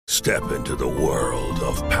Step into the world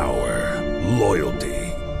of power, loyalty,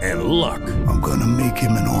 and luck. I'm gonna make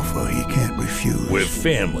him an offer he can't refuse. With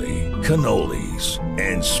family, cannolis,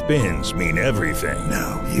 and spins mean everything.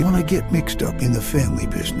 Now, you wanna get mixed up in the family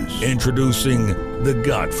business. Introducing The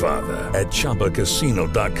Godfather at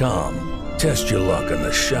ChumbaCasino.com. Test your luck in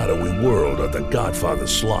the shadowy world of The Godfather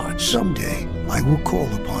slot. Someday, I will call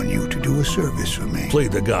upon you to do a service for me. Play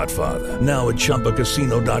The Godfather now at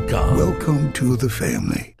ChumbaCasino.com. Welcome to the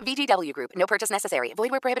family. VGW Group. No purchase necessary. Void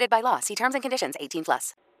where prohibited by law. See terms and conditions.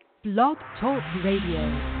 18+. Blog Talk Radio.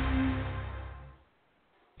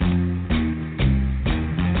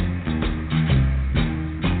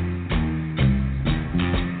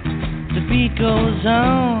 The beat goes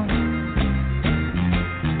on.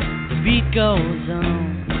 The beat goes on.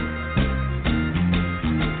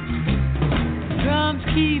 Drums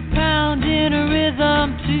keep pounding a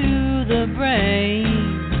rhythm to the brain.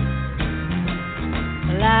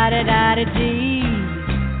 La-da-da-da-dee.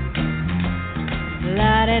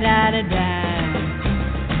 La-da-da-da-da.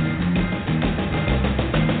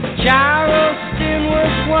 Charleston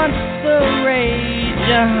was once the rage,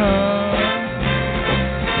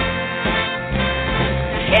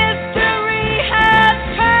 History has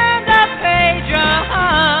turned the page,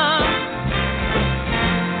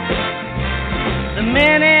 The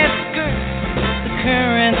miniskirts, the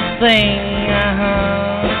current thing,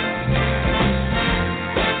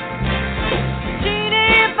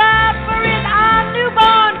 Teeny Bopper is our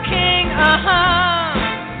newborn king,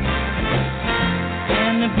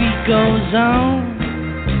 And the beat goes on.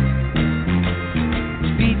 The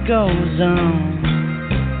beat goes on.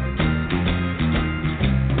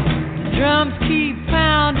 Drums keep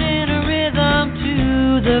pounding a rhythm to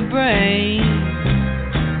the brain.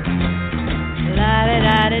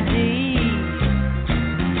 La-da-da-da-dee.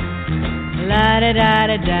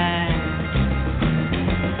 La-da-da-da-da.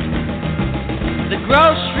 The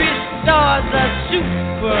grocery store's a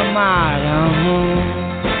supermarket.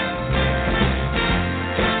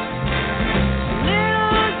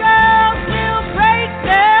 Little girls still break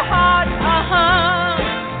their hearts,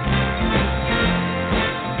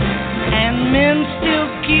 And men still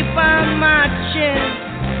keep on marching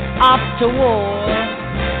off to war.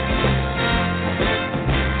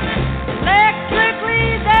 Electrically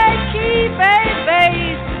they keep a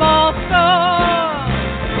baseball score.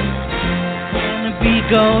 And the beat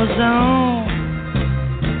goes on.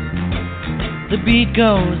 The beat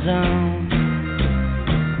goes on.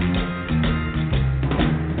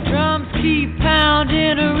 Drums keep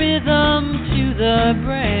pounding a rhythm to the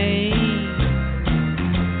brain.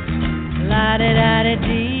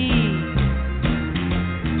 La-da-da-da-dee.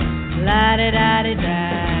 La-da-da-da-da.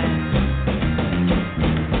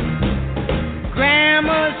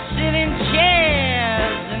 Grandmas sit in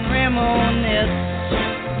chairs and reminisce.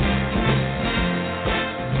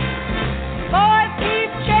 Boys keep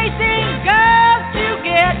chasing girls to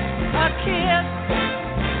get a kiss.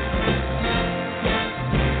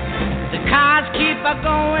 The cars keep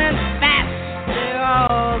going faster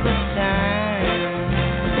all the time.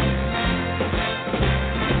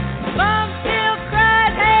 Mom still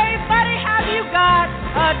cries, hey buddy, have you got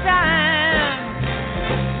a dime?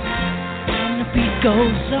 And the beat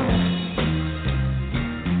goes on.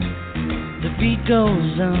 The beat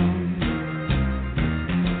goes on.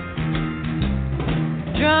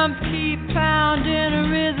 Drums keep pounding a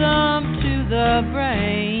rhythm to the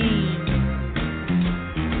brain.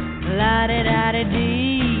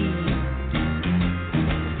 La-da-da-da-dee.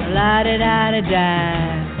 La-da-da-da-da.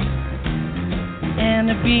 And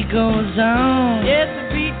the beat goes on. Yes, the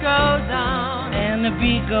beat goes on. And the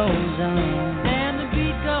beat goes on. And the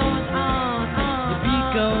beat goes on. The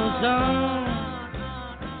beat goes on.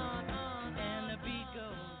 And the beat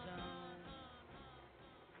goes on.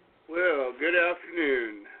 Well, good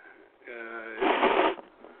afternoon. It's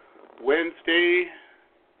Wednesday,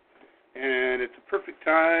 and it's a perfect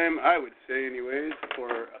time, I would say anyways, for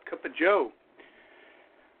a cup of Joe.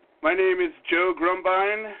 My name is Joe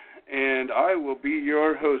Grumbine, and I will be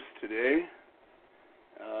your host today.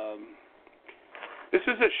 This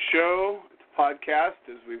is a show, it's a podcast,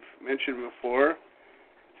 as we've mentioned before.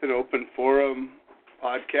 It's an open forum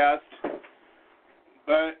podcast.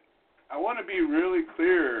 But I want to be really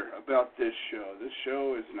clear about this show. This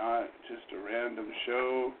show is not just a random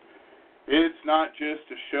show. It's not just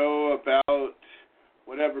a show about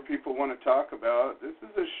whatever people want to talk about. This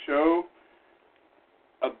is a show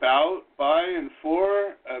about, by, and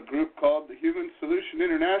for a group called the Human Solution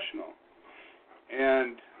International.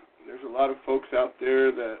 And there's a lot of folks out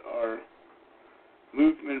there that are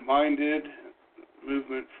movement-minded,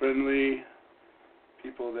 movement-friendly,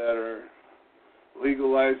 people that are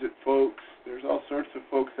legalize it folks. There's all sorts of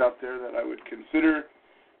folks out there that I would consider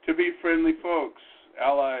to be friendly folks,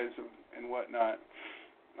 allies and whatnot,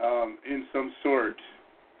 in some sort.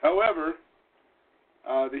 However,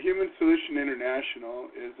 the Human Solution International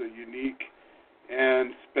is a unique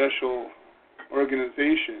and special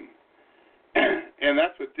organization, and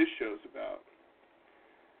that's what this show's about.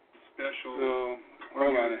 So,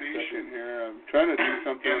 hold on a second here. I'm trying to do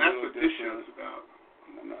something a little different. And that's what this show's about.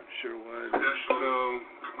 I'm not sure what. So,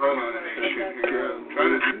 hold on a second here. I'm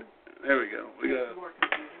trying to do. There we go. We got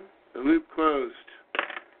the loop closed.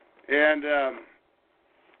 And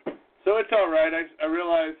so it's all right. I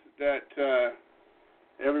realize that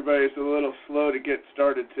everybody's a little slow to get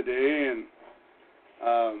started today, and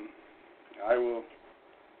I will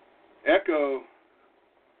echo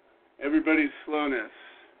everybody's slowness.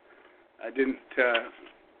 I didn't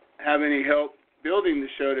have any help building the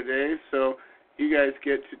show today, so you guys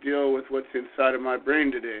get to deal with what's inside of my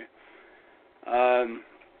brain today.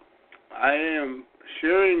 I am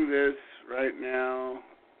sharing this right now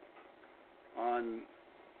on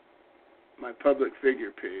my public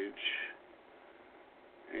figure page,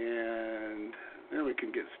 and then we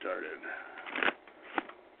can get started.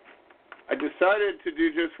 I decided to do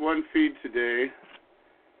just one feed today,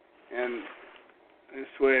 and this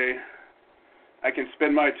way I can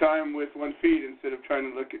spend my time with one feed instead of trying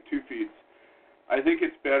to look at two feeds. I think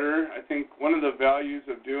it's better. I think one of the values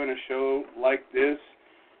of doing a show like this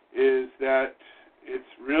is that it's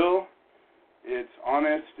real, it's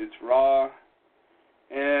honest, it's raw,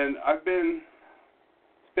 and I've been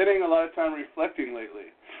spending a lot of time reflecting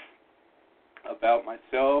lately about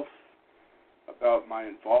myself, about my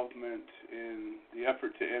involvement in the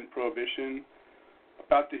effort to end prohibition,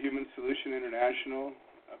 about the Human Solution International,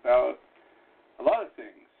 about a lot of things.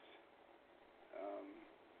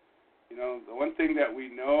 The one thing that we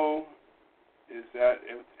know is that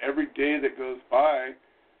every day that goes by,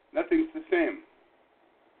 nothing's the same.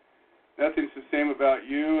 Nothing's the same about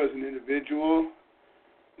you as an individual.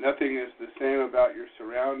 Nothing is the same about your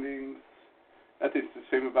surroundings. Nothing's the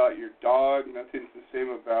same about your dog. Nothing's the same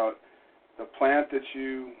about the plant that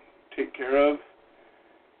you take care of.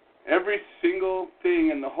 Every single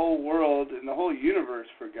thing in the whole world, in the whole universe,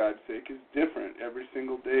 for God's sake, is different every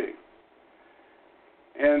single day.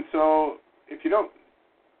 And so if you don't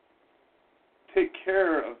take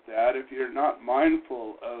care of that, if you're not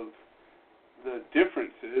mindful of the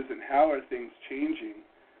differences and how are things changing,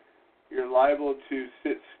 you're liable to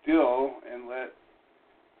sit still and let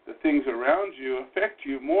the things around you affect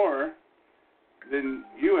you more than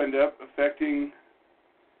you end up affecting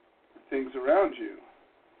the things around you.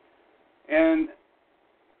 And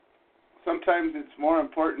sometimes it's more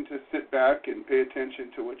important to sit back and pay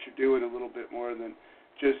attention to what you're doing a little bit more than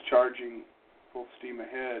just charging full steam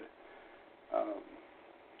ahead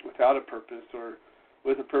without a purpose or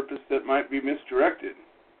with a purpose that might be misdirected.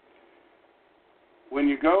 When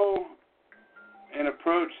you go and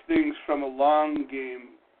approach things from a long game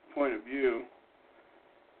point of view,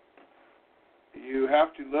 you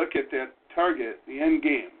have to look at that target, the end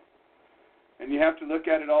game. And you have to look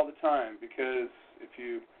at it all the time, because if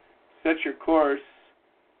you set your course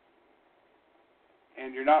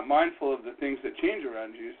and you're not mindful of the things that change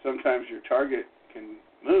around you, sometimes your target can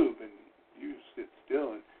move and you sit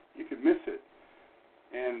still and you can miss it.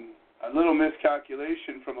 And a little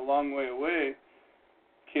miscalculation from a long way away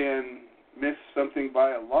can miss something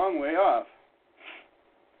by a long way off.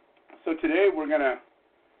 So today we're going to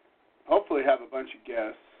hopefully have a bunch of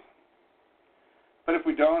guests. But if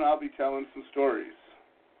we don't, I'll be telling some stories.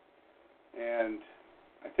 And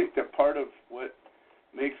I think that part of what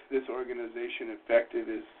makes this organization effective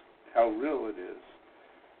is how real it is.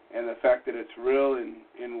 And the fact that it's real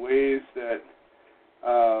in ways that,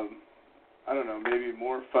 maybe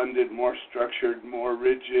more funded, more structured, more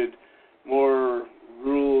rigid, more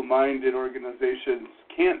rule-minded organizations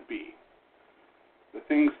can't be. The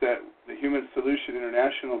things that the Human Solution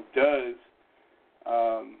International does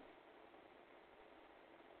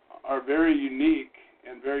are very unique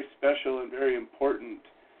and very special and very important,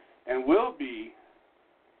 and will be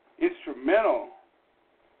instrumental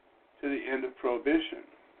to the end of prohibition.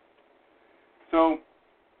 So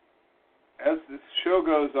as this show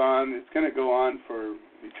goes on, it's going to go on for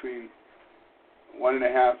between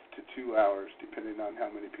 1.5 to 2 hours, depending on how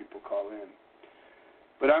many people call in.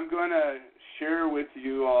 But I'm going to share with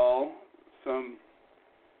you all some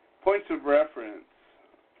points of reference,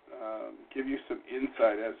 give you some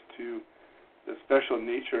insight as to the special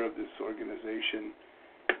nature of this organization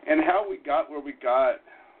and how we got where we got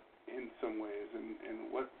in some ways,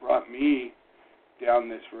 and what brought me down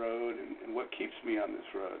this road and what keeps me on this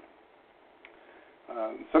road.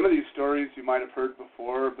 Some of these stories you might have heard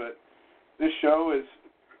before, but this show is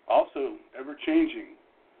also ever-changing.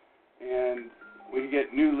 And we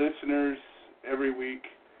get new listeners every week,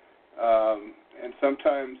 and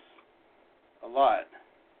sometimes a lot.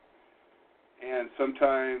 And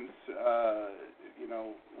sometimes,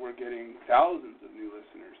 we're getting thousands of new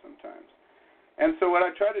listeners sometimes. And so what I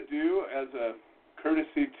try to do as a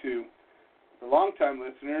courtesy to the long-time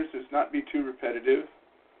listeners is not be too repetitive.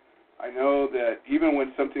 I know that even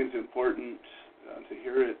when something's important, to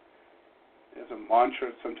hear it as a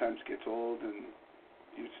mantra sometimes gets old and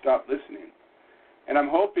you stop listening. And I'm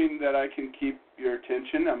hoping that I can keep your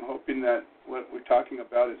attention. I'm hoping that what we're talking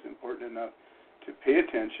about is important enough to pay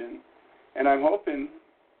attention. And I'm hoping,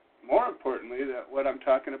 more importantly, that what I'm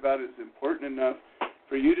talking about is important enough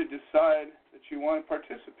for you to decide that you want to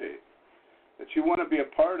participate, that you want to be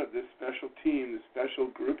a part of this special team, this special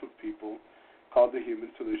group of people called the Human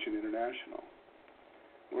Solution International.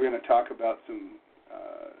 We're going to talk about some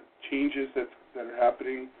changes that are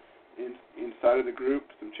happening inside of the group,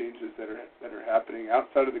 some changes that are happening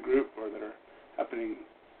outside of the group or that are happening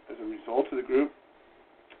as a result of the group.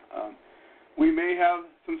 We may have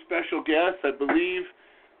some special guests. I believe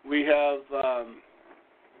we have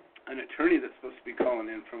an attorney that's supposed to be calling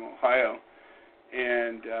in from Ohio,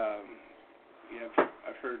 and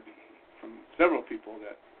I've heard from several people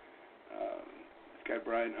that this guy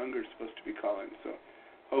Brian Unger is supposed to be calling. So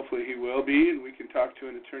hopefully he will be, and we can talk to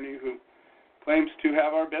an attorney who claims to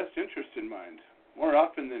have our best interest in mind. More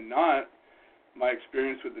often than not, my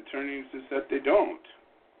experience with attorneys is that they don't.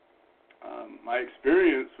 My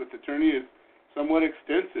experience with attorneys is somewhat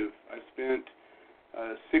extensive. I spent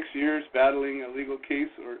 6 years battling a legal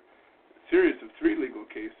case, or a series of 3 legal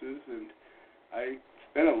cases, and I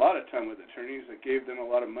spent a lot of time with attorneys. I gave them a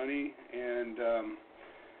lot of money, and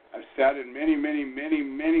I've sat in many, many, many,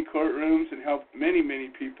 many courtrooms and helped many, many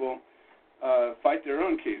people fight their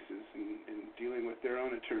own cases and dealing with their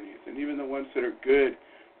own attorneys. And even the ones that are good,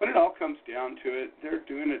 when it all comes down to it, they're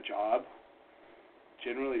doing a job,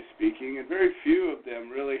 generally speaking, and very few of them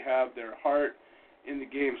really have their heart in the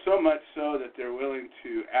game, so much so that they're willing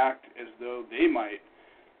to act as though they might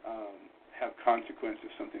have consequence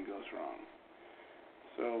if something goes wrong.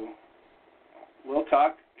 So we'll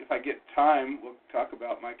talk, if I get time, we'll talk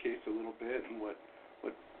about my case a little bit and what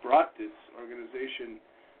brought this organization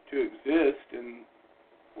to exist and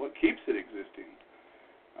what keeps it existing.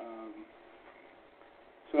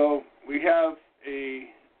 So we have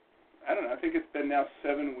I think it's been now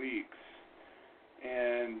 7 weeks,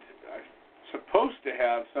 and I'm supposed to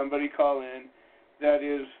have somebody call in that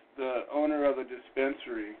is the owner of a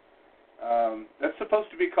dispensary that's supposed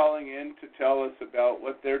to be calling in to tell us about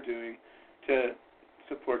what they're doing to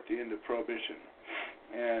support the end of prohibition.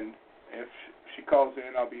 And if she calls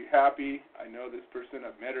in, I'll be happy. I know this person.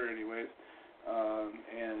 I've met her anyways,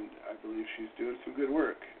 and I believe she's doing some good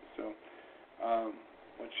work. So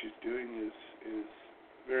what she's doing is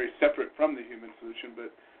very separate from the Human Solution,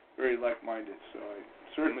 but very like-minded. So I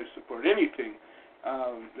certainly support anything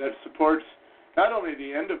that supports not only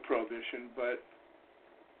the end of prohibition, but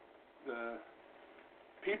the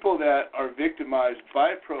people that are victimized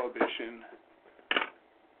by prohibition.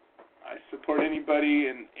 I support anybody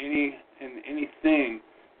and anything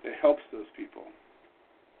that helps those people.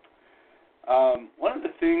 One of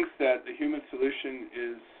the things that the Human Solution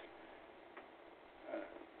is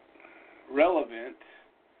relevant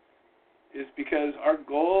is because our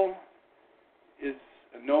goal is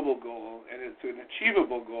a noble goal, and it's an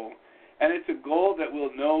achievable goal, and it's a goal that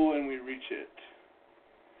we'll know when we reach it.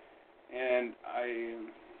 And I am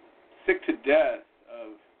sick to death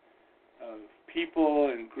of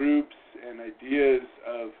people and groups and ideas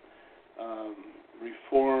of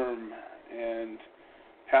reform and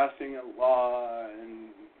passing a law and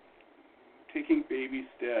taking baby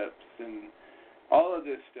steps and all of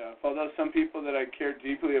this stuff. Although some people that I care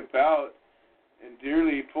deeply about and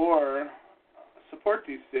dearly for support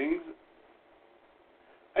these things,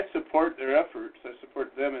 I support their efforts. I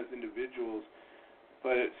support them as individuals.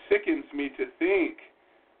 But it sickens me to think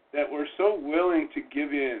that we're so willing to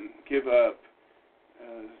give up,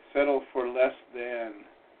 settle for less than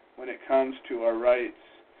when it comes to our rights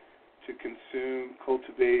to consume,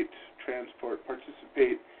 cultivate, transport,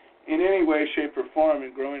 participate in any way, shape, or form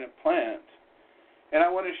in growing a plant. And I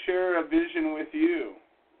want to share a vision with you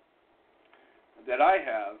that I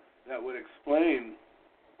have that would explain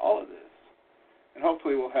all of this. And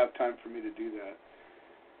hopefully we'll have time for me to do that.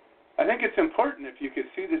 I think it's important, if you could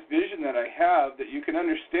see this vision that I have, that you can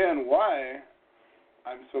understand why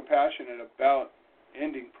I'm so passionate about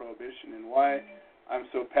ending prohibition and why I'm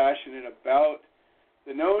so passionate about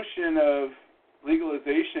the notion of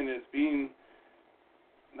legalization as being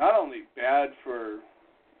not only bad for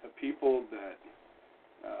the people that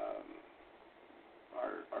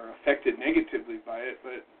are affected negatively by it,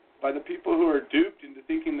 but by the people who are duped into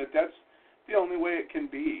thinking that that's the only way it can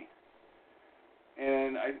be.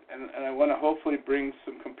 And I want to hopefully bring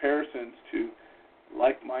some comparisons to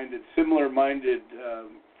like-minded, similar-minded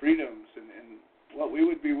freedoms and what we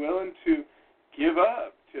would be willing to give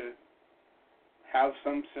up to have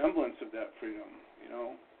some semblance of that freedom, you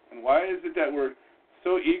know. And why is it that we're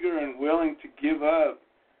so eager and willing to give up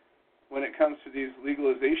when it comes to these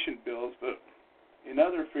legalization bills, but in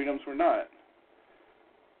other freedoms we're not?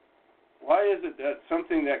 Why is it that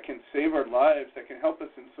something that can save our lives, that can help us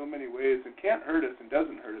in so many ways and can't hurt us and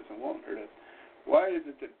doesn't hurt us and won't hurt us, why is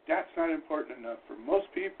it that that's not important enough for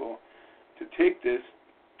most people to take this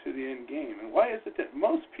to the end game? And why is it that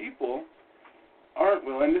most people aren't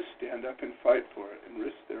willing to stand up and fight for it and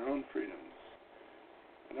risk their own freedoms?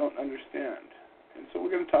 I don't understand. And so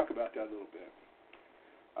we're going to talk about that a little bit.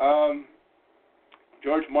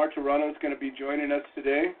 George Martirano is going to be joining us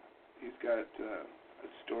today. He's got a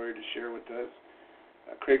story to share with us.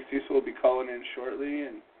 Craig Cecil will be calling in shortly,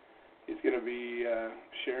 and he's going to be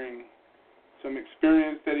sharing some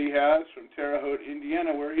experience that he has from Terre Haute,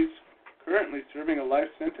 Indiana, where he's currently serving a life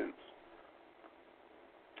sentence.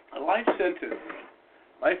 A life sentence.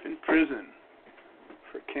 Life in prison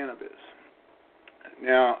for cannabis.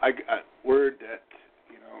 Now, I got word that,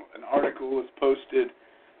 you know, an article was posted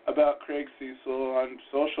about Craig Cecil on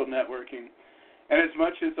social networking, and as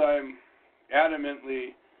much as I'm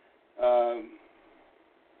adamantly,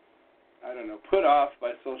 put off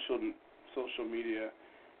by social media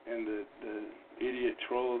and the idiot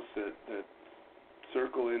trolls that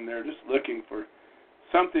circle in there just looking for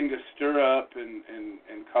something to stir up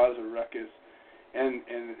and cause a ruckus and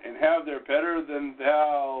have their better than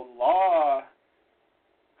thou law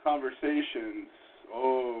conversations.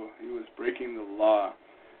 Oh, he was breaking the law.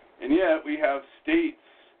 And yet we have states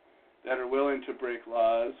that are willing to break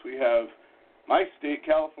laws. We have my state,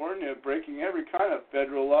 California, breaking every kind of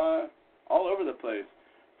federal law all over the place,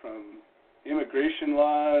 from immigration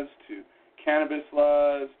laws to cannabis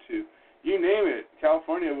laws to you name it.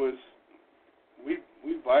 California we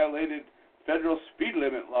violated federal speed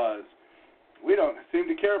limit laws. We don't seem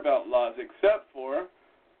to care about laws except for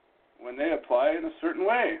when they apply in a certain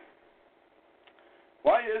way.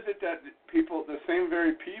 Why is it that people, the same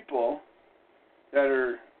very people that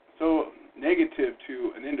are so negative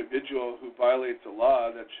to an individual who violates a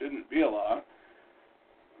law that shouldn't be a law,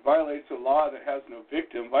 violates a law that has no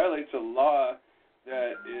victim, violates a law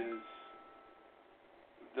that is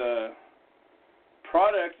the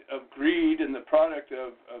product of greed and the product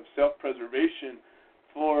of self-preservation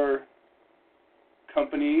for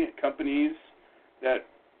companies that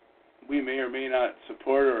we may or may not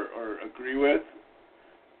support or agree with.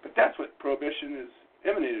 But that's what prohibition is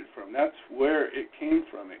emanated from. That's where it came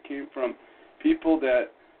from. It came from people that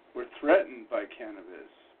were threatened by cannabis,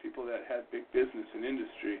 people that had big business and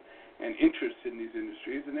industry and interest in these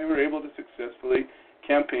industries, and they were able to successfully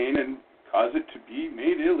campaign and cause it to be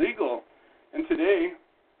made illegal. And today,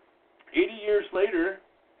 80 years later,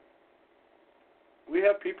 we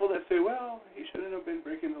have people that say, well, he shouldn't have been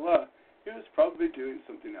breaking the law. He was probably doing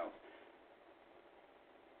something else.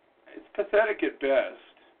 It's pathetic at best,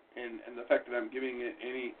 and the fact that I'm giving it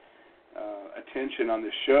any attention on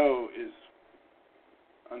this show is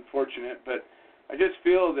unfortunate, but I just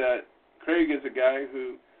feel that Craig is a guy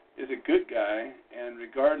who is a good guy, and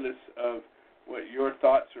regardless of what your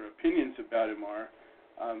thoughts or opinions about him are,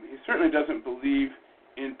 he certainly doesn't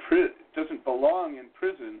doesn't belong in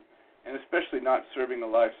prison, and especially not serving a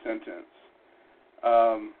life sentence.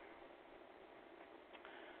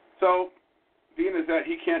 So, being as that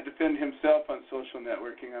he can't defend himself on social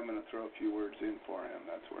networking, I'm going to throw a few words in for him.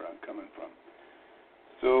 That's where I'm coming from.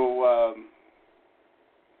 So,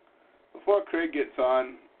 before Craig gets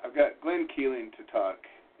on, I've got Glenn Keeling to talk.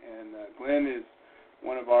 And Glenn is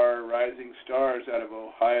one of our rising stars out of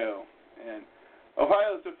Ohio. And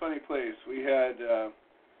Ohio is a funny place. We had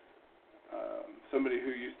somebody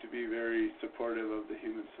who used to be very supportive of the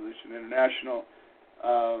Human Solution International,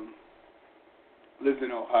 lives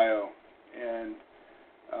in Ohio. And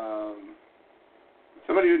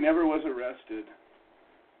somebody who never was arrested,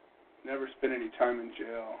 never spent any time in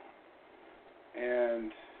jail,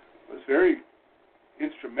 and was very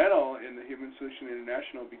instrumental in the Human Solution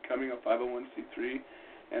International becoming a 501c3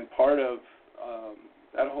 and part of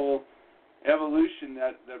that whole evolution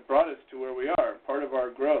that brought us to where we are, part of our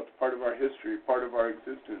growth, part of our history, part of our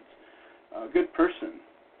existence. A good person.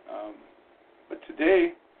 But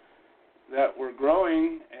today that we're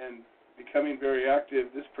growing and becoming very active,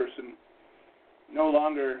 this person no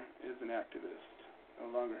longer is an activist, no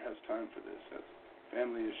longer has time for this, has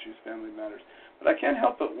family issues, family matters. But I can't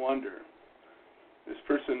help but wonder, this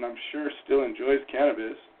person, I'm sure, still enjoys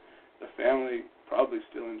cannabis. The family probably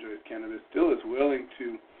still enjoys cannabis, still is willing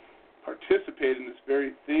to participate in this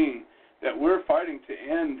very thing that we're fighting to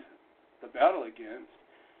end the battle against.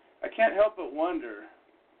 I can't help but wonder,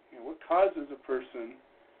 what causes a person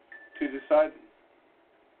to decide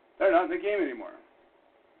they're not in the game anymore.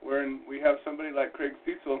 Wherein we have somebody like Craig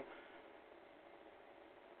Cecil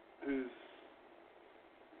who's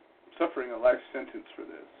suffering a life sentence for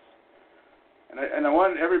this. And I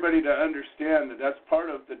want everybody to understand that that's part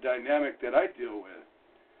of the dynamic that I deal with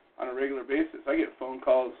on a regular basis. I get phone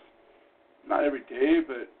calls, not every day,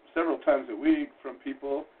 but several times a week from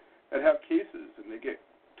people that have cases, and they get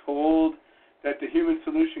told that the human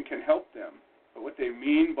solution can help them. But what they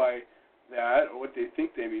mean by that, or what they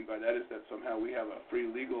think they mean by that, is that somehow we have a free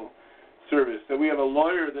legal service, that we have a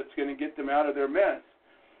lawyer that's going to get them out of their mess.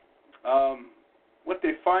 What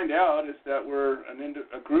they find out is that we're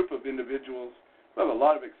a group of individuals who have a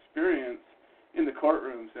lot of experience in the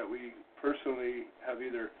courtrooms, that we personally have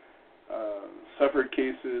either suffered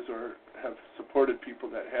cases or have supported people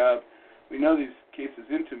that have. We know these cases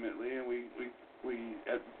intimately, and we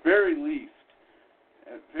at very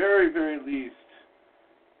very least,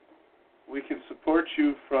 we can support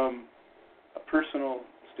you from a personal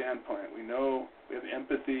standpoint. We know we have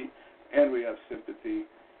empathy and we have sympathy,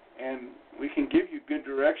 and we can give you good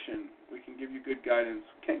direction. We can give you good guidance.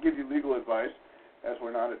 We can't give you legal advice, as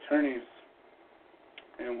we're not attorneys,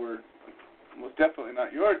 and we're most definitely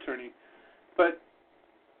not your attorney. But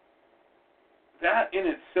that in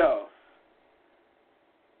itself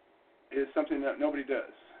is something that nobody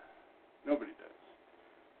does. Nobody does.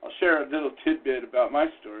 I'll share a little tidbit about my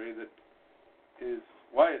story that is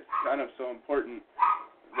why it's kind of so important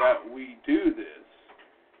that we do this.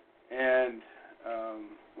 And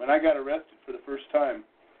when I got arrested for the first time,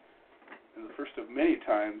 and the first of many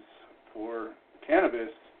times for cannabis,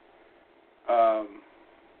 I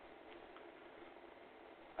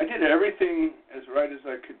did everything as right as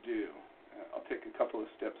I could do. I'll take a couple of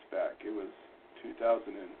steps back. It was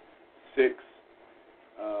 2006.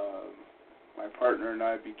 My partner and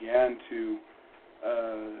I began to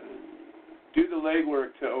do the legwork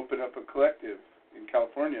to open up a collective in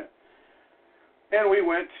California. And we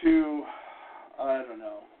went to,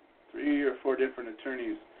 3 or 4 different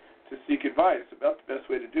attorneys to seek advice about the best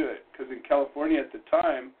way to do it. Because in California at the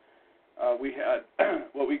time, we had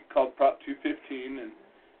what we called Prop 215, and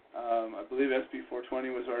I believe SB 420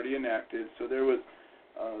 was already enacted. So there was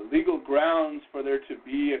legal grounds for there to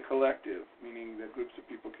be a collective, meaning that groups of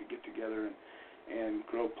people could get together and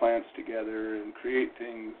grow plants together and create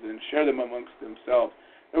things and share them amongst themselves.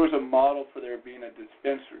 There was a model for there being a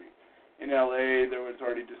dispensary. In LA, there was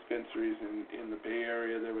already dispensaries. In the Bay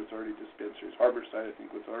Area, there was already dispensaries. Harborside, I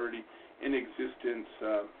think, was already in existence.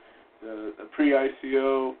 The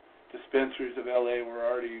pre-ICO dispensaries of LA were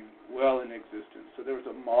already well in existence. So there was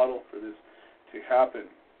a model for this to happen.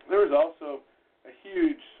 There was also a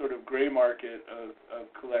huge sort of gray market of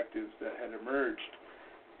collectives that had emerged.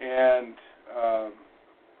 And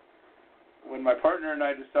when my partner and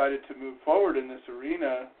I decided to move forward in this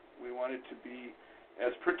arena, we wanted to be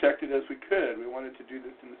as protected as we could. We wanted to do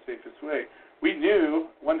this in the safest way. We knew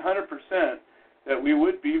 100% that we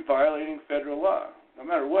would be violating federal law, no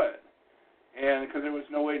matter what, and because there was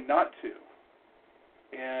no way not to.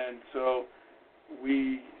 And so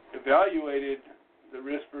we evaluated the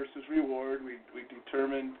risk versus reward. We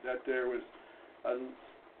determined that there was a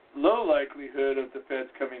low likelihood of the feds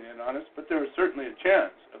coming in on us, but there was certainly a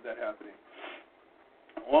chance of that happening.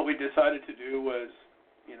 What we decided to do was,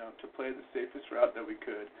 to play the safest route that we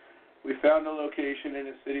could. We found a location in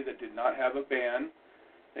a city that did not have a ban.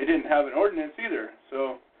 They didn't have an ordinance either,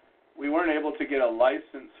 so we weren't able to get a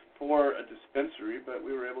license for a dispensary, but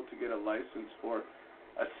we were able to get a license for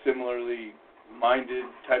a similarly minded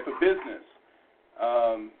type of business.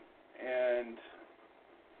 And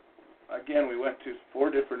again, we went to 4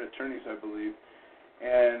 different attorneys, I believe,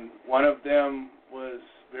 and one of them was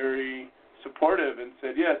very supportive and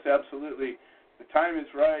said, yes, absolutely, the time is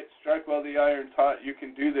right, strike while the iron's hot, you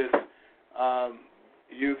can do this,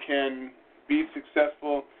 you can be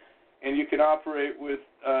successful, and you can operate with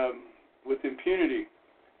impunity.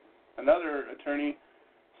 Another attorney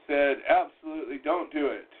said, absolutely, don't do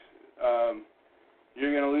it.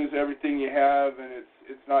 You're going to lose everything you have, and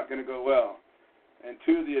it's not going to go well. And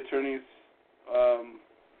 2 of the attorneys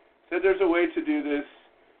said there's a way to do this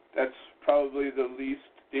that's probably the least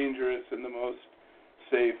dangerous and the most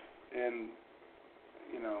safe. And,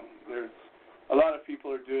 there's a lot of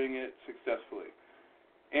people are doing it successfully.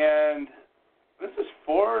 And this is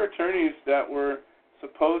 4 attorneys that were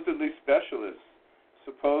supposedly specialists,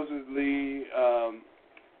 supposedly,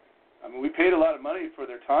 we paid a lot of money for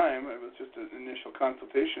their time. It was just an initial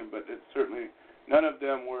consultation, but it certainly, none of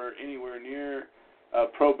them were anywhere near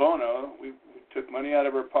pro bono. We took money out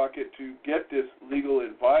of our pocket to get this legal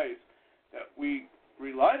advice that we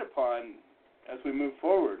relied upon as we move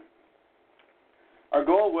forward. Our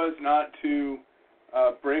goal was not to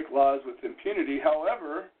break laws with impunity.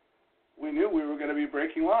 However, we knew we were going to be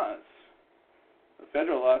breaking laws. The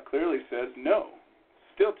federal law clearly says no.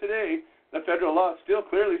 Still today, the federal law still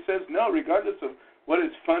clearly says no, regardless of what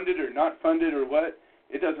is funded or not funded or what.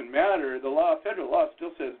 It doesn't matter. The law, federal law,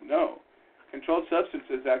 still says no. Controlled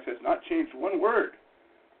Substances Act has not changed one word,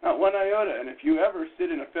 not one iota. And if you ever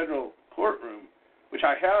sit in a federal courtroom, which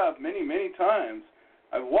I have many, many times,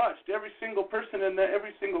 I've watched every single person in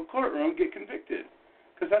every single courtroom get convicted,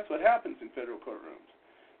 because that's what happens in federal courtrooms.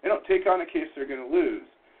 They don't take on a case they're going to lose.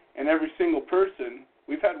 And every single person,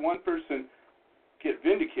 we've had one person get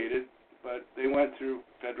vindicated, but they went through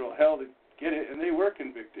federal hell to get it, and they were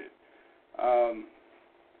convicted.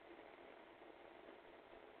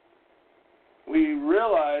 We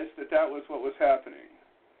realized that that was what was happening.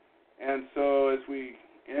 And so as we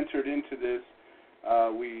entered into this,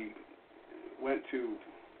 we went to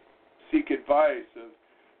seek advice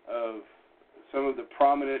of some of the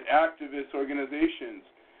prominent activist organizations.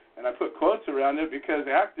 And I put quotes around it because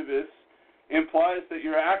activists implies that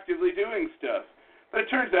you're actively doing stuff. But it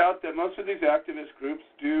turns out that most of these activist groups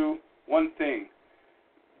do one thing.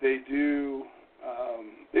 They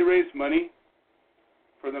raise money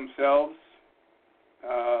for themselves.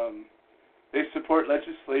 They support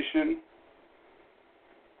legislation.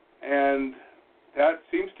 And that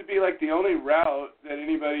seems to be like the only route that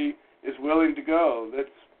anybody is willing to go. That's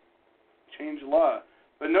change law.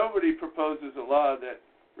 But nobody proposes a law that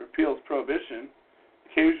repeals prohibition.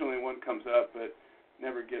 Occasionally one comes up, but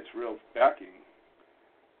never gets real backing.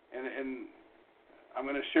 And I'm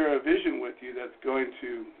going to share a vision with you that's going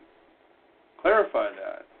to clarify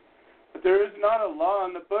that. But there is not a law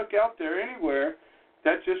in the book out there anywhere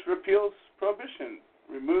that just repeals prohibition,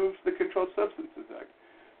 removes the Controlled Substances Act,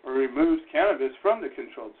 or removes cannabis from the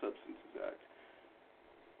Controlled Substances Act.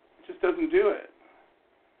 It just doesn't do it.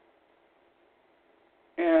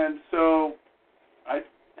 And so I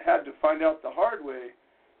had to find out the hard way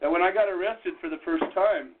that when I got arrested for the first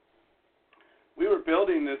time, we were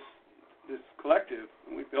building this collective,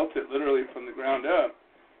 and we built it literally from the ground up,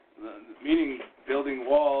 meaning building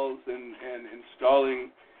walls and installing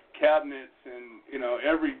cabinets and,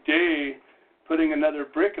 every day putting another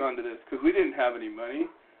brick onto this because we didn't have any money.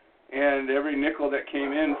 And every nickel that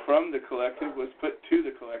came in from the collective was put to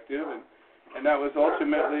the collective, and that was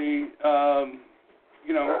ultimately,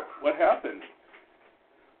 what happened.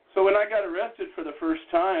 So when I got arrested for the first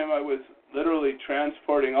time, I was literally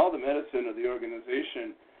transporting all the medicine of the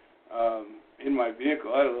organization in my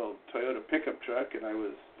vehicle. I had a little Toyota pickup truck, and I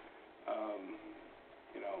was,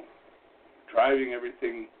 driving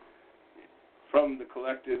everything from the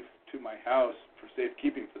collective to my house for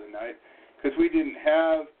safekeeping for the night because we didn't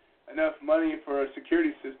have enough money for a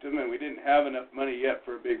security system, and we didn't have enough money yet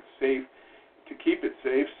for a big safe to keep it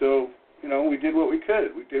safe. So, we did what we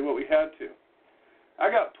could. We did what we had to.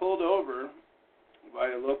 I got pulled over by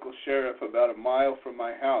a local sheriff about a mile from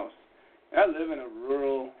my house. I live in a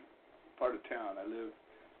rural part of town. I live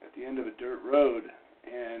at the end of a dirt road,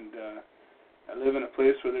 and I live in a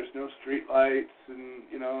place where there's no street lights, and,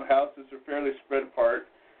 houses are fairly spread apart.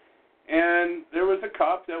 And there was a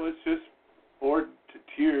cop that was just bored to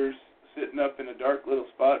tears, sitting up in a dark little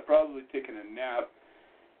spot, probably taking a nap.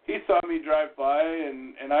 He saw me drive by,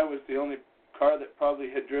 and I was the only car that probably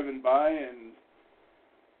had driven by in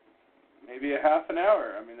maybe a half an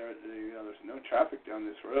hour. I mean, there's no traffic down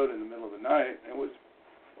this road in the middle of the night. It was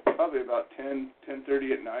probably about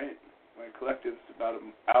 10:30 at night. My collective's about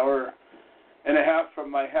an hour and a half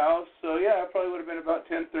from my house. So, yeah, it probably would have been about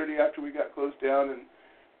 10:30 after we got closed down,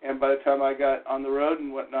 and by the time I got on the road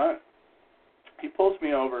and whatnot, he pulls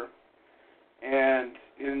me over, and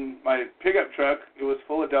in my pickup truck, it was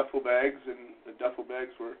full of duffel bags, and the duffel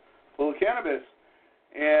bags were full of cannabis.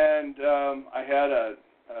 And I had a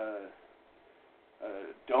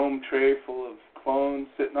dome tray full of clones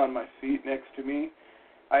sitting on my seat next to me.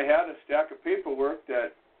 I had a stack of paperwork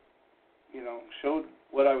that, showed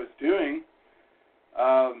what I was doing.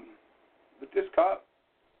 But this cop,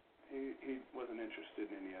 he wasn't interested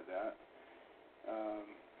in any of that.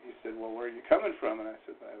 He said, well, where are you coming from? And I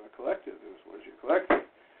said, I have a collective. It was, where's your collective?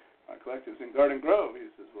 my collective's in Garden Grove. He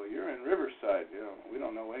says, well, you're in Riverside. We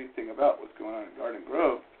don't know anything about what's going on in Garden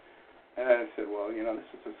Grove. And I said, well, this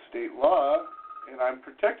is a state law, and I'm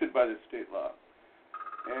protected by this state law.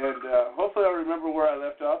 And hopefully I'll remember where I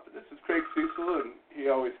left off. But this is Craig Cecil, and he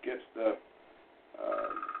always gets the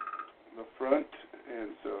front.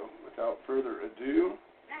 And so, without further ado.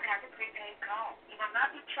 You have a prepaid call. You will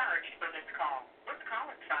not be charged for this call. What's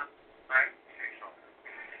calling from? Right.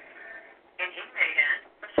 An inmate at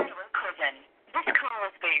a federal prison. This call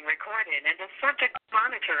is being recorded and is subject to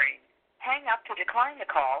monitoring. Hang up to decline the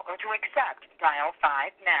call or to accept. Dial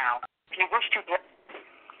 5 now. If you wish to...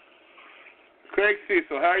 Craig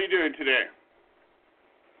Cecil, how are you doing today?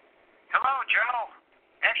 Hello, Joe.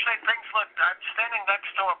 Actually, things look... I'm standing next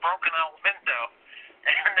to a broken-out window,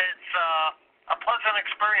 and it's a pleasant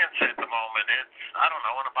experience at the moment. It's, I don't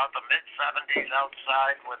know, in about the mid-70s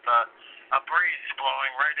outside with a breeze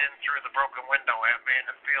blowing right in through the broken window at me,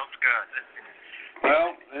 and it feels good.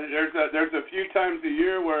 Well, there's a few times a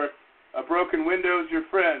year where a broken window is your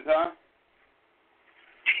friend, huh?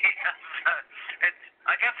 Yes.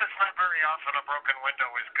 I guess it's not very often a broken window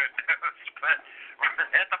is good news, but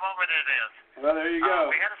at the moment it is. Well, there you go.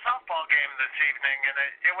 We had a softball game this evening, and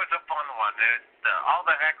it was a fun one. All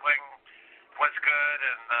the heckling was good,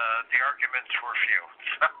 and the arguments were few.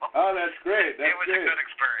 So oh, that's great. It was great. A good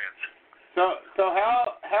experience. So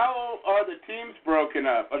how are the teams broken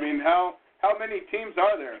up? I mean, how many teams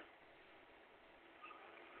are there?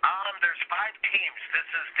 There's 5 teams. This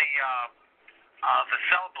is the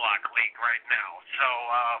cell block league right now. So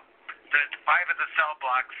the 5 of the cell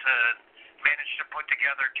blocks managed to put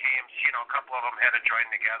together teams. A couple of them had to join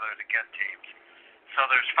together to get teams. So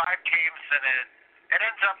there's 5 teams, and it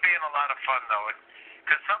ends up being a lot of fun, though,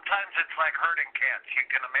 because sometimes it's like herding cats. You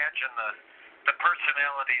can imagine the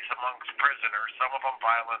personalities amongst prisoners, some of them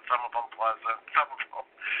violent, some of them pleasant, some of them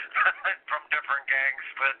from different gangs,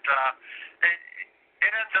 but it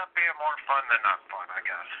ends up being more fun than not fun, I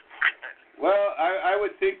guess. Well, I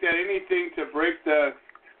would think that anything to break the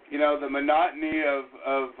monotony of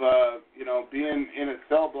being in a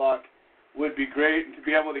cell block would be great, and to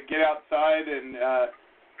be able to get outside and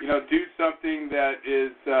do something that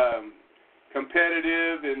is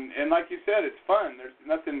competitive and like you said, it's fun. There's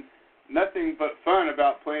nothing but fun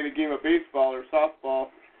about playing a game of baseball or softball,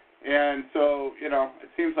 and so it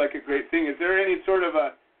seems like a great thing. Is there any sort of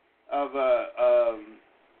a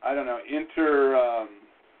I don't know,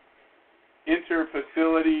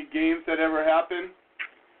 inter-facility games that ever happen?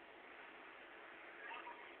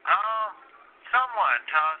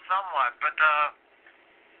 Somewhat, but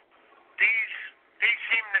these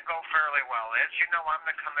seem to go fairly well. As you know, I'm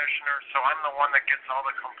the commissioner, so I'm the one that gets all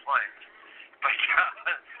the complaints. But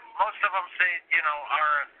most of them say,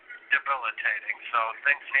 are debilitating, so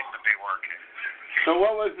things seem to be working. So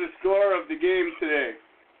what was the score of the game today?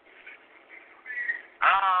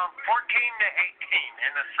 14-18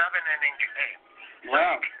 in a 7-inning game.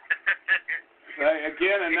 Wow.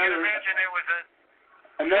 Again, you can imagine it was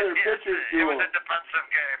another pitcher's duel. It was a defensive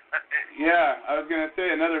game. Yeah, I was going to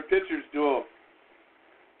say another pitcher's duel.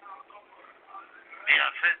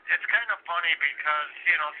 Yes, it's kind of funny because,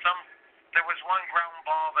 there was one ground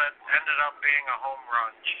ball that ended up being a home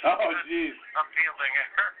run. Oh, geez. A fielding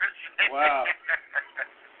errors. Wow.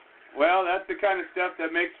 Well, that's the kind of stuff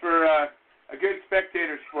that makes for a good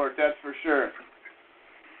spectator sport, that's for sure.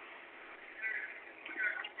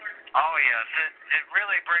 Oh, yes. It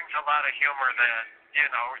really brings a lot of humor that,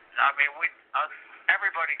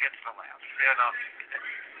 everybody gets to laugh,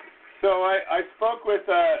 So I spoke with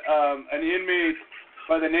an inmate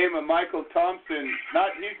by the name of Michael Thompson.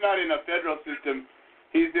 He's not in a federal system.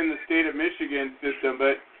 He's in the state of Michigan system,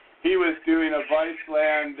 but he was doing a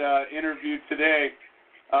Viceland interview today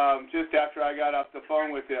just after I got off the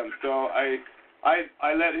phone with him. So I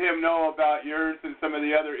let him know about yours and some of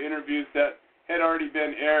the other interviews that had already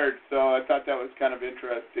been aired, so I thought that was kind of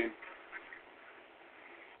interesting.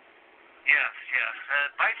 Yes.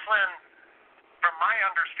 Viceland, from my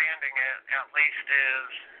understanding at least, is,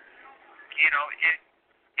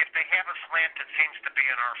 if they have a slant, it seems to be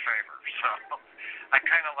in our favor. So I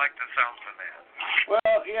kind of like the sounds of that.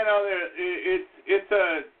 Well,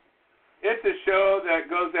 it's a show that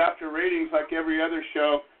goes after ratings like every other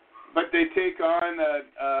show, but they take on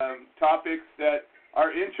topics that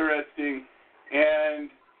are interesting, and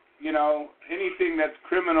anything that's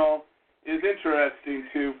criminal is interesting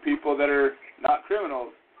to people that are not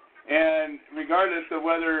criminals. And regardless of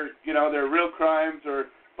whether they're real crimes or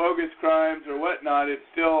bogus crimes or whatnot, it's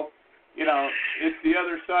still it's the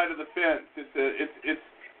other side of the fence.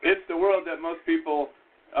 It's the world that most people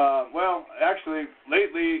actually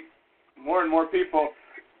lately more and more people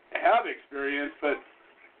have experienced, but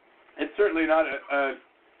it's certainly not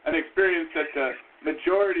an experience that the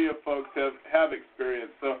majority of folks have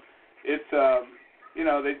experienced. So it's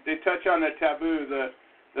they touch on the taboo,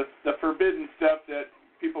 the forbidden stuff that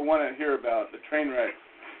people want to hear about, the train wrecks.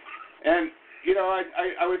 And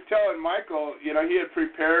I was telling Michael, he had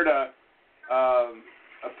prepared a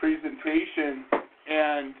presentation,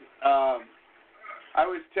 and I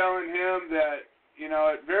was telling him that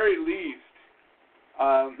at very least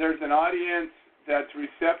there's an audience that's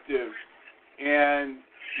receptive, and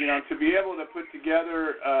to be able to put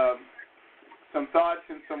together some thoughts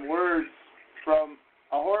and some words from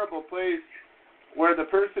a horrible place where the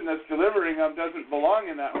person that's delivering them doesn't belong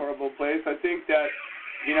in that horrible place, I think that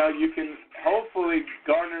you can hopefully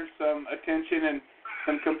garner some attention and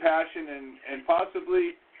some compassion and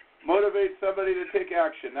possibly motivate somebody to take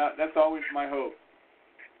action. That's always my hope.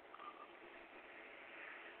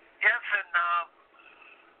 Yes, and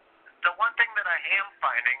the one thing that I am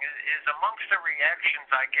finding is amongst the reactions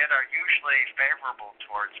I get are usually favorable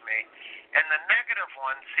towards me, and the negative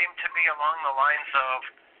ones seem to be along the lines of,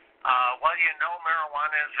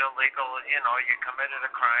 marijuana is illegal, you committed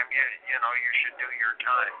a crime, you should do your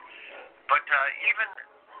time. But even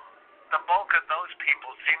the bulk of those people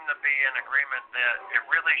seem to be in agreement that it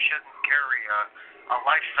really shouldn't carry a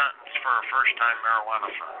life sentence for a first-time marijuana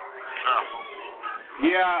offender. So,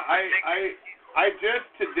 yeah, I just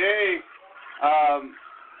today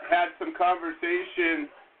had some conversation.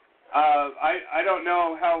 I don't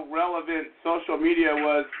know how relevant social media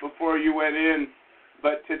was before you went in,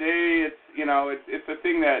 but today it's a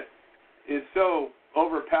thing that is so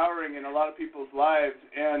overpowering in a lot of people's lives.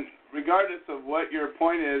 And regardless of what your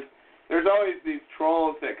point is, there's always these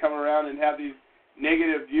trolls that come around and have these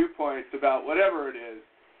negative viewpoints about whatever it is.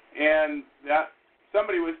 And that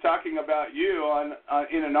somebody was talking about you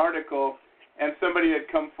in an article, and somebody had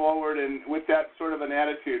come forward and with that sort of an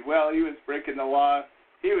attitude, well, he was breaking the law,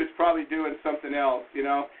 he was probably doing something else,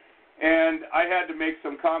 And I had to make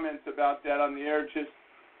some comments about that on the air just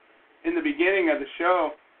in the beginning of the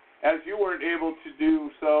show. As you weren't able to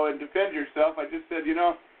do so and defend yourself, I just said,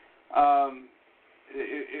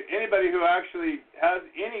 anybody who actually has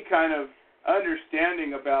any kind of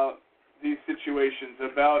understanding about these situations,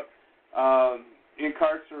 about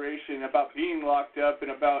incarceration, about being locked up,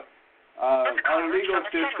 and about our legal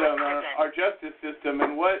system, our justice system,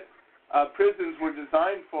 and what prisons were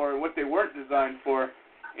designed for and what they weren't designed for,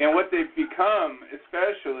 and what they've become,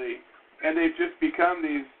 especially, and they've just become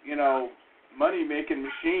these, money-making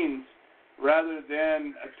machines rather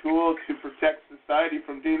than a tool to protect society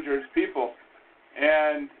from dangerous people.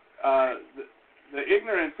 And the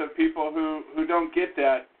ignorance of people who don't get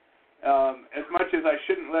that, as much as I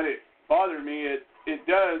shouldn't let it bother me, it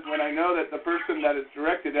does when I know that the person that it's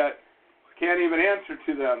directed at can't even answer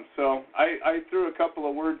to them. So I threw a couple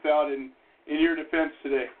of words out in your defense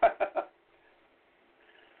today.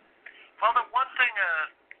 Well, the one thing,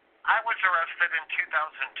 I was arrested in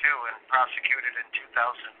 2002 and prosecuted in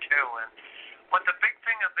 2002, and what the big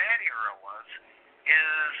thing of that era was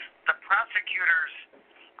is the prosecutor's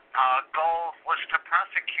goal was to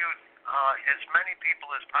prosecute as many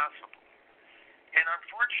people as possible. And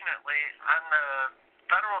unfortunately, on the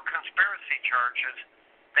federal conspiracy charges,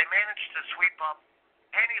 they managed to sweep up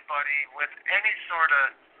anybody with any sort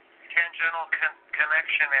of tangential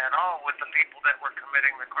connection at all with the people that were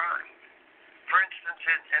committing the crime. For instance,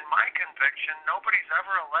 in my conviction, nobody's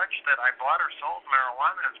ever alleged that I bought or sold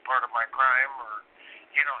marijuana as part of my crime or,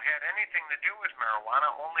 had anything to do with marijuana,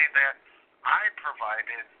 only that I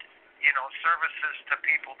provided, services to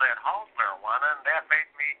people that hauled marijuana, and that made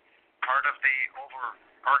me part of the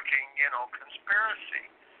overarching, conspiracy.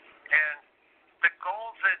 And the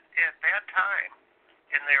goals at that time,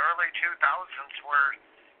 in the early 2000s, were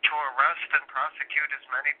to arrest and prosecute as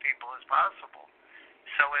many people as possible.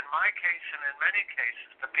 So in my case and in many cases,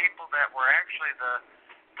 the people that were actually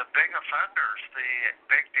the big offenders, the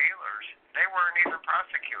big dealers, they weren't even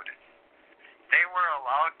prosecuted. They were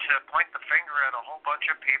allowed to point the finger at a whole bunch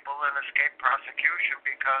of people and escape prosecution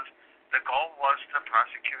because the goal was to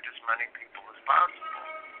prosecute as many people as possible.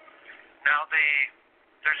 Now,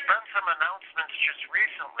 there's been some announcements just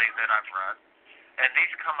recently that I've read, and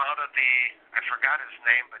these come out of I forgot his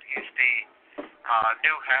name, but he's the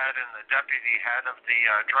new head and the deputy head of the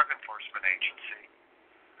Drug Enforcement Agency.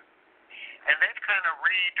 And they've kind of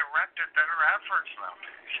redirected their efforts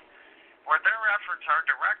nowadays. Where their efforts are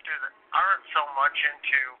directed aren't so much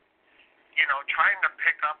into, trying to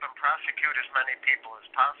pick up and prosecute as many people as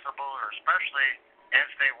possible, or especially as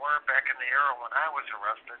they were back in the era when I was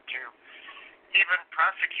arrested, to even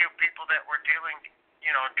prosecute people that were dealing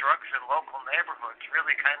drugs in local neighborhoods,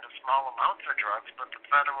 really kind of small amounts of drugs, but the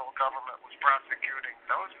federal government was prosecuting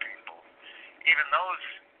those people. Even those,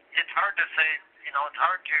 it's hard to say, it's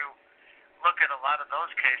hard to look at a lot of those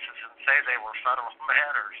cases and say they were federal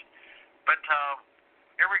matters. But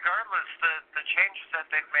irregardless, the changes that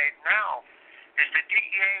they've made now is the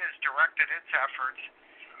DEA has directed its efforts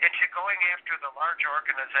into going after the large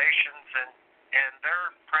organizations, and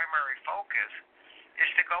their primary focus is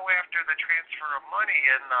to go after the transfer of money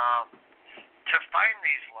and to find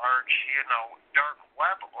these large, dark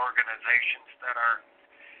web organizations that are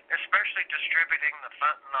especially distributing the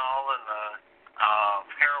fentanyl and the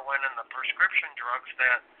heroin and the prescription drugs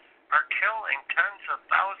that are killing tens of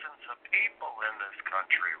thousands of people in this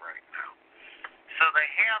country right now. So they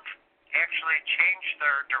have actually changed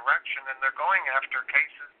their direction, and they're going after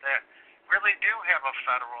cases that really do have a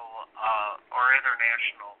federal or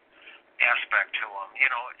international aspect to them,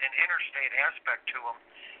 an interstate aspect to them,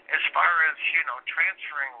 as far as,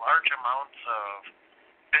 transferring large amounts of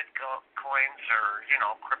bitcoins or,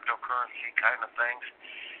 cryptocurrency kind of things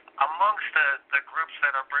amongst the groups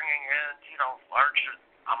that are bringing in, large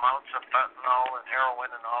amounts of fentanyl and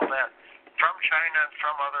heroin and all that from China and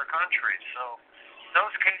from other countries. So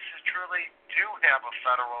those cases truly do have a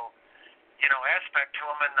federal, aspect to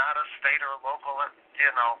them, and not a state or local,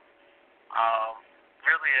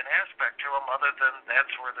 really an aspect to them, other than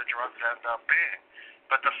that's where the drugs end up being.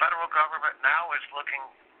 But the federal government now is looking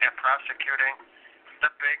at prosecuting the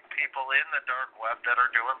big people in the dark web that are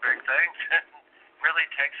doing big things. It really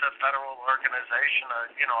takes a federal organization,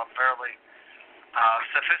 a fairly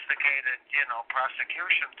sophisticated,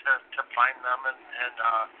 prosecution to find them and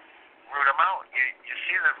root them out. You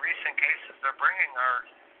see the recent cases they're bringing are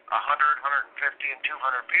 100, 150, and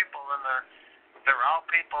 200 people, and they're all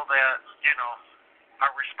people that,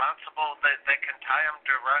 are responsible. They can tie them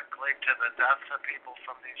directly to the deaths of people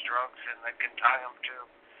from these drugs, and they can tie them to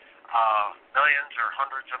millions or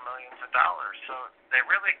hundreds of millions of dollars. So they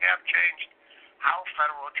really have changed how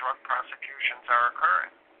federal drug prosecutions are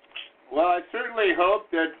occurring. Well, I certainly hope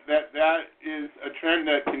that is a trend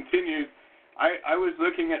that continues. I was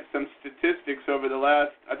looking at some statistics over the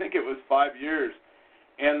last, I think it was 5 years,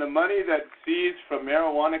 and the money that's seized from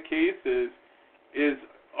marijuana cases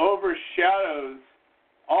overshadows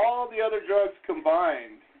all the other drugs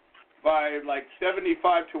combined by like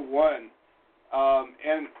 75 to 1.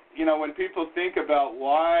 And, when people think about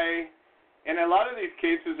why, and a lot of these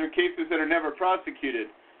cases are cases that are never prosecuted.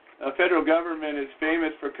 The federal government is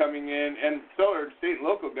famous for coming in, and so are state and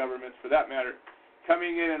local governments for that matter,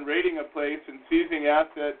 coming in and raiding a place and seizing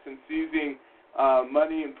assets and seizing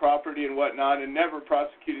money and property and whatnot, and never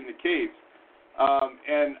prosecuting the case.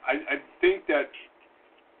 And I think that,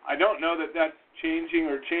 I don't know that that's changing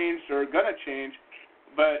or changed or going to change,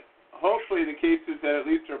 but hopefully the cases that at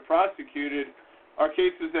least are prosecuted are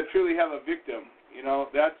cases that truly have a victim.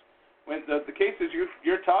 That's when the cases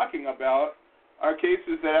you're talking about are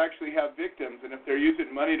cases that actually have victims, and if they're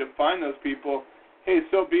using money to find those people, hey,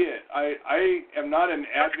 so be it. I am not an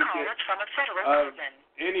advocate of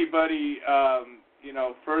anybody,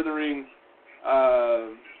 furthering a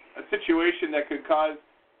situation that could cause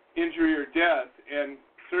injury or death, and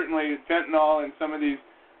certainly fentanyl and some of these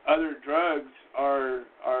other drugs are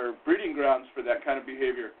breeding grounds for that kind of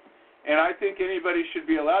behavior. And I think anybody should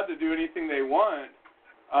be allowed to do anything they want,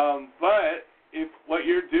 but if what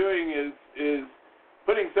you're doing is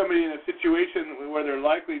putting somebody in a situation where they're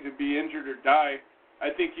likely to be injured or die, I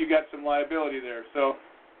think you got some liability there. So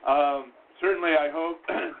certainly I hope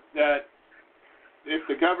that if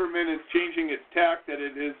the government is changing its tack, that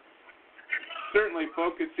it is certainly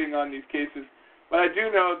focusing on these cases. But I do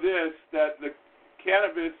know this, that the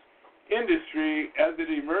cannabis industry, as it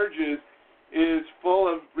emerges, is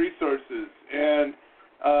full of resources. And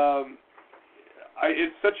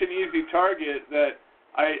it's such an easy target that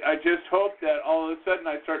I just hope that all of a sudden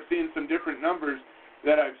I start seeing some different numbers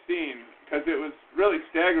that I've seen, because it was really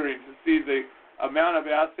staggering to see the amount of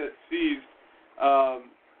assets seized,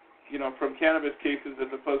 from cannabis cases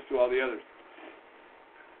as opposed to all the others.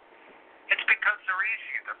 It's because they're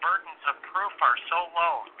easy. The burdens of proof are so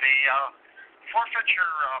low. The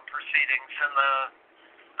forfeiture proceedings and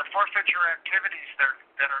the forfeiture activities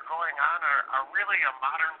that are going on are really a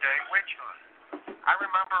modern-day witch hunt. I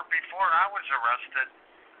remember before I was arrested,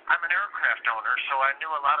 I'm an aircraft owner, so I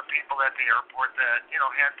knew a lot of people at the airport that,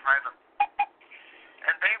 had private,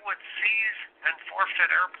 and they would seize and forfeit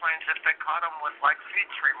airplanes if they caught them with,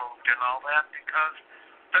 seats removed and all that, because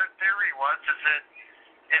their theory was that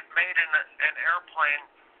it made an airplane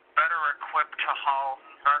better equipped to haul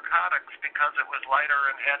narcotics because it was lighter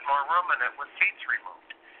and had more room in it with seats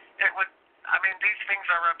removed. It would I mean, these things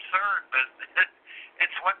are absurd, but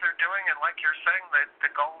it's what they're doing, and like you're saying,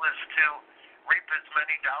 the goal is to reap as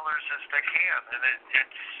many dollars as they can, and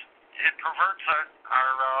it perverts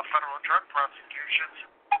our federal drug prosecutions.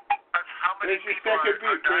 How many people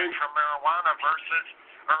are dying from marijuana versus,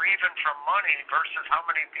 or even from money, versus how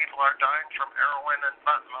many people are dying from heroin and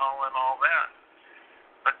fentanyl and all that.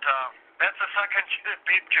 But that's a second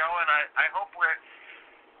beat, Joe, and I hope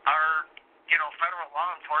our federal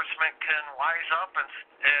law enforcement can wise up and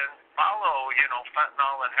follow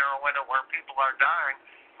fentanyl and heroin and where people are dying,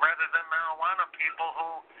 rather than marijuana people who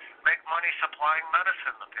make money supplying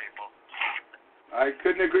medicine to people. I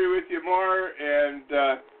couldn't agree with you more, and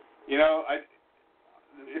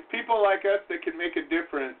it's people like us that can make a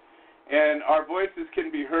difference, and our voices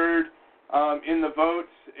can be heard in the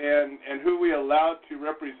votes, and who we allow to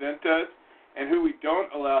represent us and who we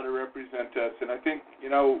don't allow to represent us. And I think,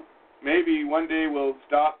 maybe one day we'll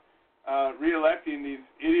stop re-electing these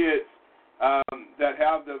idiots that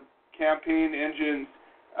have the campaign engines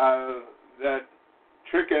that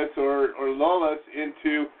trick us or lull us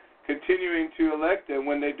into continuing to elect them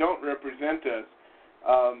when they don't represent us.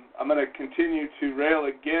 I'm going to continue to rail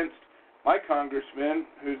against my congressman,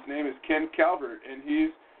 whose name is Ken Calvert, and he's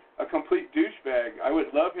a complete douchebag. I would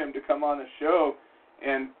love him to come on the show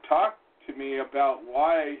and talk to me about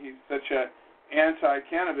why he's such an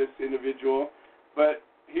anti-cannabis individual, but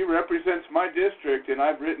he represents my district, and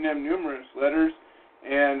I've written him numerous letters,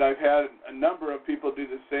 and I've had a number of people do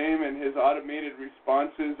the same, and his automated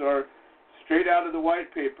responses are straight out of the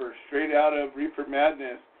white paper, straight out of Reefer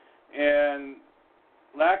Madness, and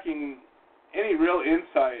lacking any real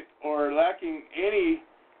insight or lacking any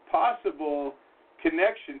possible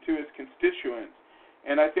connection to his constituents.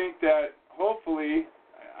 And I think that hopefully,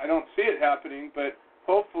 I don't see it happening, but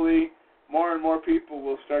hopefully more and more people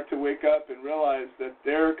will start to wake up and realize that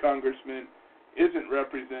their congressman isn't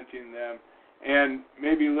representing them, and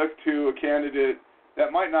maybe look to a candidate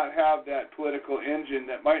that might not have that political engine,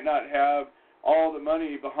 that might not have all the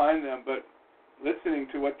money behind them, but listening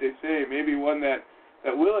to what they say, maybe one that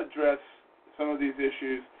will address some of these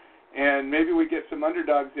issues, and maybe we get some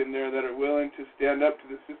underdogs in there that are willing to stand up to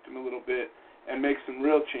the system a little bit and make some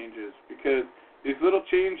real changes, because these little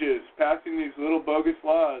changes, passing these little bogus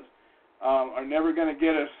laws, are never going to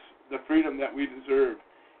get us the freedom that we deserve.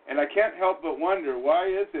 And I can't help but wonder, why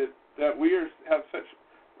is it that we have such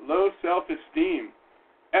low self-esteem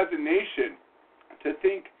as a nation to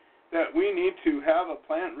think that we need to have a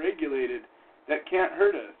plant regulated that can't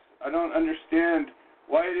hurt us? I don't understand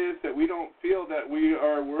why it is that we don't feel that we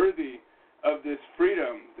are worthy of this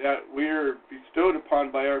freedom that we're bestowed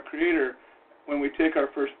upon by our Creator when we take our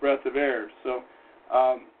first breath of air. So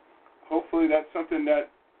hopefully that's something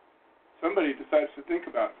that somebody decides to think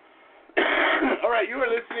about. All right, you are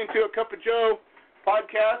listening to A Cup of Joe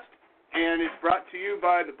podcast, and it's brought to you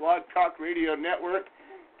by the Blog Talk Radio Network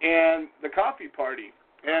and the Coffee Party.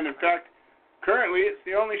 And in fact, currently it's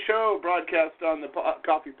the only show broadcast on the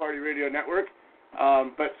Coffee Party Radio Network,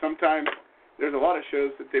 but sometimes there's a lot of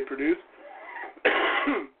shows that they produce.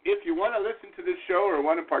 If you want to listen to this show or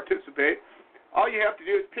want to participate, all you have to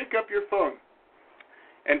do is pick up your phone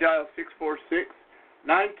and dial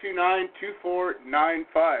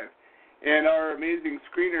 646-929-2495. And our amazing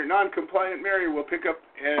screener, Non-Compliant Mary, will pick up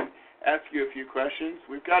and ask you a few questions.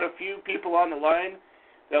 We've got a few people on the line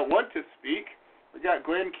that want to speak. We got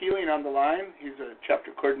Glenn Keeling on the line. He's a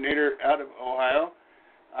chapter coordinator out of Ohio.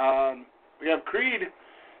 We have Creed,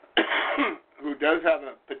 who does have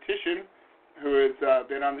a petition, who has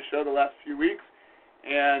been on the show the last few weeks,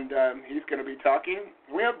 and he's going to be talking.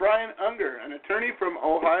 We have Brian Unger, an attorney from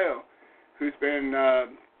Ohio, who's been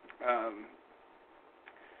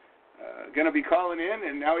going to be calling in,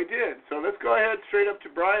 and now he did. So let's go ahead straight up to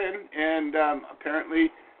Brian, and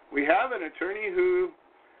apparently we have an attorney who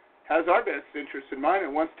has our best interest in mind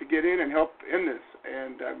and wants to get in and help in this,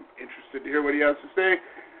 and I'm interested to hear what he has to say.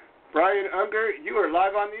 Brian Unger, you are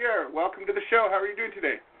live on the air. Welcome to the show. How are you doing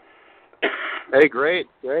today? Hey, great.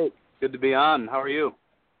 Good to be on. How are you?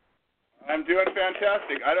 I'm doing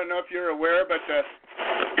fantastic. I don't know if you're aware, but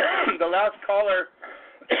the last caller,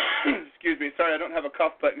 excuse me, sorry, I don't have a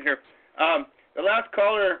cough button here. The last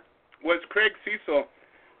caller was Craig Cecil,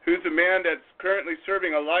 who's a man that's currently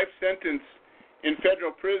serving a life sentence in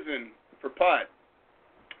federal prison for pot.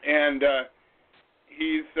 And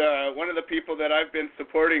he's one of the people that I've been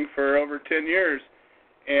supporting for over 10 years.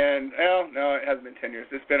 And, well, no, it hasn't been 10 years.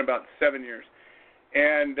 It's been about 7 years.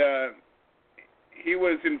 And he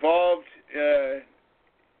was involved in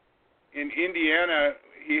Indiana.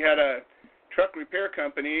 He had a truck repair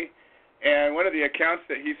company, and one of the accounts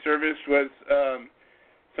that he serviced was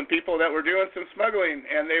some people that were doing some smuggling,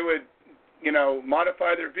 and they would,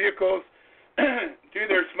 modify their vehicles, do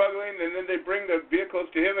their smuggling, and then they'd bring the vehicles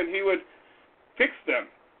to him, and he would fix them,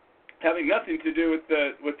 having nothing to do with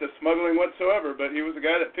the smuggling whatsoever. But he was a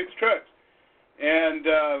guy that fixed trucks, and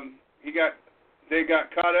they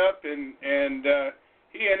got caught up, and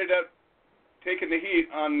he ended up taking the heat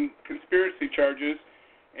on conspiracy charges,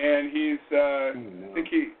 and I think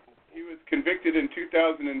he was convicted in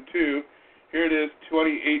 2002. Here it is,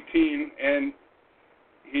 2018, and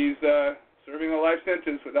he's serving a life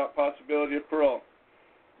sentence without possibility of parole.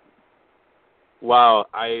 Wow,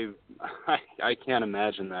 I can't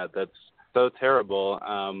imagine that. That's so terrible.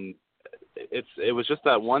 It was just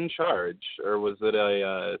that one charge, or was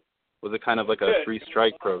it kind of like a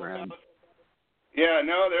three-strike program? Yeah,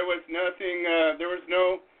 no, there was nothing. There was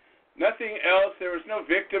nothing else. There was no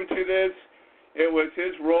victim to this. It was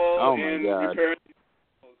his role in repairing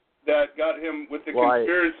that got him with the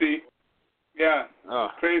conspiracy.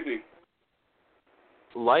 Crazy.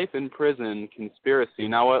 Life in prison, conspiracy.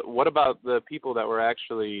 Now, what about the people that were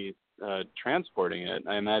actually transporting it?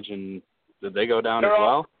 I imagine, did they go down as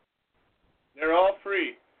well? They're all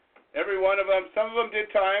free. Every one of them. Some of them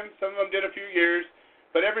did time. Some of them did a few years.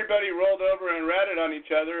 But everybody rolled over and ratted on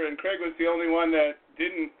each other, and Craig was the only one that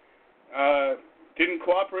didn't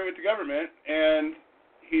cooperate with the government, and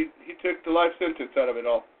he took the life sentence out of it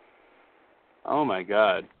all. Oh, my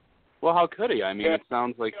God. Well, how could he? I mean, it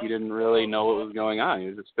sounds like he didn't really know what was going on. He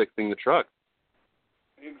was just fixing the truck.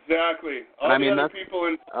 Exactly. All the other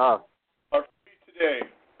people are free today.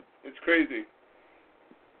 It's crazy.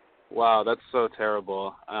 Wow, that's so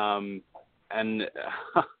terrible. And,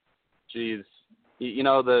 geez,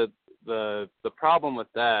 the problem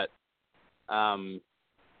with that,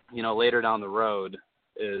 later down the road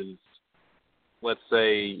is, let's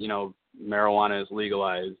say, marijuana is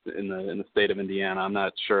legalized in the state of Indiana. I'm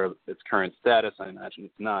not sure of its current status. I imagine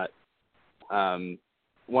it's not.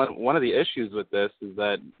 One of the issues with this is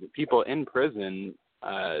that people in prison,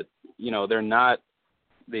 they're not.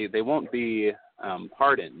 They won't be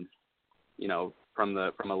pardoned, from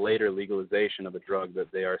a later legalization of a drug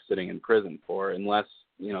that they are sitting in prison for, unless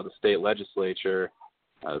the state legislature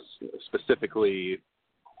specifically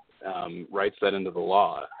writes that into the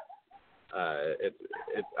law.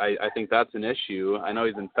 I think that's an issue. I know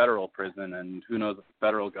he's in federal prison, and who knows if the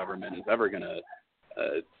federal government is ever going to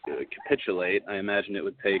capitulate. I imagine it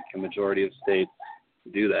would take a majority of states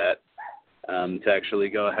to do that, to actually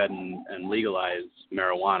go ahead and legalize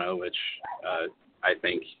marijuana, which I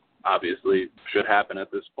think obviously should happen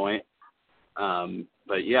at this point.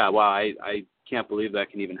 But yeah, wow, I can't believe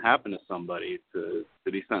that can even happen to somebody, to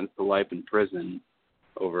be sentenced to life in prison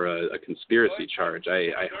over a conspiracy charge.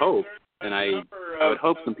 I hope, and I would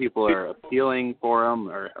hope some people are appealing for him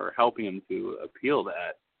or helping him to appeal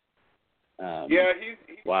that.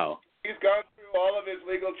 He's gone through all of his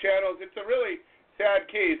legal channels. It's a really sad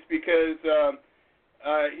case because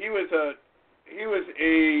he was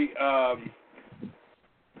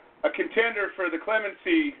a contender for the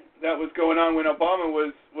clemency that was going on when Obama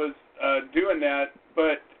was doing that,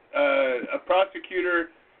 but a prosecutor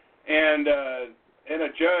and a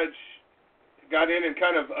judge got in and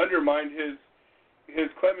kind of undermined his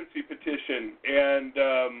clemency petition and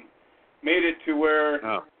made it to where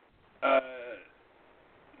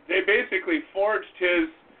they basically forged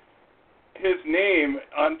his name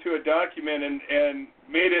onto a document and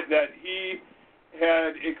made it that he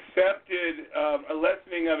had accepted a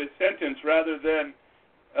lessening of his sentence rather than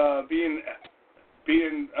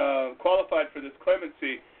being qualified for this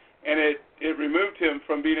clemency, and it removed him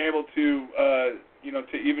from being able to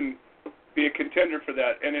to even be a contender for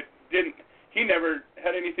that, and he never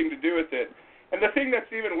had anything to do with it. And the thing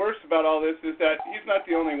that's even worse about all this is that he's not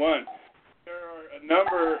the only one. There are a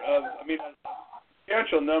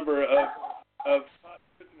substantial number of pot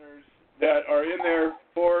prisoners that are in there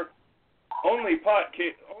for only pot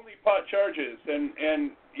charges,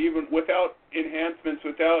 and even without enhancements,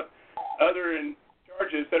 without other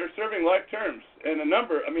charges, that are serving life terms. And a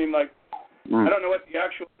number, I don't know what the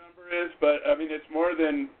actual number is, but it's more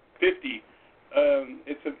than 50.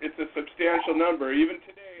 It's a substantial number. Even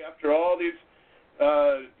today, after all these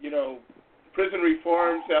prison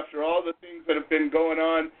reforms, after all the things that have been going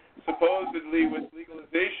on supposedly with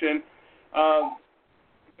legalization,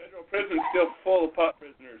 federal prison's still full of pot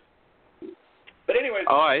prisoners. But anyways,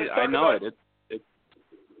 I know it.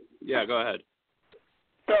 Yeah, go ahead.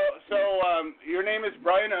 So your name is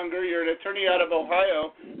Brian Unger. You're an attorney out of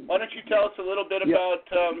Ohio. Why don't you tell us a little bit about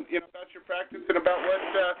your practice and about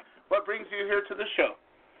what brings you here to the show?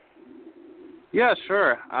 Yeah,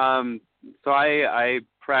 sure. So I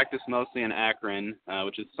practice mostly in Akron,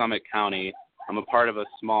 which is Summit County. I'm a part of a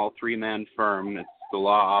small 3-man firm. It's the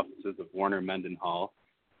law offices of Warner Mendenhall.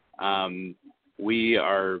 We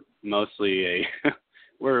are mostly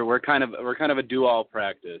we're kind of a do-all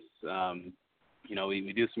practice.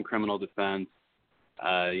 We do some criminal defense,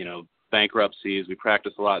 bankruptcies. We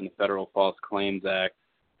practice a lot in the Federal False Claims Act,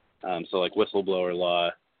 so like whistleblower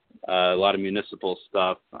law, a lot of municipal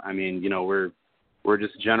stuff. I mean, we're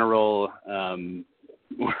just general.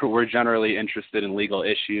 We're generally interested in legal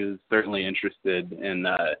issues. Certainly interested in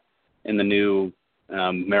the new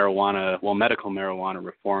medical marijuana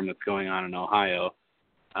reform that's going on in Ohio.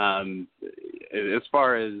 As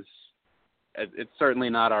far as it's certainly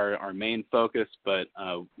not our main focus, but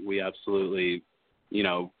we absolutely,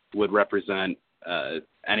 would represent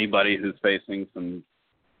anybody who's facing some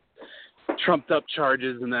trumped up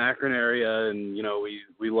charges in the Akron area, and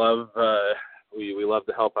we love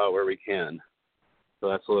to help out where we can. So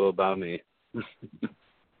that's a little about me.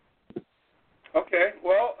 Okay.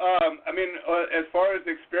 Well, as far as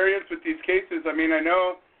experience with these cases, I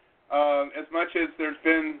know as much as there's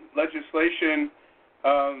been legislation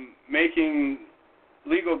making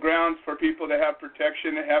legal grounds for people to have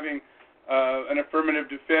protection, having an affirmative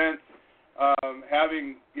defense,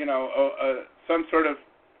 having some sort of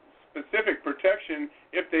specific protection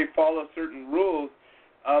if they follow certain rules,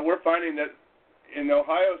 we're finding that in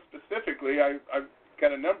Ohio specifically, I've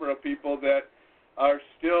got a number of people that are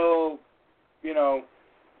still,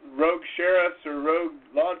 rogue sheriffs or rogue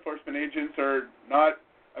law enforcement agents are not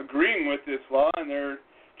agreeing with this law, and they're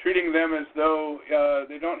treating them as though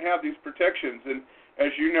they don't have these protections. And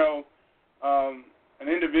as you know, an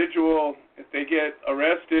individual, if they get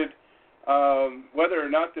arrested, whether or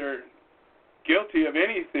not they're guilty of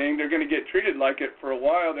anything, they're going to get treated like it for a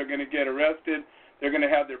while. They're going to get arrested. They're going to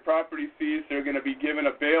have their property seized. They're going to be given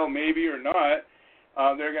a bail maybe or not.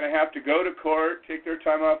 They're going to have to go to court, take their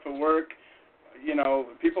time off of work.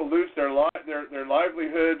 People lose their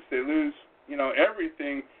livelihoods. They lose,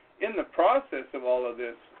 everything in the process of all of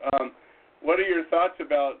this. What are your thoughts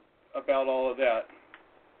about all of that?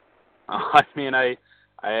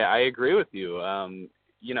 I agree with you. I'm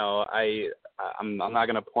not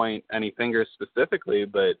going to point any fingers specifically,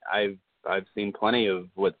 but I've seen plenty of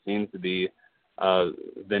what seems to be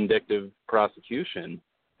vindictive prosecution,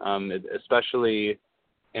 especially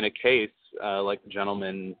in a case like the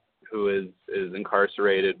gentleman who is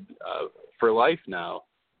incarcerated for life now,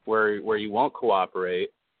 where you won't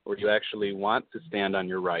cooperate, where you actually want to stand on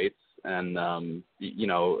your rights and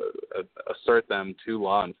assert them to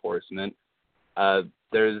law enforcement. I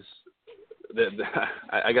guess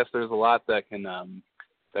there's a lot that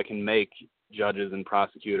can make judges and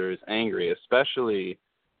prosecutors angry, especially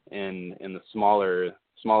in the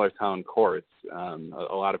smaller town courts.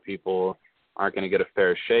 A lot of people aren't going to get a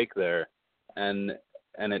fair shake there, and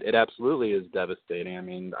it absolutely is devastating. I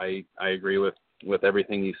mean, I agree with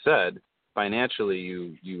everything you said. Financially,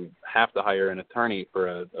 you have to hire an attorney for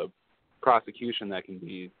a prosecution that can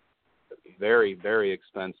be very, very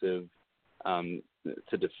expensive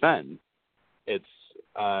to defend. It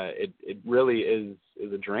really is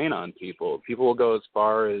a drain on people. People will go as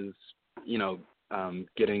far as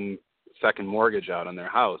getting second mortgage out on their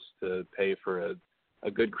house to pay for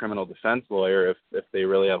a good criminal defense lawyer if they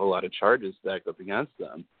really have a lot of charges stacked up against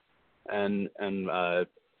them, and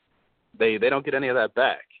they don't get any of that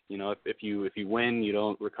back. If you win, you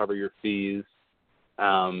don't recover your fees.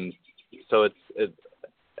 So it's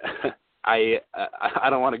I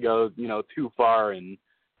don't want to go too far in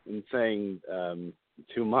saying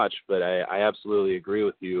too much, but I absolutely agree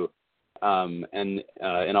with you. And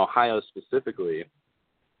in Ohio specifically,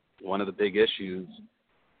 one of the big issues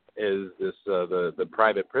is this the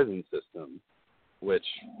private prison system, which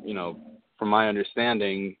from my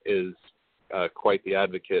understanding is quite the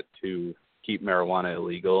advocate to keep marijuana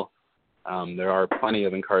illegal. There are plenty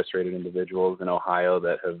of incarcerated individuals in Ohio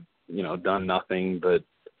that have done nothing but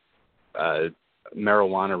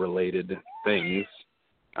marijuana-related things,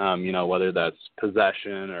 whether that's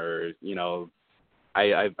possession or,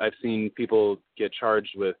 I've seen people get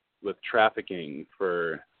charged with trafficking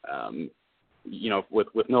for,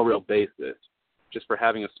 with no real basis, just for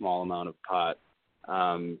having a small amount of pot.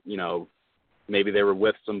 Maybe they were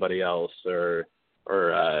with somebody else or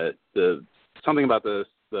something about the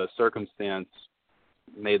circumstance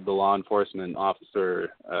made the law enforcement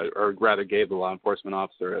officer, or rather gave the law enforcement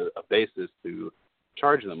officer a basis to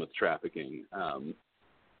charge them with trafficking.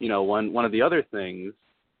 One of the other things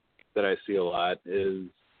that I see a lot is,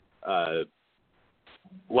 I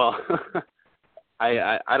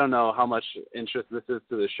don't know how much interest this is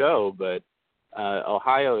to the show, but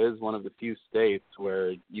Ohio is one of the few states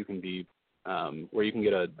where you can be where you can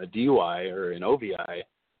get a DUI or an OVI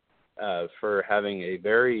for having a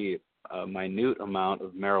very minute amount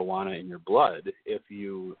of marijuana in your blood if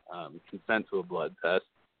you consent to a blood test.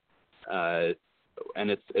 And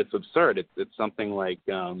it's absurd. It's something like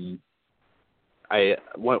one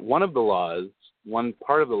part of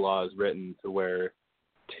the law is written to where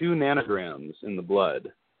 2 nanograms in the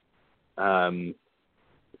blood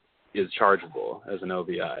is chargeable as an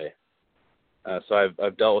OVI. So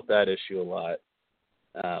I've dealt with that issue a lot.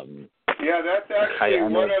 Yeah, that's actually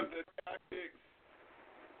one of the tactics.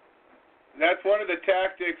 That's one of the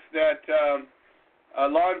tactics that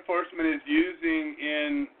law enforcement is using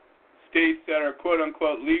in states that are quote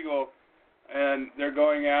unquote legal, and they're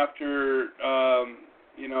going after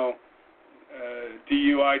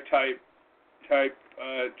DUI type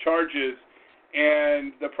charges.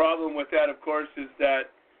 And the problem with that, of course, is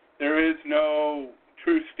that there is no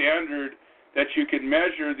true standard that you can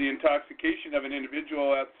measure the intoxication of an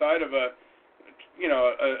individual outside of a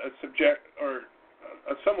subject or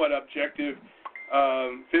a somewhat objective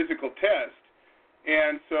physical test.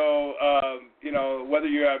 And so, whether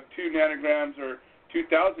you have 2 nanograms or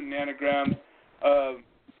 2,000 nanograms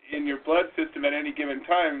in your blood system at any given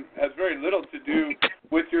time has very little to do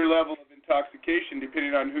with your level of intoxication,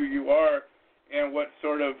 depending on who you are and what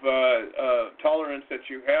sort of tolerance that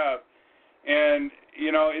you have. And,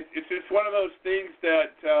 it's just one of those things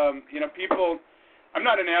that, people, I'm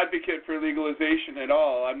not an advocate for legalization at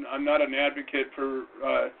all. I'm not an advocate for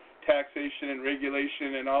taxation and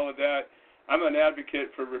regulation and all of that. I'm an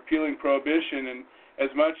advocate for repealing prohibition. And as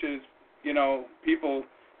much as, people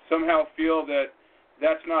somehow feel that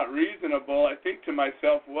that's not reasonable, I think to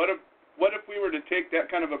myself, what if we were to take that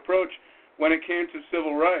kind of approach when it came to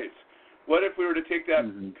civil rights? What if we were to take that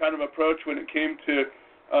kind of approach when it came to,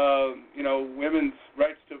 women's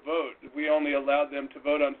rights to vote? We only allowed them to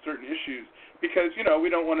vote on certain issues because, we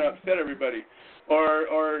don't want to upset everybody.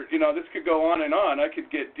 Or this could go on and on. I could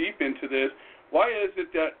get deep into this. Why is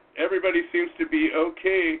it that everybody seems to be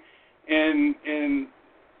okay in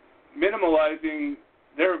minimalizing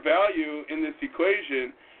their value in this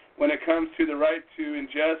equation when it comes to the right to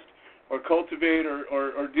ingest or cultivate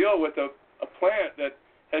or deal with a plant that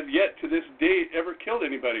has yet to this date ever killed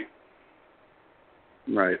anybody?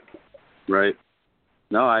 Right.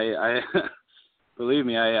 No, I believe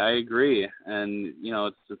me, I agree. And,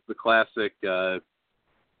 it's just the classic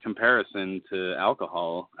comparison to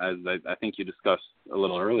alcohol, as I think you discussed a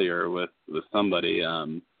little earlier with somebody,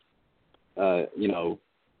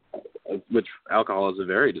 which alcohol is a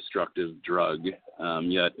very destructive drug,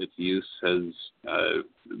 yet its use has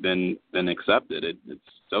been accepted. It's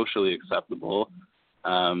socially acceptable.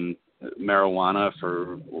 Marijuana,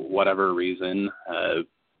 for whatever reason,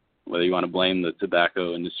 whether you want to blame the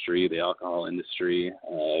tobacco industry, the alcohol industry,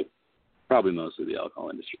 probably mostly the alcohol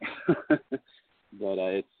industry, but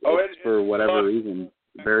it's for whatever reason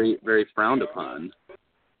very, very frowned upon.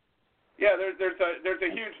 Yeah, there's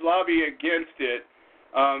a huge lobby against it,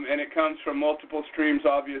 and it comes from multiple streams,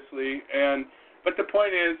 obviously. But the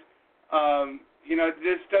point is,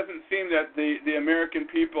 this doesn't seem that the American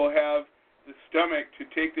people have the stomach to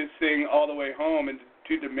take this thing all the way home and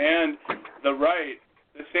to demand the right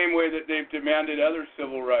the same way that they've demanded other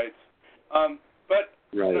civil rights. But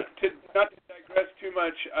not to digress too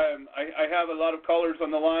much, I have a lot of callers on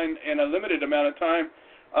the line and a limited amount of time.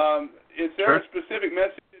 Is there a specific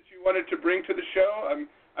message that you wanted to bring to the show?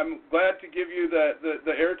 I'm glad to give you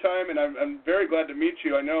the airtime, and I'm very glad to meet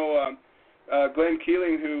you. I know Glenn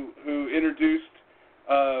Keeling, who introduced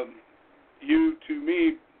you to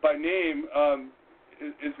me by name,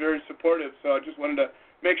 is very supportive. So I just wanted to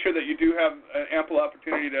make sure that you do have an ample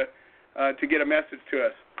opportunity to get a message to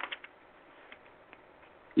us.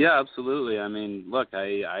 Yeah, absolutely. I mean, look,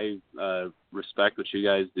 I respect what you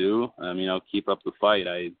guys do. Keep up the fight.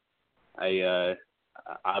 I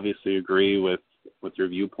obviously agree with your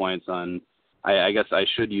viewpoints on. I guess I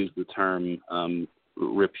should use the term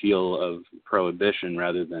repeal of prohibition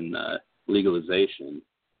rather than legalization.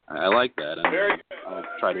 I like that. Very good. I'll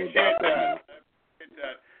try to adopt that.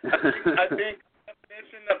 I think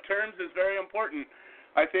definition of terms is very important.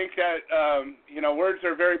 I think that words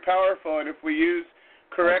are very powerful, and if we use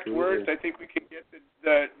correct words, I think we can get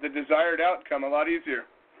the desired outcome a lot easier.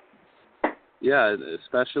 Yeah,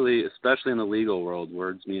 especially in the legal world,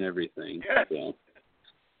 words mean everything. Yes. So.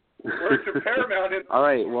 Words are paramount. All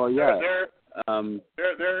right. Well, yeah.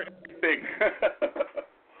 They're everything.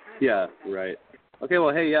 Yeah. Right. Okay.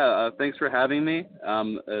 Well, hey, yeah. Thanks for having me.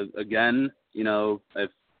 Again,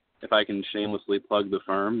 if I can shamelessly plug the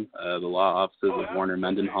firm, the law offices of Warner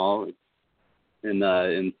Mendenhall.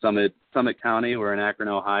 in Summit County. We're in Akron,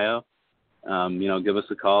 Ohio. Give us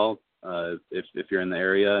a call if you're in the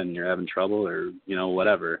area and you're having trouble or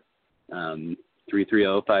whatever.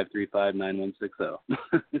 330-535-9160.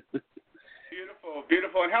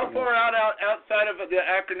 Beautiful. And how far outside of the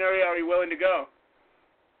Akron area are you willing to go?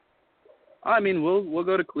 I mean, we'll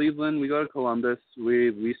go to Cleveland. We go to Columbus.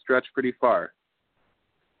 We stretch pretty far.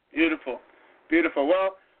 Beautiful.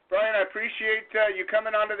 Well, Brian, I appreciate you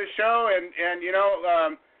coming onto the show, and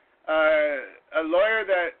a lawyer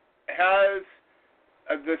that has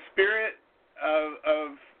the spirit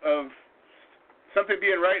of something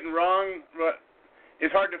being right and wrong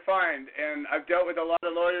is hard to find. And I've dealt with a lot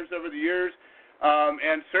of lawyers over the years,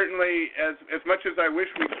 and certainly as much as I wish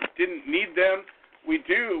we didn't need them, we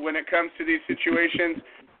do when it comes to these situations.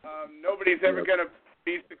 Nobody's ever going to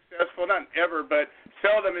be successful, not ever, but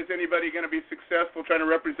seldom is anybody going to be successful trying to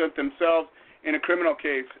represent themselves in a criminal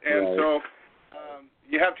case. And so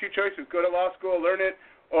you have two choices: go to law school, learn it,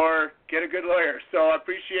 or get a good lawyer. So I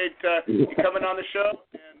appreciate you coming on the show.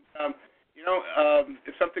 And,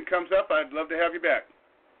 if something comes up, I'd love to have you back.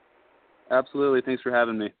 Absolutely. Thanks for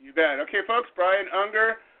having me. You bet. Okay, folks, Brian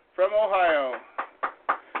Unger from Ohio.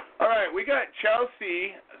 All right, we got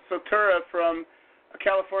Chelsea Sotura from a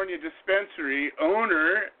California dispensary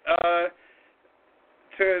owner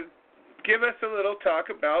to give us a little talk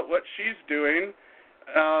about what she's doing.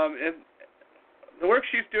 And the work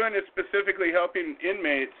she's doing is specifically helping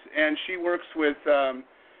inmates, and she works with hand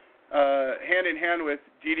in hand with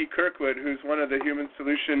Dee Dee Kirkwood, who's one of the Human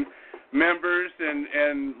Solution members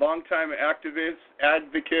and longtime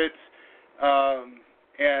advocates.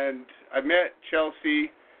 And I met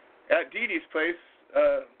Chelsea at Dee Dee's place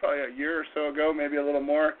probably a year or so ago, maybe a little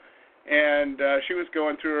more, and she was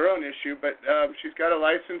going through her own issue, but she's got a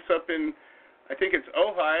license up in, I think it's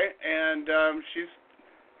Ojai, and she's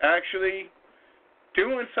actually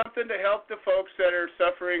doing something to help the folks that are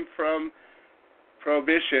suffering from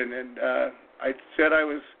prohibition. And I said I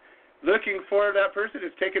was looking for that person.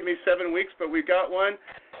 It's taken me 7 weeks, but we got one.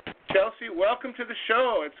 Chelsea, welcome to the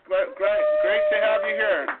show. It's great to have you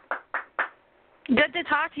here. Good to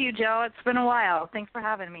talk to you, Joe. It's been a while. Thanks for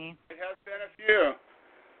having me. It has been a few.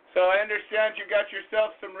 So I understand you got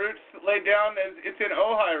yourself some roots laid down. It's in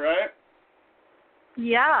Ojai, right?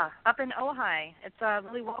 Yeah, up in Ojai. It's a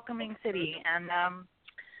really welcoming city, and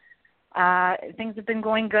things have been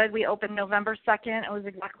going good. We opened November 2nd. It was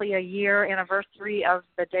exactly a year anniversary of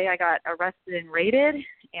the day I got arrested and raided,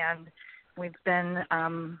 and we've been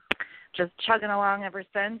just chugging along ever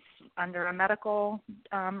since under a medical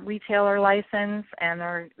retailer license, and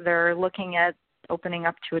they're looking at opening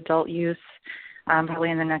up to adult use probably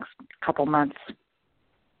in the next couple months.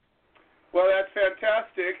 Well, that's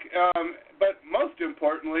fantastic. But most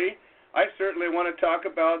importantly, I certainly want to talk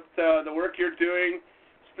about the work you're doing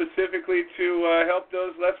specifically to help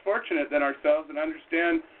those less fortunate than ourselves, and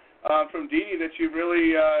understand from Dee Dee that you've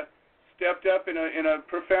really stepped up in a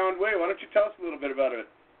profound way. Why don't you tell us a little bit about it?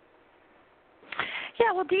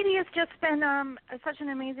 Yeah, well, Dee Dee has just been such an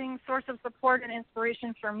amazing source of support and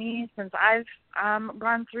inspiration for me since I've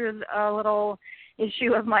gone through a little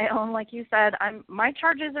issue of my own. Like you said, my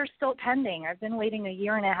charges are still pending. I've been waiting a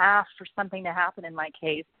year and a half for something to happen in my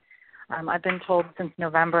case. I've been told since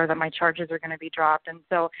November that my charges are going to be dropped. And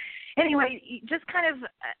so anyway, just kind of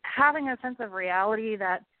having a sense of reality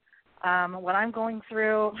that what I'm going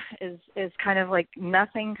through is kind of like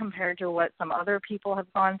nothing compared to what some other people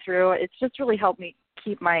have gone through. It's just really helped me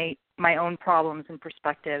keep my own problems in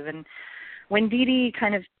perspective. And when Dee Dee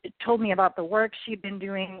kind of told me about the work she'd been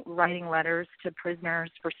doing, writing letters to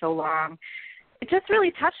prisoners for so long, it just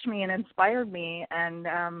really touched me and inspired me,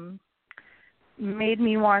 and made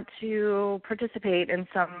me want to participate in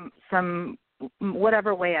some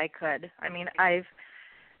whatever way I could. I mean,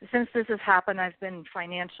 since this has happened, I've been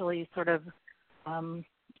financially sort of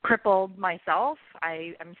crippled myself.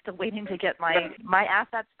 I'm still waiting to get my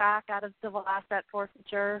assets back out of civil asset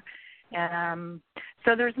forfeiture. And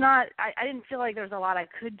so I didn't feel like there's a lot I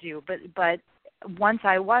could do. But once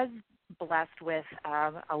I was blessed with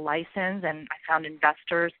a license and I found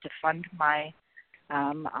investors to fund my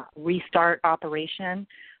restart operation,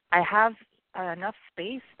 I have enough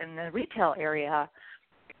space in the retail area.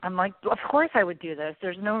 I'm like, of course I would do this.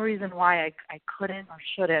 There's no reason why I couldn't or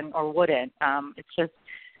shouldn't or wouldn't. It's just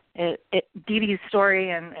Dee Dee's story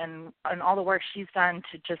and all the work she's done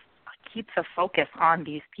to just keep the focus on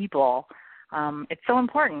these people. It's so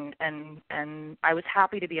important, and I was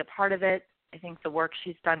happy to be a part of it. I think the work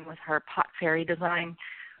she's done with her pot fairy design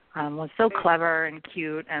was so clever and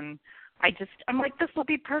cute, and I'm like, this will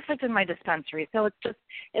be perfect in my dispensary. So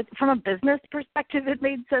it's from a business perspective, it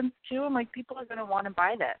made sense too. I'm like, people are going to want to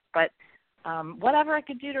buy this. But whatever I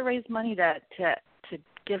could do to raise money to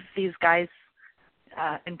give these guys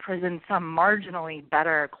in prison some marginally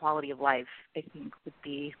better quality of life, I think would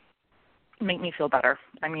make me feel better.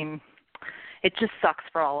 I mean, it just sucks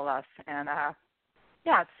for all of us. And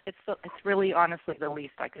it's really honestly the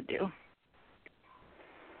least I could do.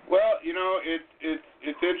 Well,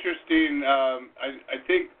 it's interesting. I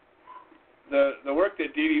think the work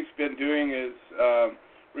that Dee Dee's been doing is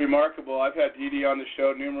remarkable. I've had Dee Dee on the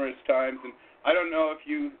show numerous times, and I don't know if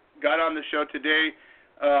you got on the show today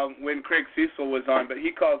when Craig Cecil was on, but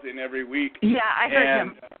he calls in every week. Yeah, I heard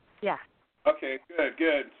him. Yeah. Okay,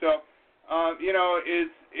 good. So,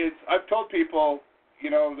 it's I've told people,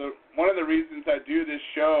 one of the reasons I do this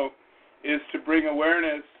show is to bring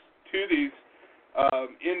awareness to these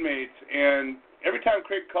inmates, and every time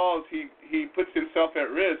Craig calls, he puts himself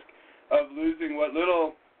at risk of losing what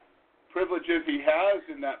little privileges he has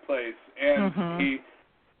in that place, and he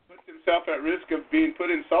puts himself at risk of being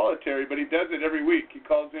put in solitary, but he does it every week. He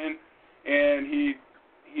calls in, and he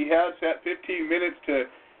has that 15 minutes to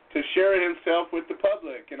share himself with the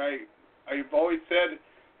public, and I've always said,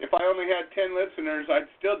 if I only had 10 listeners, I'd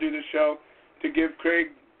still do the show to give Craig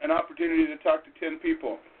an opportunity to talk to 10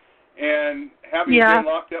 people. And having been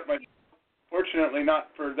locked up myself, fortunately not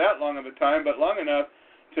for that long of a time, but long enough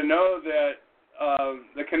to know that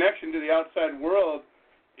the connection to the outside world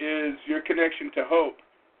is your connection to hope.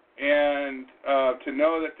 And to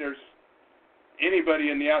know that there's anybody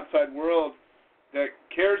in the outside world that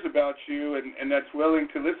cares about you and that's willing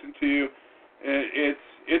to listen to you,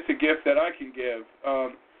 it's a gift that I can give.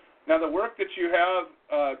 Now, the work that you have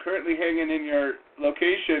currently hanging in your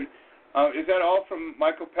location, is that all from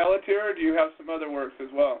Michael Pelletier, or do you have some other works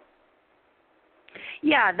as well?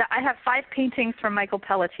 Yeah, I have 5 paintings from Michael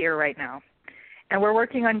Pelletier right now. And we're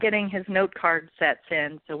working on getting his note card sets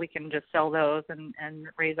in so we can just sell those and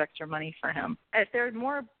raise extra money for him. If there are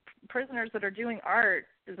more prisoners that are doing art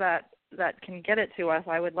that can get it to us,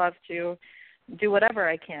 I would love to do whatever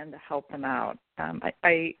I can to help them out.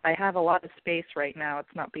 I have a lot of space right now.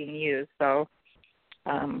 It's not being used, so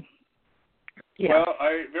yeah. Well,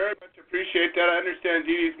 I very much appreciate that. I understand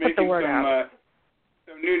Dee Dee's making some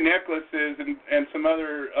new necklaces and some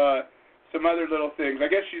other little things. I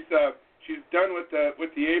guess she's done with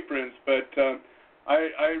the aprons, but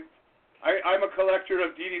I'm a collector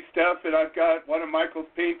of Dee Dee's stuff, and I've got one of Michael's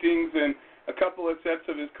paintings and a couple of sets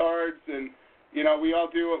of his cards, and we all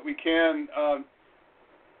do what we can.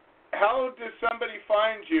 How does somebody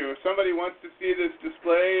find you? If somebody wants to see this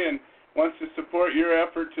display and wants to support your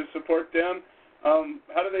effort to support them,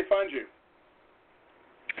 how do they find you?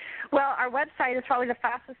 Well, our website is probably the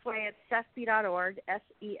fastest way. It's SESPE.org,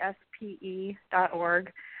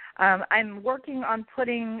 SESPE.org. I'm working on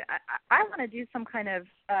I want to do some kind of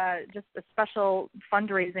just a special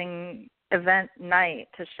fundraising event night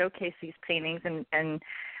to showcase these paintings and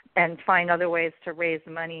find other ways to raise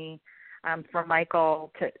money for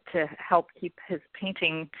Michael to help keep his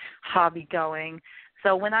painting hobby going.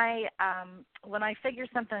 So when I figure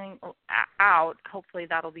something out, hopefully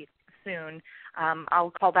that'll be soon, I'll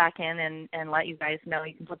call back in and let you guys know.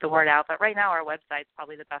 You can put the word out. But right now our website's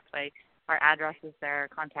probably the best way. Our address is there,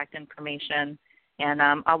 contact information, and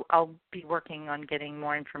I'll be working on getting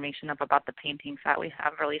more information up about the paintings that we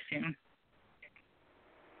have really soon.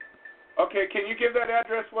 Okay, can you give that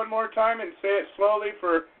address one more time and say it slowly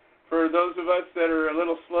for those of us that are a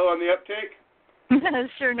little slow on the uptake?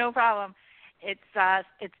 Sure, no problem. It's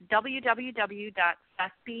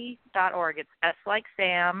www.sespe.org. It's S like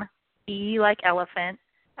Sam, E like elephant,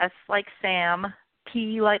 S like Sam,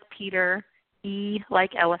 P like Peter, E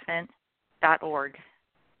like elephant.org.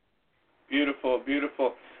 Beautiful,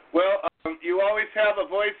 beautiful. Well, you always have a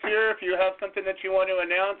voice here if you have something that you want to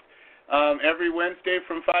announce. Every Wednesday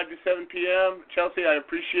from 5 to 7 p.m. Chelsea, I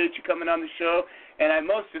appreciate you coming on the show, and I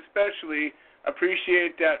most especially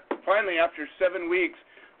appreciate that finally after 7 weeks,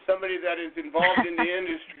 somebody that is involved in the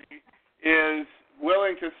industry is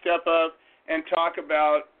willing to step up and talk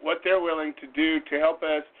about what they're willing to do to help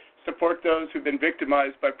us support those who've been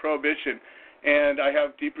victimized by Prohibition. And I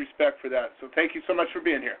have deep respect for that. So thank you so much for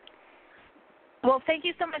being here. Well, thank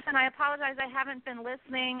you so much, and I apologize I haven't been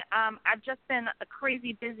listening. I've just been a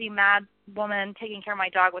crazy, busy, mad woman taking care of my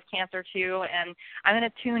dog with cancer, too, and I'm going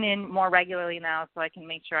to tune in more regularly now so I can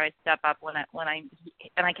make sure I step up when I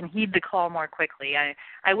can heed the call more quickly.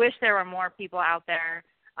 I wish there were more people out there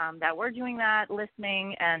that were doing that,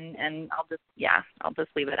 listening, and I'll just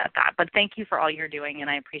leave it at that. But thank you for all you're doing, and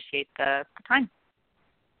I appreciate the time.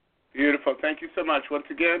 Beautiful. Thank you so much. Once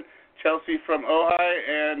again, Chelsea from Ojai,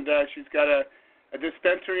 and she's got a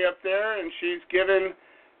dispensary up there, and she's given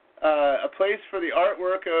a place for the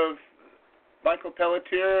artwork of Michael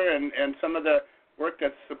Pelletier and some of the work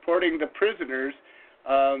that's supporting the prisoners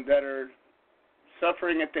that are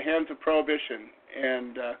suffering at the hands of Prohibition.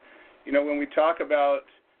 And, when we talk about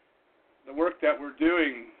the work that we're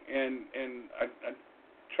doing, and I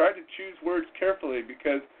try to choose words carefully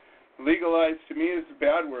because legalize to me is a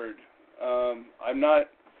bad word. I'm not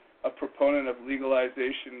a proponent of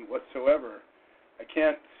legalization whatsoever. I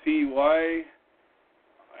can't see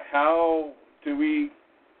how do we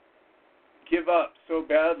give up so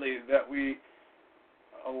badly that we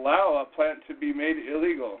allow a plant to be made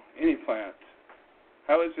illegal, any plant?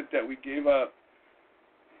 How is it that we gave up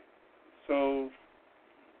so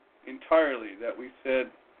entirely that we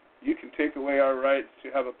said, you can take away our rights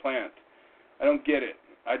to have a plant? I don't get it.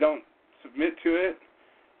 I don't submit to it.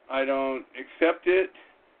 I don't accept it.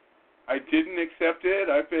 I didn't accept it.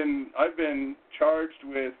 I've been charged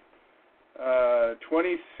with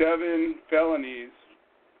 27 felonies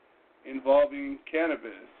involving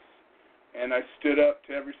cannabis, and I stood up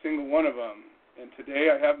to every single one of them. And today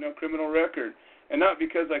I have no criminal record, and not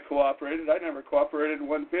because I cooperated. I never cooperated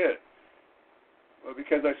one bit, but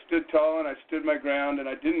because I stood tall and I stood my ground and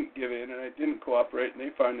I didn't give in and I didn't cooperate, and they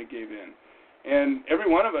finally gave in. And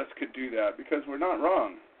every one of us could do that because we're not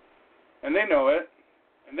wrong, and they know it.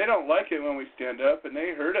 And they don't like it when we stand up, and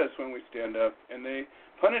they hurt us when we stand up, and they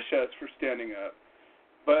punish us for standing up.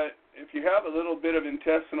 But if you have a little bit of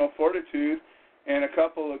intestinal fortitude and a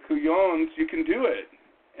couple of couillons, you can do it.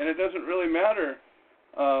 And it doesn't really matter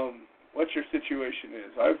what your situation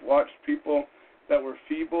is. I've watched people that were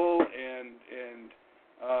feeble, and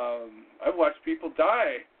I've watched people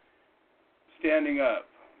die standing up.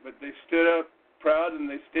 But they stood up proud, and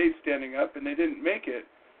they stayed standing up, and they didn't make it.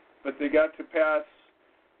 But they got to pass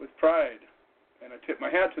with pride, and I tip my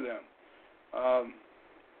hat to them.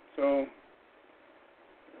 So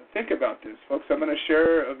think about this, folks. I'm going to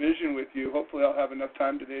share a vision with you. Hopefully I'll have enough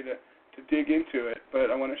time today to dig into it, but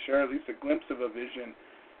I want to share at least a glimpse of a vision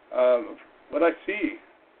of what I see,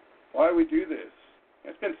 why we do this.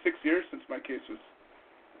 It's been 6 years since my case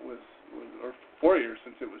was or 4 years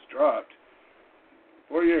since it was dropped.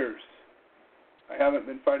 4 years. I haven't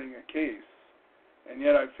been fighting a case. And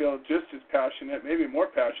yet I feel just as passionate, maybe more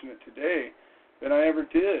passionate today than I ever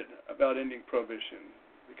did about ending Prohibition,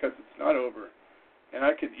 because it's not over. And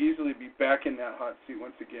I could easily be back in that hot seat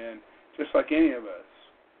once again, just like any of us.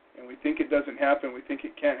 And we think it doesn't happen, we think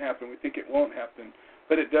it can't happen, we think it won't happen.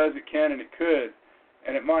 But it does, it can, and it could,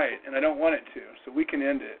 and it might, and I don't want it to, so we can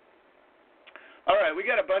end it. All right, we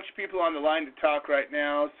got a bunch of people on the line to talk right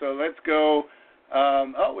now, so let's go.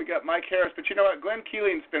 We got Mike Harris, but you know what? Glenn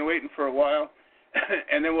Keeling's been waiting for a while.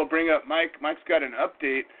 And then we'll bring up Mike. Mike's got an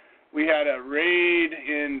update. We had a raid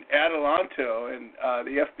in Adelanto, and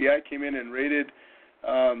the FBI came in and raided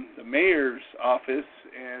the mayor's office,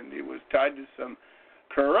 and it was tied to some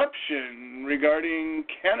corruption regarding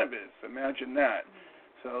cannabis. Imagine that.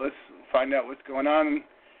 So let's find out what's going on.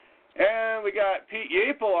 And we got Pete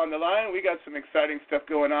Yapel on the line. We got some exciting stuff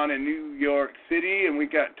going on in New York City, and we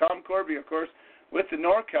got Tom Corby, of course, with the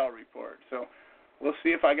NorCal report. So we'll see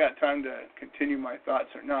if I got time to continue my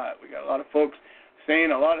thoughts or not. We got a lot of folks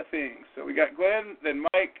saying a lot of things. So we got Glenn, then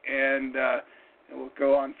Mike, and we'll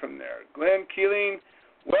go on from there. Glenn Keeling,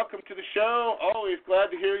 welcome to the show. Always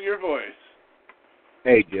glad to hear your voice.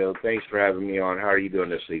 Hey, Joe. Thanks for having me on. How are you doing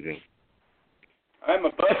this evening? I'm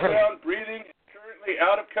above ground, breathing, and currently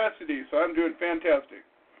out of custody, so I'm doing fantastic.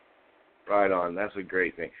 Right on. That's a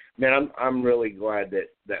great thing. Man, I'm really glad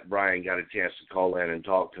that Brian got a chance to call in and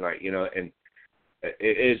talk tonight, and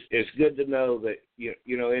it's good to know that,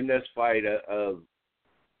 in this fight of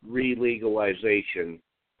re-legalization,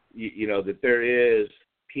 that there is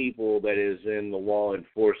people that is in the law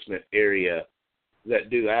enforcement area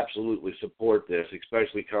that do absolutely support this,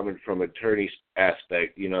 especially coming from attorney's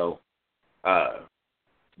aspect,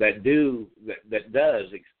 that does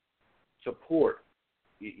support,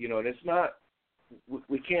 and it's not,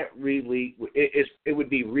 we can't it would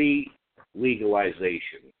be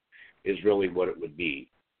re-legalization is really what it would be.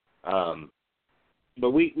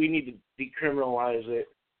 But we need to decriminalize it,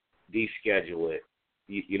 deschedule it,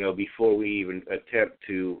 before we even attempt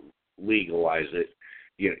to legalize it,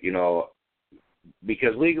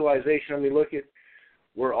 because legalization,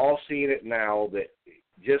 we're all seeing it now that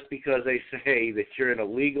just because they say that you're in a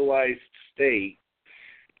legalized state,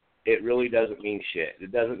 it really doesn't mean shit.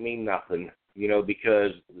 It doesn't mean nothing,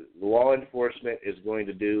 because law enforcement is going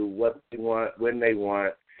to do what they want, when they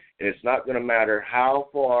want, and it's not going to matter how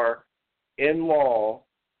far in law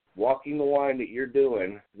walking the line that you're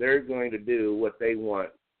doing, they're going to do what they want,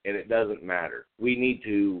 and it doesn't matter. We need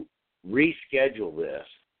to reschedule this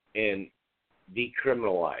and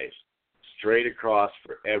decriminalize straight across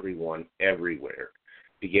for everyone, everywhere,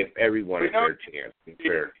 to give everyone a fair chance.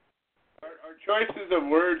 Our choices of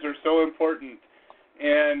words are so important,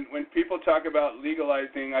 and when people talk about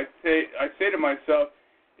legalizing, I say to myself,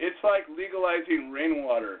 it's like legalizing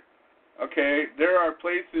rainwater. Okay, there are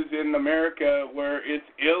places in America where it's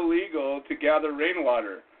illegal to gather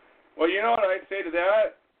rainwater. Well, you know what I say to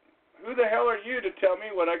that? Who the hell are you to tell me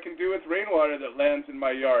what I can do with rainwater that lands in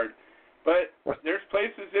my yard? But there's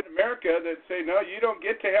places in America that say, no, you don't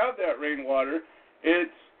get to have that rainwater.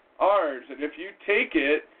 It's ours. And if you take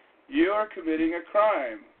it, you are committing a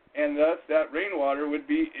crime. And thus that rainwater would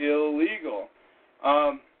be illegal.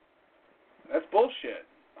 That's bullshit.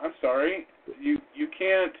 I'm sorry. You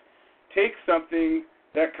can't take something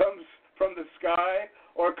that comes from the sky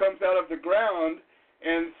or comes out of the ground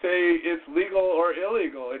and say it's legal or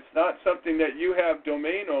illegal. It's not something that you have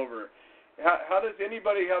domain over. How does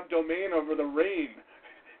anybody have domain over the rain?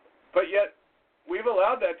 But yet we've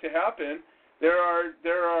allowed that to happen. There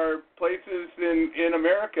are places in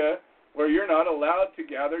America where you're not allowed to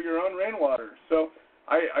gather your own rainwater. So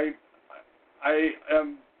I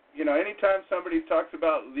am, anytime somebody talks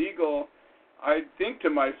about legal, I think to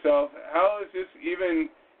myself, how is this even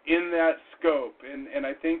in that scope? And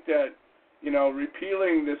I think that,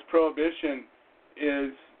 repealing this prohibition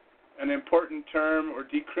is an important term, or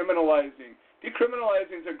decriminalizing.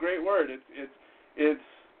 Decriminalizing is a great word. It's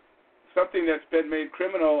something that's been made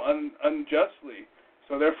criminal unjustly.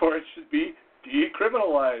 So therefore, it should be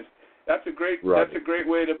decriminalized. That's a great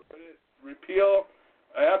way to put it. Repeal,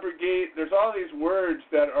 abrogate. There's all these words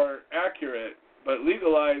that are accurate, but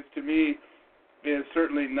legalize to me is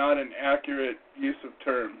certainly not an accurate use of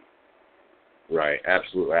term. Right,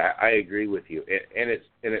 absolutely. I agree with you, and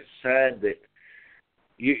it's sad that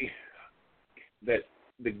that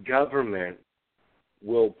the government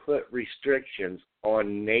will put restrictions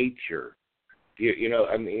on nature.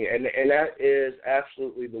 And that is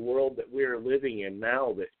absolutely the world that we're living in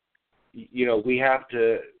now. That we have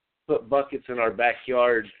to put buckets in our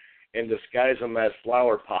backyard and disguise them as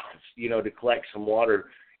flower pots, to collect some water.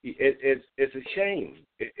 It's a shame.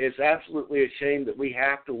 It's absolutely a shame that we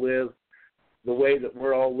have to live the way that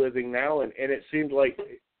we're all living now. And it seems like,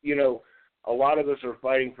 a lot of us are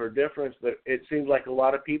fighting for a difference, but it seems like a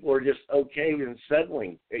lot of people are just okay and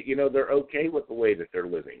settling. They're okay with the way that they're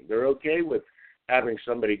living. They're okay with having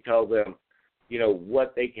somebody tell them,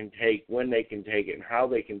 what they can take, when they can take it, and how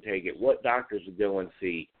they can take it, what doctors to go and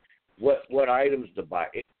see, what items to buy.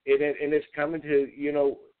 And it's coming to,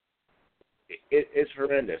 it's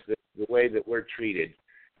horrendous, the way that we're treated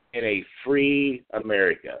in a free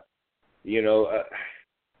America.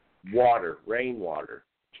 Water, rainwater,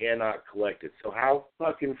 cannot collect it. So how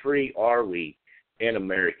fucking free are we in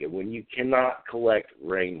America when you cannot collect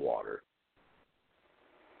rainwater?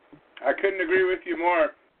 I couldn't agree with you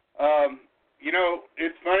more.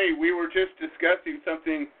 It's funny, we were just discussing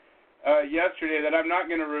something yesterday that I'm not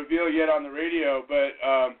going to reveal yet on the radio, but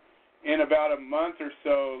in about a month or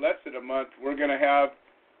so, less than a month, we're going to have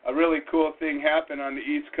a really cool thing happen on the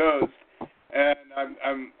East Coast, and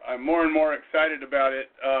I'm more and more excited about it.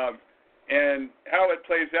 And how it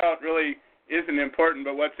plays out really isn't important,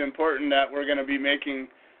 but what's important that we're going to be making,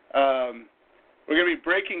 we're going to be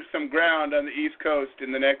breaking some ground on the East Coast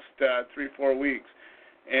in the next 3-4 weeks,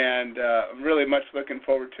 and I'm really much looking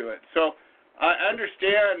forward to it. So I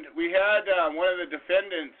understand we had one of the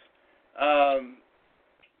defendants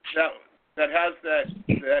that has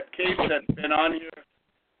that case that's been on here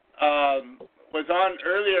was on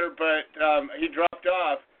earlier, but he dropped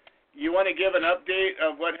off. You want to give an update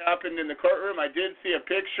of what happened in the courtroom? I did see a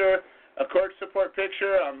picture, a court support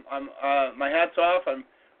picture. I'm my hat's off.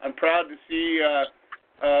 I'm proud to see us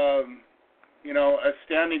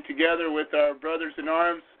standing together with our brothers in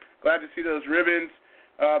arms. Glad to see those ribbons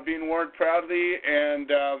being worn proudly, and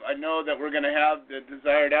I know that we're going to have the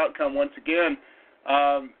desired outcome once again.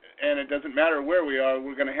 And it doesn't matter where we are,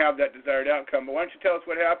 we're going to have that desired outcome. But why don't you tell us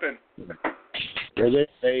what happened?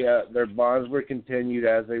 Their bonds were continued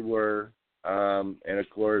as they were, and of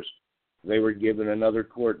course, they were given another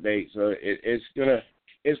court date. So it's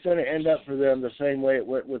gonna end up for them the same way it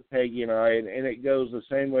went with Peggy and I, and it goes the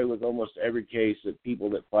same way with almost every case that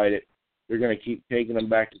people that fight it. They're going to keep taking them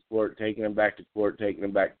back to court, taking them back to court, taking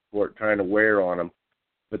them back to court, trying to wear on them.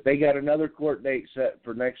 But they got another court date set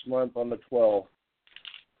for next month on the 12th.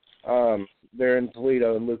 They're in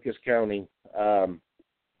Toledo in Lucas County.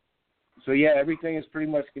 So, yeah, everything is pretty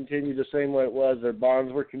much continued the same way it was. Their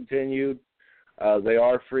bonds were continued. They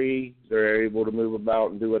are free. They're able to move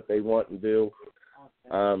about and do what they want and do.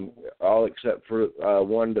 All except for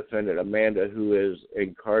one defendant, Amanda, who is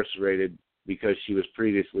incarcerated because she was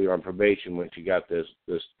previously on probation when she got this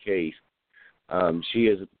case. She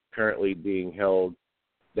is currently being held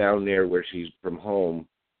down there where she's from home.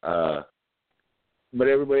 But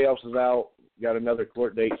everybody else is out. Got another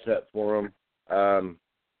court date set for them.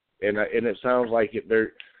 And it sounds like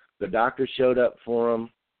the doctor showed up for them.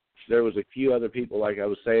 There was a few other people, like I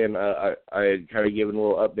was saying, I had kind of given a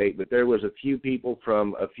little update, but there was a few people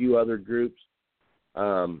from a few other groups.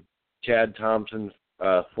 Chad Thompson,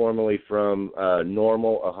 formerly from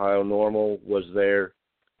Normal, Ohio Normal, was there.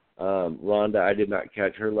 Rhonda, I did not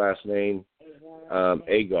catch her last name.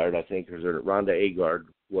 Agard, I think, Rhonda Agard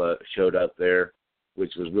showed up there,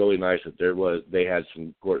 which was really nice that they had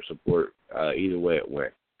some court support either way it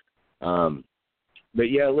went.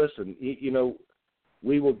 But yeah, listen,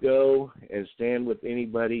 we will go and stand with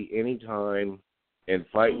anybody anytime and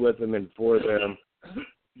fight with them and for them,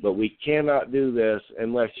 but we cannot do this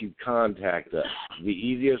unless you contact us. The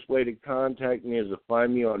easiest way to contact me is to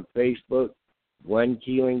find me on Facebook, Glenn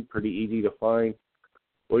Keeling, pretty easy to find,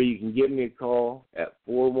 or you can give me a call at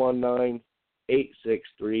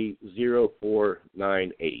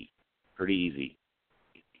 419-863-0498. Pretty easy.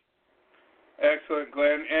 Excellent,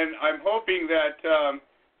 Glenn. And I'm hoping that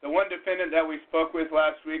the one defendant that we spoke with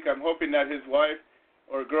last week, I'm hoping that his wife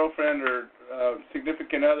or girlfriend or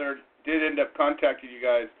significant other did end up contacting you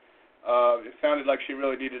guys. It sounded like she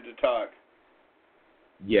really needed to talk.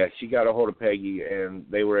 Yeah, she got a hold of Peggy, and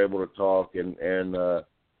they were able to talk, and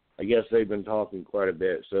I guess they've been talking quite a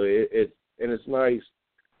bit. So it's nice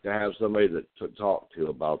to have somebody to talk to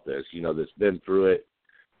about this, that's been through it,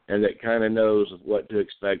 and that kind of knows what to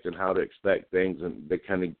expect and how to expect things, and they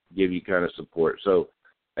kind of give you kind of support. So,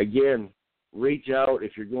 again, reach out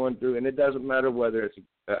if you're going through, and it doesn't matter whether it's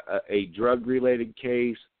a drug-related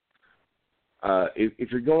case.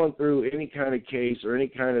 If you're going through any kind of case or any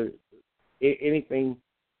kind of anything,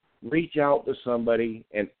 reach out to somebody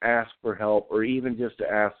and ask for help, or even just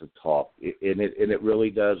to ask to talk, and it really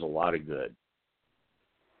does a lot of good.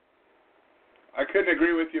 I couldn't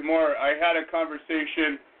agree with you more. I had a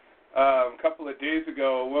conversation a couple of days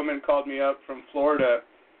ago. A woman called me up from Florida,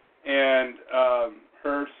 and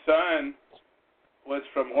her son was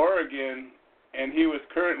from Oregon, and he was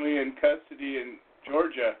currently in custody in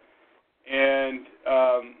Georgia. And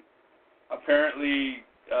apparently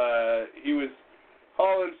he was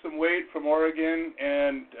hauling some weight from Oregon,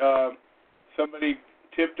 and somebody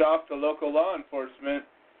tipped off the local law enforcement.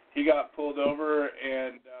 He got pulled over,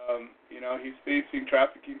 and he's facing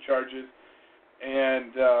trafficking charges.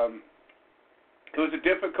 And it was a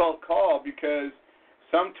difficult call because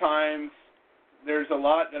sometimes there's a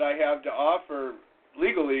lot that I have to offer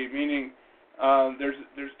legally, meaning there's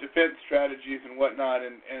defense strategies and whatnot,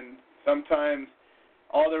 and sometimes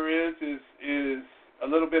all there is a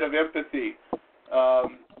little bit of empathy. To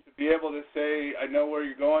be able to say, I know where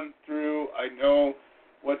you're going through, I know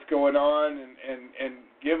what's going on, and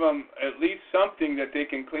give them at least something that they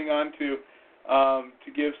can cling on to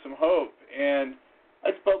give some hope. And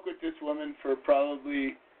I spoke with this woman for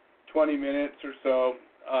probably 20 minutes or so,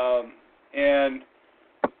 and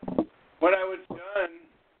when I was done,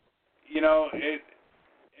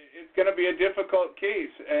 it's going to be a difficult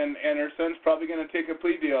case, and her son's probably going to take a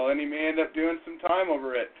plea deal, and he may end up doing some time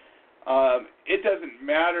over it. It doesn't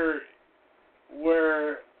matter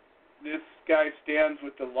where this guy stands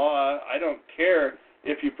with the law. I don't care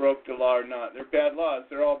if you broke the law or not. They're bad laws.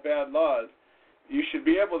 They're all bad laws. You should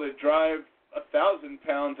be able to drive 1,000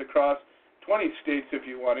 pounds across 20 states if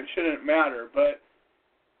you want. It shouldn't matter. But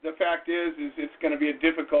the fact is it's going to be a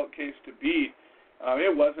difficult case to beat.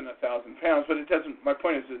 It wasn't 1,000 pounds, but it doesn't. My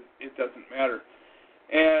point is it doesn't matter.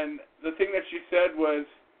 And the thing that she said was,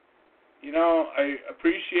 I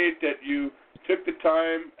appreciate that you took the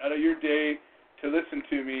time out of your day to listen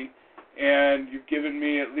to me, and you've given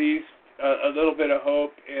me at least a little bit of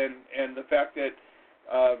hope, and the fact that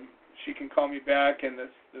she can call me back, and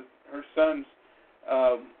her son's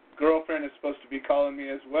girlfriend is supposed to be calling me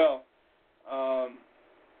as well.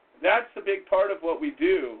 That's a big part of what we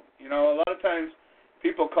do. A lot of times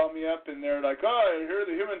people call me up and they're like, oh, I heard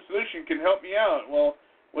the Human Solution can help me out. Well,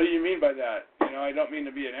 what do you mean by that? I don't mean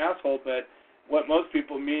to be an asshole, but what most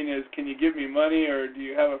people mean is, can you give me money, or do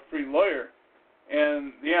you have a free lawyer?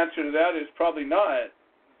 And the answer to that is probably not.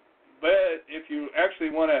 But if you actually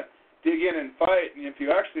want to dig in and fight, and if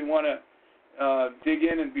you actually want to dig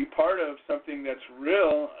in and be part of something that's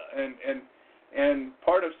real and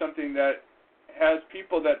part of something that has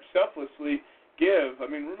people that selflessly give. I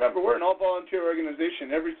mean, remember, we're an all-volunteer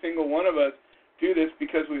organization. Every single one of us do this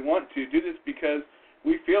because we want to, do this because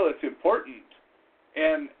we feel it's important.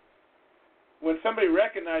 And when somebody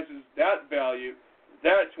recognizes that value,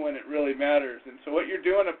 that's when it really matters. And so what you're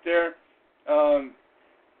doing up there,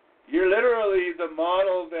 you're literally the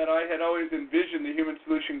model that I had always envisioned the Human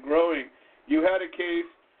Solution growing. You had a case,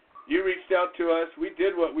 you reached out to us, we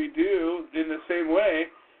did what we do in the same way,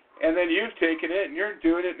 and then you've taken it and you're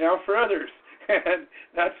doing it now for others. And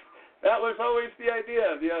that was always the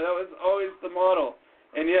idea. Yeah, that was always the model.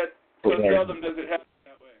 And yet, so seldom does it happen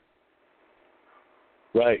that way.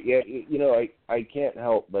 Right. Yeah. You know, I can't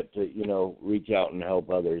help but to, you know, reach out and help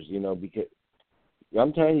others, you know, because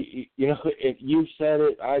I'm telling you, you know, if you've said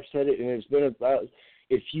it, I've said it, and it's been about,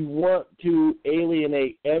 if you want to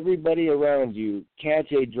alienate everybody around you,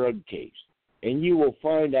 catch a drug case, and you will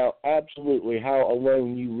find out absolutely how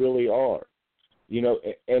alone you really are. You know,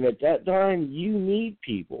 and at that time, you need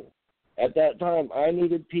people. At that time, I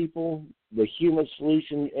needed people. The Human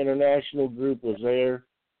Solution International group was there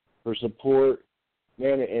for support,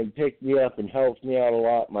 man, and picked me up and helped me out a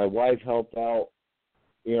lot. My wife helped out.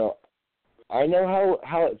 You know, I know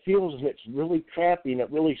how it feels, and it's really crappy, and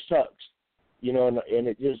it really sucks. You know, and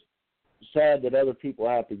it's just sad that other people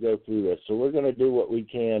have to go through this. So we're going to do what we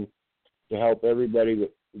can to help everybody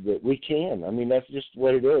that we can. I mean, that's just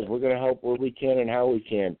what it is. We're going to help where we can and how we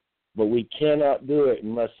can. But we cannot do it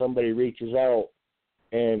unless somebody reaches out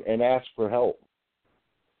and asks for help.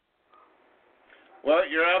 Well,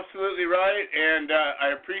 you're absolutely right, and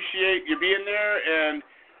I appreciate you being there, and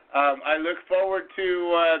I look forward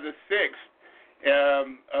to the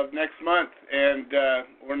 6th of next month, and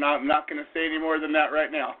I'm not going to say any more than that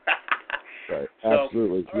right now. Right,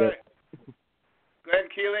 absolutely. So, all right. Glenn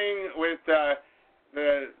Keeling with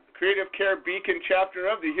the Creative Care Beacon chapter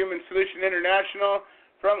of the Human Solution International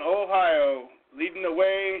from Ohio, leading the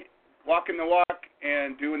way, walking the walk,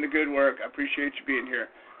 and doing the good work. I appreciate you being here.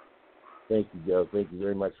 Thank you, Joe. Thank you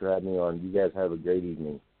very much for having me on. You guys have a great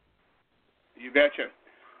evening. You betcha.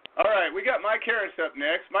 All right, we got Mike Harris up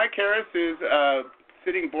next. Mike Harris is a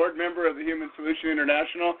sitting board member of the Human Solution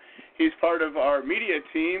International. He's part of our media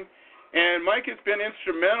team. And Mike has been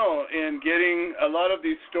instrumental in getting a lot of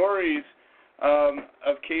these stories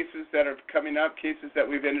of cases that are coming up, cases that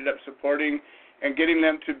we've ended up supporting, and getting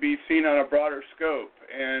them to be seen on a broader scope.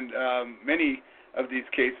 And many of these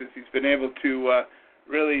cases, he's been able to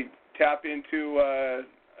really tap into a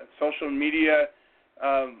social media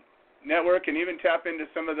network and even tap into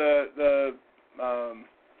some of the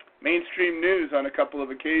mainstream news on a couple of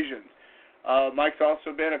occasions. Mike's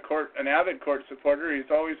also been an avid court supporter. He's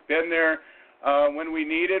always been there when we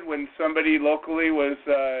needed, when somebody locally was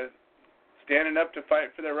standing up to fight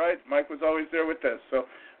for their rights. Mike was always there with us. So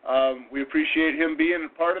we appreciate him being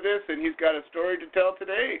a part of this, and he's got a story to tell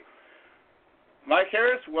today. Mike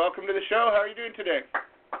Harris, welcome to the show. How are you doing today?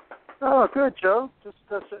 Oh, good, Joe. Just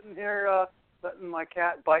sitting here letting my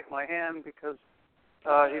cat bite my hand because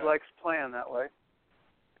he likes playing that way.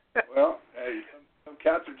 Well, hey, some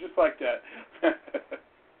cats are just like that.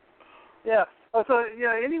 Yeah. So,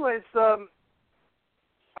 yeah, anyways,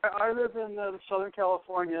 I live in Southern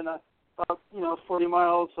California, and about 40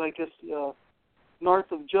 miles, I guess,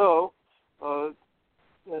 north of Joe, as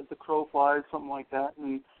the crow flies, something like that.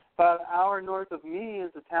 And about an hour north of me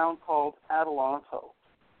is a town called Adelanto.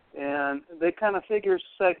 And they kind of figure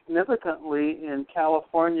significantly in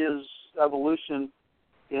California's evolution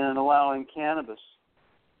in allowing cannabis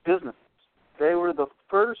businesses. They were the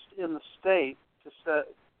first in the state to say,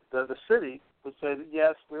 the city would say that,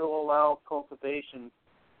 yes, we'll allow cultivation,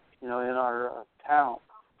 in our town.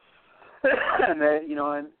 And they,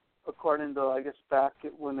 and according to, I guess, back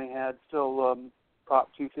when they had still Prop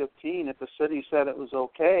 215, if the city said it was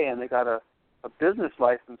okay and they got a business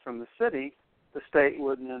license from the city, the state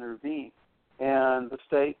wouldn't intervene. And the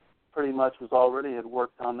state pretty much had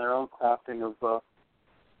worked on their own crafting of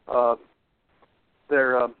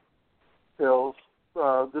their bills.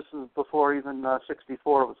 This is before even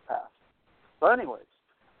 64 was passed. But anyways,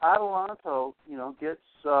 Adelanto, gets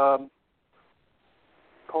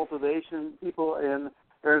cultivation people, and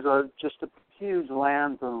there's just a huge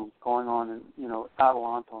land boom going on in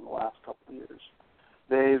Adelanto in the last couple of years.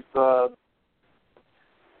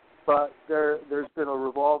 But there's been a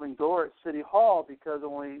revolving door at City Hall because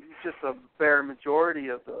only just a bare majority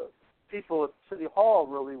of the people at City Hall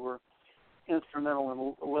really were instrumental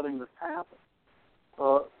in letting this happen.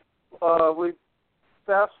 We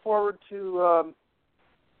fast forward to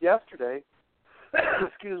yesterday,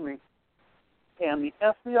 excuse me, and the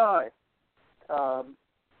FBI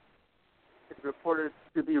is reported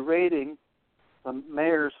to be raiding the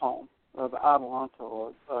mayor's home of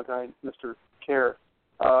Adelanto, a guy, Mr. Kerr.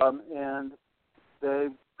 And they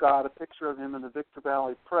got a picture of him in the Victor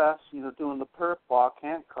Valley Press, doing the perp walk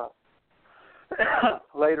handcuffed.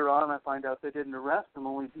 Later on, I find out they didn't arrest him,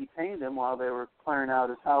 only detained him while they were clearing out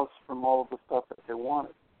his house from all of the stuff that they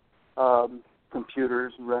wanted,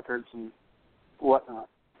 computers and records and whatnot.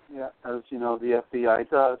 Yeah, as the FBI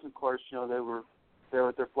does. Of course, they were there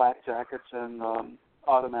with their flak jackets and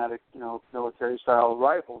automatic, military-style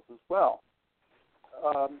rifles as well.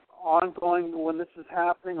 Ongoing, when this is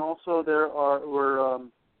happening, also there were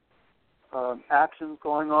actions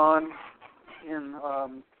going on in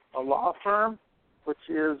a law firm, which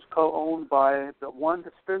is co-owned by the one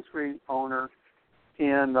dispensary owner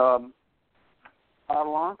in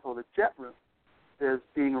Adelanto. The Jet Room is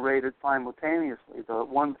being raided simultaneously, the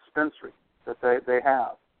one dispensary that they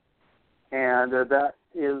have. And that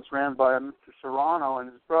is ran by Mr. Serrano,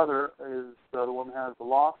 and his brother is the one who has the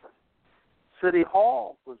law firm. City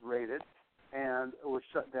Hall was raided, and it was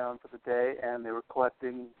shut down for the day, and they were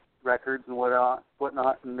collecting records and whatnot,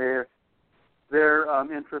 and their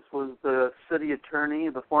interest was the city attorney,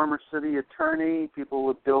 the former city attorney, people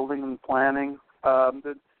with building and planning.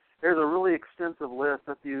 There's a really extensive list.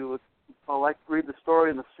 If you would like to read the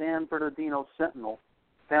story in the San Bernardino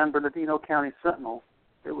County Sentinel,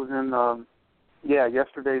 it was in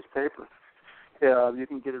yesterday's paper. You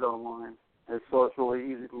can get it online, so it's really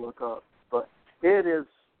easy to look up. But it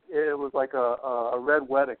was like a red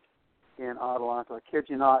wedding in Adelanto, I kid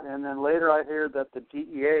you not. And then later I heard that the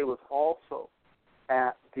DEA was also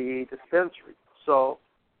at the dispensary. So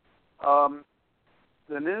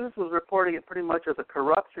the news was reporting it pretty much as a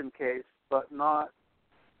corruption case, but not,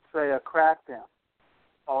 say, a crackdown.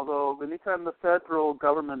 Although anytime the federal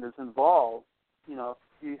government is involved,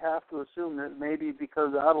 you have to assume that maybe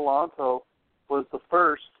because Adelanto was the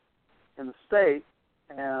first in the state,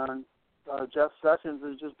 and Jeff Sessions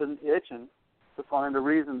has just been itching to find a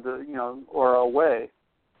reason to, or a way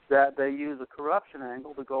that they use a corruption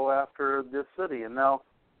angle to go after this city. And now,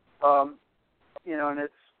 and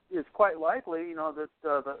it's quite likely, that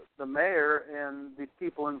the mayor and the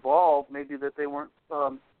people involved, maybe that they weren't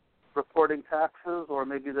reporting taxes, or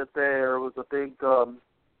maybe that there was a big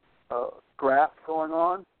graft going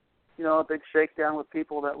on, a big shakedown with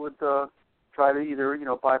people that would try to either,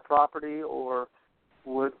 buy property or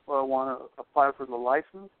would want to apply for the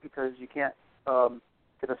license, because you can't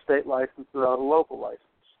get a state license without a local license.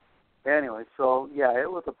 Anyway, so yeah, it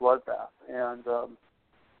was a bloodbath, and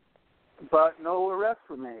but no arrests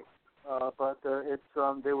were made. But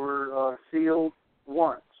they were sealed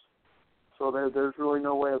warrants, so there's really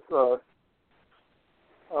no way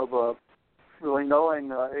of really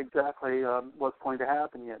knowing exactly what's going to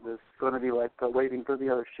happen yet. It's going to be like waiting for the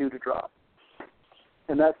other shoe to drop,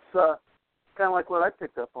 and that's kind of like what I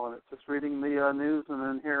picked up on it, just reading the news and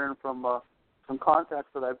then hearing from some contacts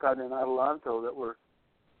that I've gotten in Adelanto that were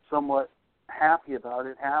somewhat happy about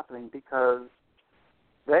it happening, because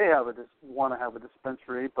they want to have a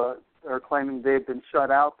dispensary, but they're claiming they've been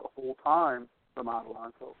shut out the whole time from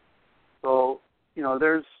Adelanto. So,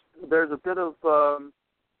 there's a bit of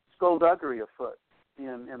skullduggery afoot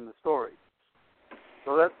in the story.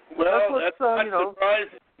 So that's not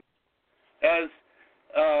surprising, as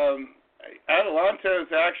Adelanto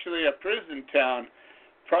is actually a prison town.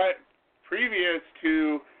 Previous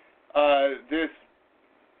to this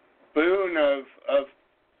boon of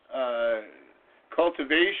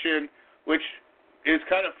cultivation, which is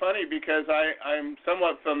kind of funny because I'm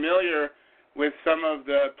somewhat familiar with some of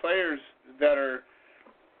the players that are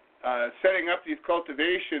setting up these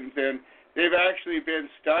cultivations, and they've actually been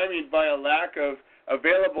stymied by a lack of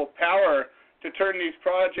available power to turn these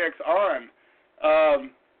projects on.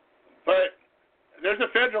 But there's a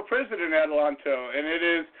federal prison in Adelanto, and it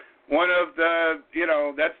is one of the,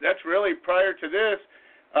 that's really, prior to this,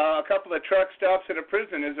 a couple of truck stops at a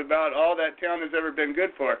prison is about all that town has ever been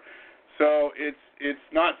good for. So it's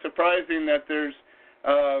not surprising that there's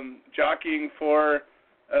jockeying for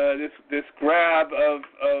this grab of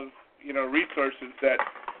resources that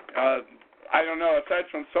I don't know. Aside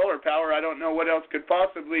from solar power, I don't know what else could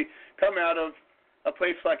possibly come out of a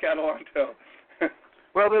place like Adelanto.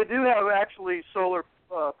 Well, they do have actually solar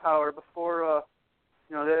power before.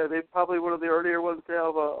 They probably one of the earlier ones to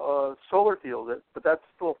have a solar field, but that's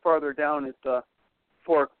still farther down at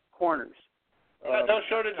Four Corners. No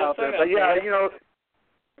shortage of sun out there.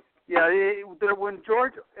 But when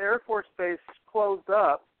George Air Force Base closed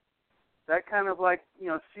up, that kind of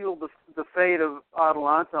sealed the fate of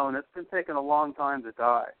Adelanto, and it's been taking a long time to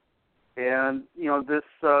die. And this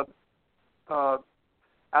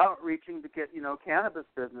outreaching to get cannabis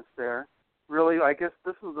business there, really, I guess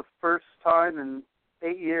this was the first time in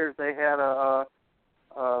 8 years they had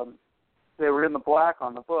they were in the black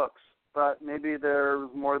on the books, but maybe there was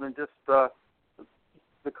more than just the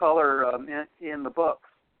color in the books.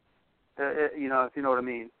 If you know what I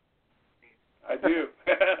mean. I do.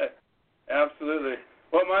 Absolutely.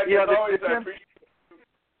 Well, Mike, as always, I appreciate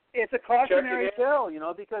it's a cautionary tale,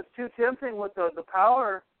 because too tempting with the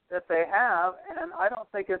power that they have, and I don't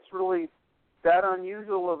think it's really that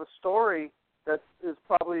unusual of a story that is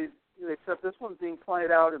probably, except this one's being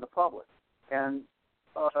played out in the public. And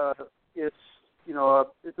it's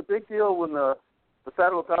a big deal when the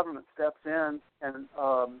federal government steps in and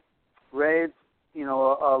raids,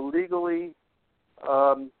 a legally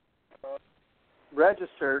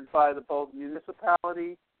registered by both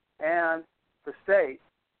municipality and the state,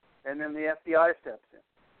 and then the FBI steps in.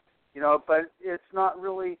 But it's not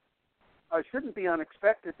really, shouldn't be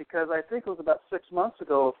unexpected, because I think it was about 6 months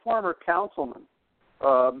ago, a former councilman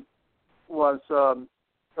was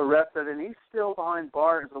arrested, and he's still behind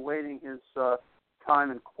bars awaiting his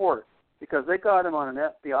time in court, because they got him on an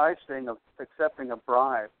FBI sting of accepting a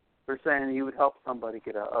bribe. They're saying he would help somebody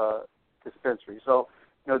get a dispensary. So,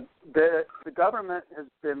 the government has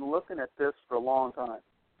been looking at this for a long time.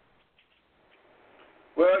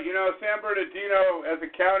 Well, San Bernardino as a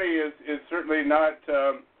county is certainly not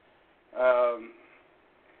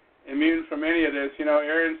immune from any of this.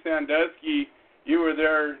 Aaron Sandusky, you were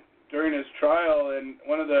there during his trial, and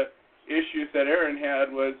one of the issues that Aaron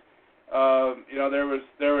had was,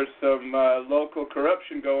 there was some local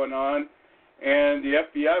corruption going on, and the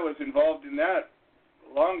FBI was involved in that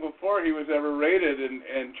long before he was ever raided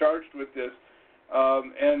and charged with this.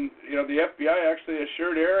 And the FBI actually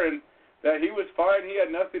assured Aaron that he was fine, he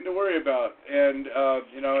had nothing to worry about, and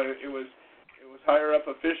it was higher up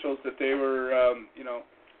officials that they were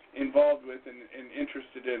involved with and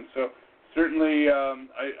interested in. So certainly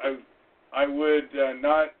I would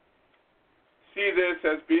not see this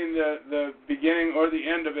as being the beginning or the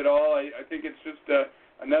end of it all. I think it's just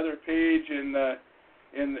another page in the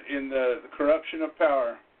corruption of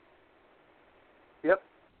power. Yep,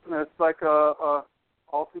 it's like a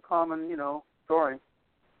all too common story.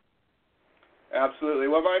 Absolutely.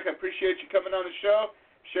 Well, Mike, I appreciate you coming on the show,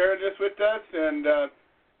 sharing this with us, and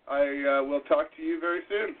I will talk to you very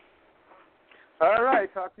soon. All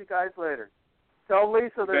right. Talk to you guys later. Tell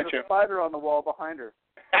Lisa there's Betcha. a spider on the wall behind her.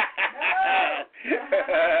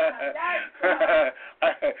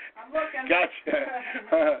 I'm looking. Gotcha.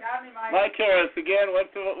 Mike Harris again,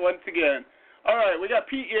 once again. All right, we got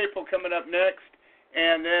Pete Yapel coming up next,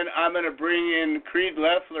 and then I'm going to bring in Creed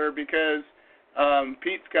Leffler, because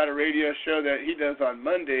Pete's got a radio show that he does on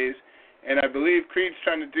Mondays, and I believe Creed's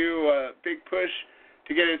trying to do a big push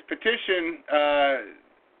to get his petition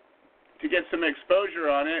to get some exposure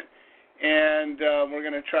on it, and we're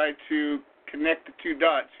going to try to connect the two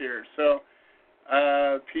dots here. So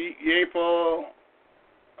Pete Yapel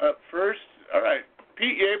up first. All right.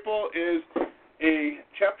 Pete Yapel is a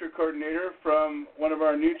chapter coordinator from one of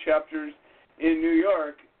our new chapters in New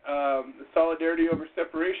York, the Solidarity Over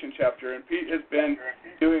Separation chapter. And Pete has been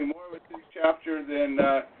doing more with this chapter than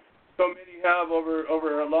so many have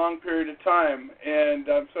over a long period of time. And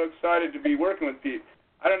I'm so excited to be working with Pete.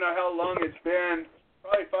 I don't know how long it's been,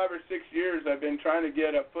 probably 5 or 6 years I've been trying to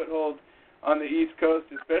get a foothold on the East Coast,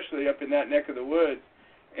 especially up in that neck of the woods.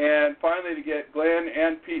 And finally, to get Glenn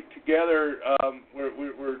and Pete together,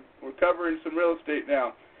 we're covering some real estate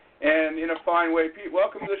now, and in a fine way. Pete,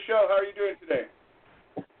 welcome to the show. How are you doing today?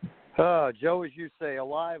 Joe, as you say,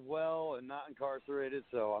 alive, well, and not incarcerated,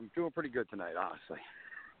 so I'm doing pretty good tonight, honestly.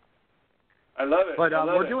 I love it. But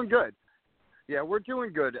we're doing good. Yeah, we're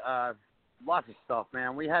doing good. Lots of stuff,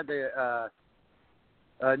 man. We had the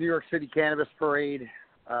New York City Cannabis Parade.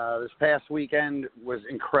 This past weekend was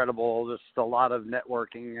incredible. Just a lot of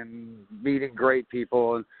networking and meeting great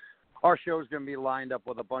people. And our show is going to be lined up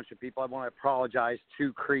with a bunch of people. I want to apologize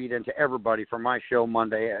to Creed and to everybody for my show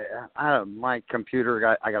Monday. My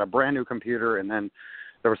computer, I got a brand new computer, and then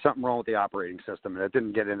there was something wrong with the operating system, and it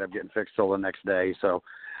didn't end up getting fixed till the next day. So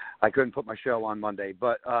I couldn't put my show on Monday.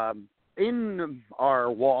 But in our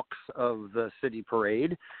walks of the city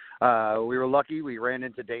parade, we were lucky. We ran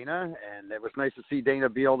into Dana, and it was nice to see Dana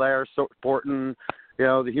Beal there supporting,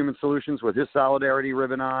 the Human Solutions with his solidarity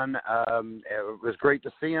ribbon on. It was great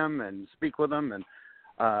to see him and speak with him and,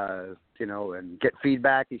 and get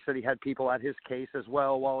feedback. He said he had people at his case as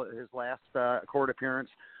well while his last court appearance,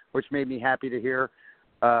 which made me happy to hear.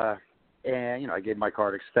 And, I gave my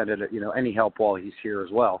card extended, any help while he's here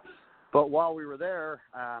as well. But while we were there,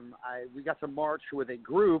 we got to march with a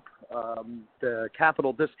group, the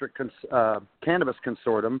Capital District Cannabis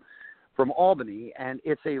Consortium, from Albany, and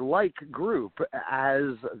it's a like group as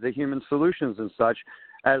the Human Solutions and such,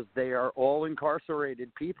 as they are all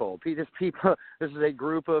incarcerated people. This is a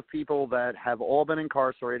group of people that have all been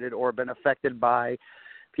incarcerated or been affected by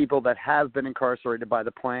people that have been incarcerated by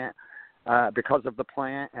the plant, because of the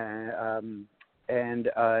plant. And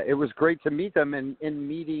it was great to meet them. And in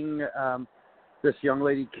meeting this young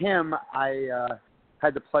lady, Kim, I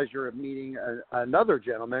had the pleasure of meeting another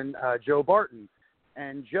gentleman, Joe Barton.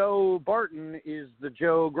 And Joe Barton is the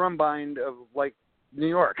Joe Grumbind of, like, New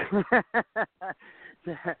York.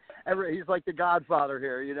 He's like the Godfather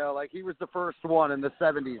here, you know, like he was the first one in the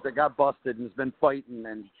 70s that got busted and has been fighting,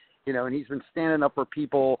 and, you know, and he's been standing up for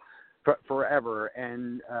people forever.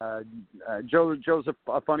 And Joe's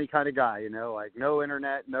a funny kind of guy, you know, like no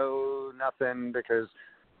internet, no nothing, because,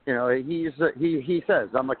 you know, he says,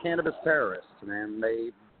 I'm a cannabis terrorist, man.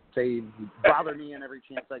 They bother me in every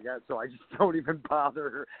chance I get, so I just don't even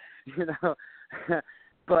bother, you know.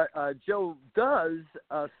 But Joe does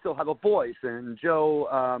still have a voice, and Joe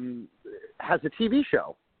has a TV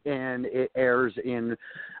show, and it airs in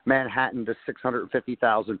Manhattan to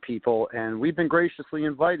 650,000 people, and we've been graciously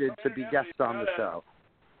invited to be guests on the show.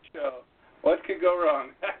 What could go wrong?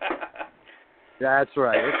 That's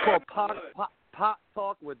right. It's called Pot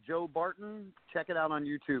Talk with Joe Barton. Check it out on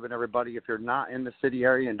YouTube, and everybody, if you're not in the city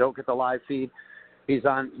area and don't get the live feed, he's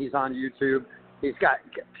on YouTube. He's got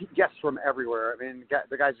guests from everywhere. I mean,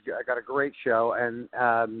 the guy's got a great show,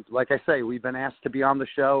 and like I say, we've been asked to be on the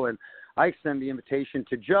show, and I extend the invitation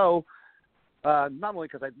to Joe, not only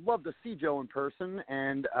because I'd love to see Joe in person,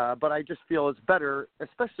 and but I just feel it's better,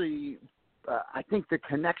 especially I think the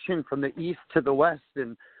connection from the east to the west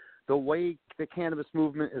and the way the cannabis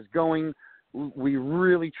movement is going. We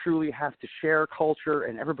really, truly have to share culture,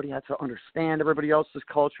 and everybody has to understand everybody else's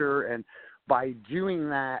culture. And by doing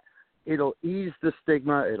that, it'll ease the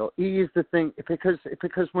stigma. It'll ease the thing,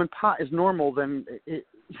 because when pot is normal, then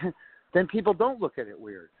then people don't look at it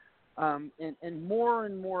weird. And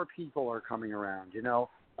more people are coming around. You know,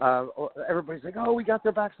 everybody's like, oh, we got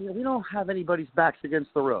their backs against. We don't have anybody's backs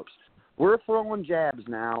against the ropes. We're throwing jabs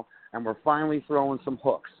now, and we're finally throwing some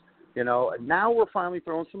hooks. You know, now we're finally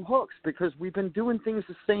throwing some hooks because we've been doing things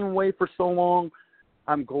the same way for so long.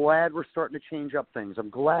 I'm glad we're starting to change up things. I'm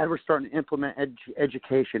glad we're starting to implement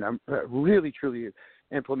education. I'm really, truly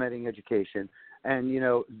implementing education. And, you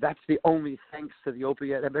know, that's the only thanks to the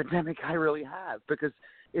opiate epidemic I really have, because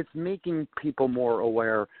it's making people more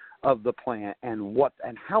aware of the plant and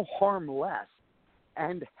how harmless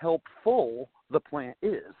and helpful the plant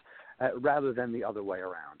is, rather than the other way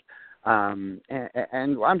around. And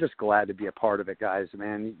I'm just glad to be a part of it, guys,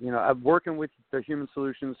 man. You know, working with the Human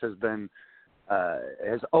Solutions has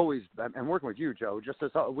always, and working with you, Joe, just as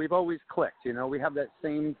we've always clicked. You know, we have that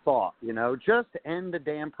same thought, you know, just end the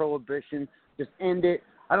damn prohibition, just end it.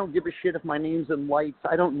 I don't give a shit if my name's in lights.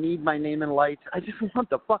 I don't need my name in lights. I just want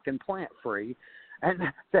the fucking plant free, and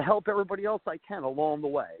to help everybody else I can along the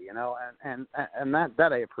way, you know, and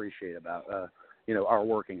that I appreciate about, you know, our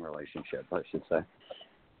working relationship, I should say.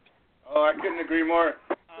 Oh, I couldn't agree more.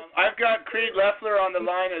 I've got Creed Leffler on the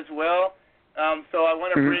line as well, so I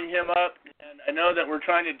want to bring him up. And I know that we're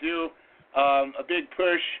trying to do a big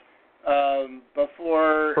push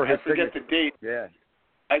before I forget the date. Yeah.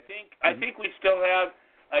 I think we still have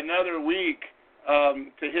another week to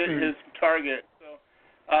hit his target. So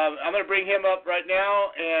I'm going to bring him up right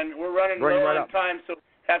now, and we're running low on time, so we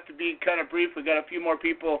have to be kind of brief. We've got a few more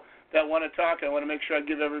people that want to talk. I want to make sure I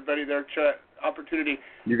give everybody their opportunity.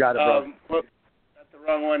 You got it, bro. Got the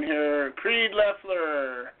wrong one here. Creed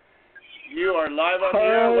Leffler, you are live on the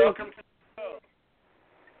air. Welcome to the show.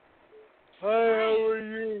 Hi, how are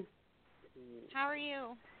you? How are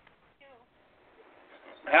you?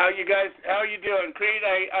 How are you doing? Creed,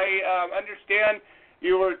 I understand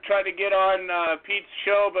you were trying to get on Pete's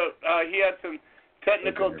show, but he had some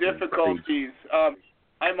technical difficulties.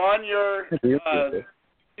 I'm on your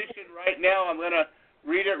petition right now. I'm going to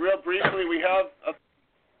read it real briefly. We have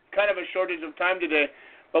kind of a shortage of time today,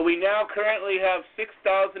 but we now currently have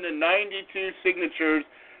 6,092 signatures.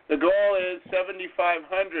 The goal is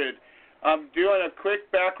 7,500. I'm doing a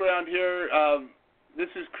quick background here. This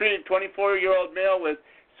is Creed, 24-year-old male with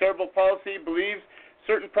cerebral palsy, believes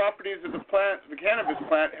certain properties of the plant, the cannabis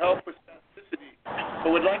plant, help with spasticity, but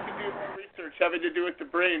would like to do more research having to do with the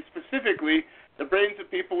brain, specifically the brains of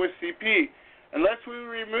people with CP. Unless we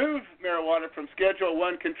remove marijuana from Schedule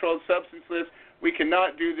I controlled substance list, we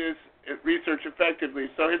cannot do this research effectively.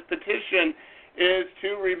 So his petition is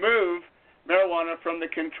to remove marijuana from the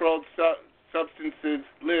controlled substances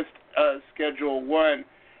list, Schedule I.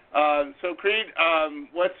 So Creed,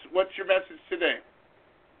 what's your message today?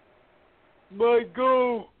 My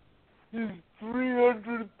goal is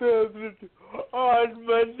 300,000 on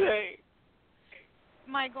Monday.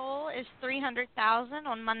 My goal is 300,000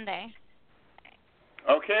 on Monday.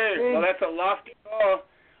 Okay, well, that's a lofty goal.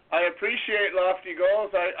 I appreciate lofty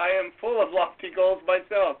goals. I am full of lofty goals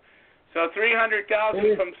myself. So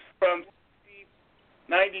 300,000 from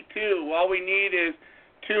 92. All we need is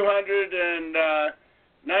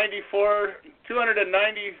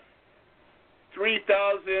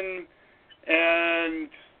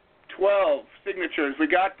 293,012 signatures. We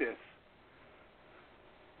got this.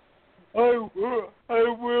 I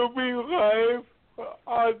will be live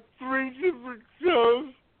on 3 different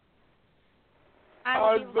shows. I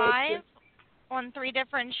will be live on 3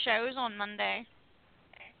 different shows on Monday.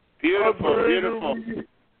 Beautiful, beautiful.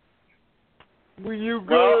 Will you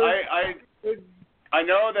go? Well, I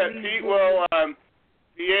know that Pete will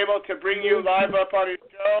be able to bring you live up on his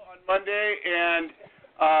show on Monday, and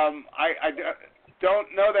I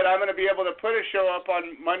don't know that I'm going to be able to put a show up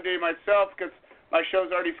on Monday myself because my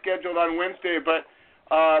show's already scheduled on Wednesday, but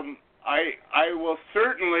I will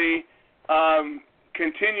certainly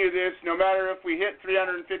continue this. No matter if we hit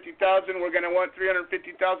 350,000, we're going to want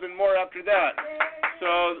 350,000 more after that.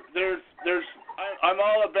 So I'm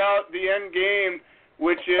all about the end game,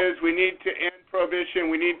 which is we need to end prohibition.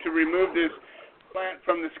 We need to remove this plant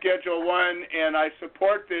from the Schedule 1, and I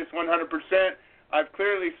support this 100%. I've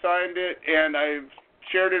clearly signed it, and I've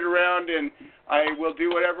shared it around, and I will do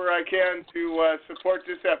whatever I can to support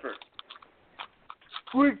this effort.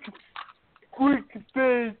 Quick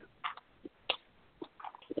thing.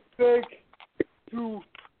 Back to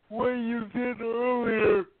what you said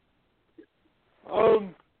earlier.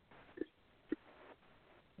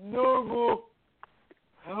 Normal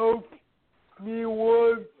helped me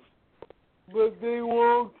once, but they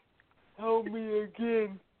won't help me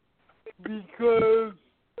again because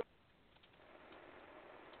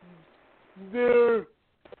their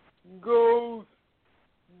goals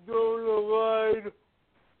don't align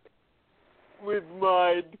with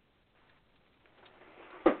mine.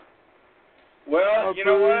 Well, you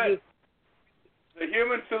know what? The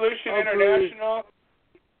Human Solution International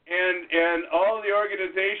and all of the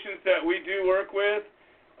organizations that we do work with,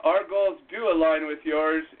 our goals do align with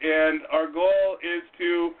yours, and our goal is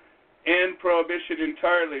to end prohibition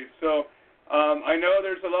entirely. So I know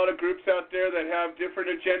there's a lot of groups out there that have different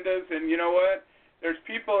agendas, and you know what? There's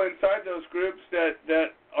people inside those groups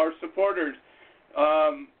that are supporters.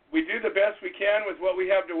 We do the best we can with what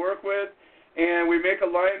we have to work with, and we make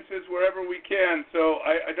alliances wherever we can. So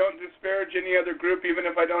I don't disparage any other group, even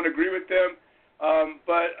if I don't agree with them.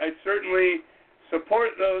 But I certainly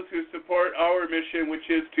support those who support our mission, which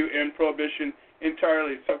is to end prohibition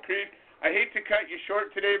entirely. So, Creed, I hate to cut you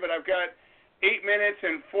short today, but I've got 8 minutes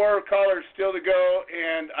and 4 callers still to go,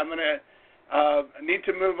 and I'm going to need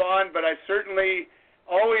to move on. But I certainly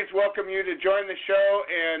always welcome you to join the show,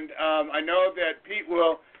 and I know that Pete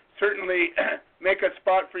will certainly make a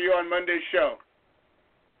spot for you on Monday's show.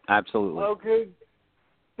 Absolutely. Okay.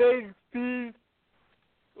 Thanks, Pete.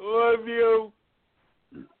 Love you.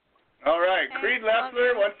 All right. Creed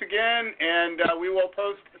Leffler, once again, and we will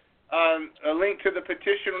post a link to the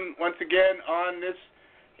petition once again on this.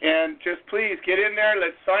 And just please get in there.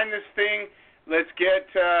 Let's sign this thing. Let's get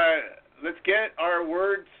our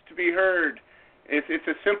words to be heard. It's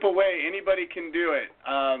a simple way. Anybody can do it.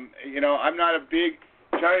 I'm not a big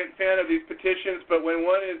giant fan of these petitions, but when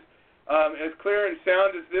one is as clear and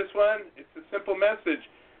sound as this one, it's a simple message.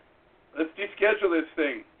 Let's deschedule this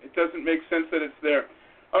thing. It doesn't make sense that it's there.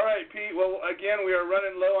 All right, Pete. Well, again, we are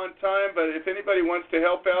running low on time, but if anybody wants to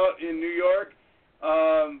help out in New York,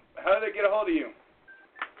 how do they get a hold of you?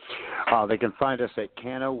 They can find us at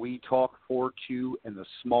CannaWeTalk42 in the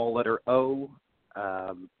small letter O.com.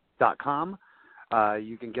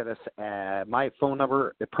 You can get us at my phone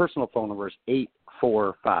number. The personal phone number is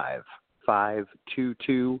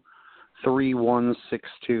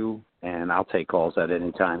 845-522-3162, and I'll take calls at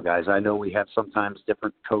any time, guys. I know we have sometimes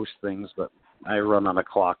different coast things, but I run on a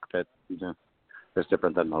clock that is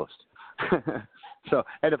different than most. So,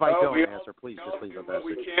 and if I don't answer, please just leave a message.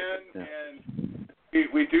 We can, and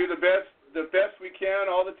we do the best we can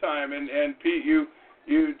all the time. And Pete, you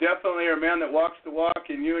definitely are a man that walks the walk,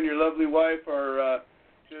 and you and your lovely wife are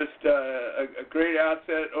just a great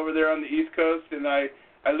asset over there on the East Coast. And I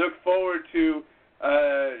look forward to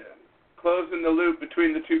closing the loop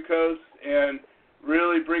between the two coasts and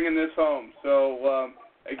really bringing this home. So,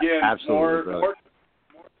 again, more to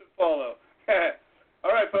follow.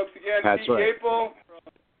 All right, folks, again, Pete Capel from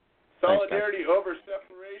Solidarity Over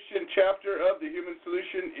Separation chapter of the Human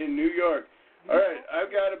Solution in New York. All right, I've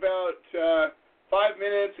got about 5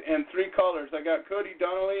 minutes and 3 callers. I got Cody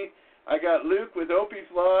Donnelly, I got Luke with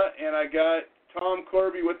Opie's Law, and I got Tom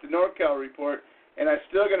Corby with the NorCal Report, and I'm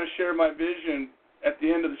still going to share my vision at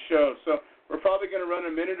the end of the show. So we're probably going to run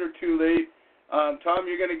a minute or two late. Tom,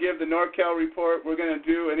 you're going to give the NorCal Report. We're going to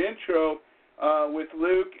do an intro with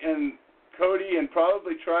Luke and Cody and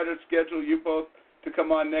probably try to schedule you both to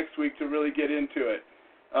come on next week to really get into it.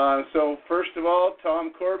 So first of all,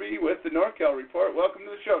 Tom Corby with the NorCal Report. Welcome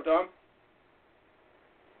to the show, Tom.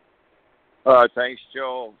 Thanks,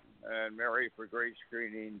 Joe and Mary, for great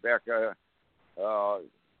screening. Becca,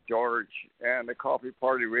 George, and the Coffee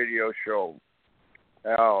Party Radio Show.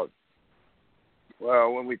 Well,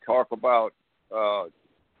 when we talk about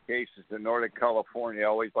cases in Northern California, I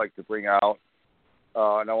always like to bring out,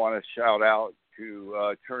 and I want to shout out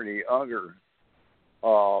to Attorney Unger,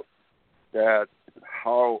 that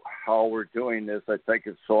how we're doing this, I think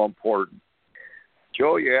is so important.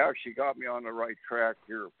 Joe, you actually got me on the right track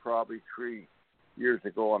here probably 3 years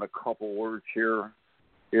ago on a couple words here,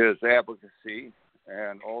 is advocacy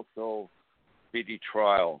and also speedy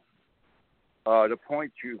trial. The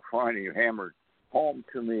point you finally hammered home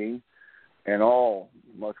to me and all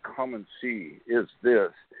must come and see is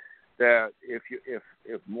this, that if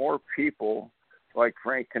more people like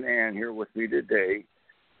Frank Canan here with me today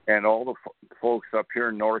and all the folks up here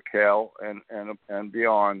in NorCal and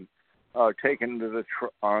beyond taken to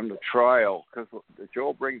on the trial, because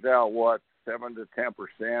Joe brings out, 7 to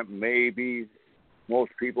 10%, maybe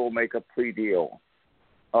most people make a plea deal.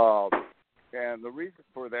 And the reason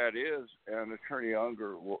for that is, and Attorney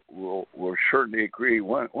Unger will certainly agree,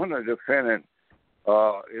 when a defendant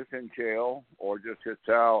is in jail or just gets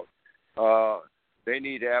out, they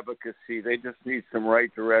need advocacy. They just need some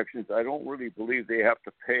right directions. I don't really believe they have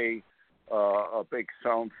to pay a big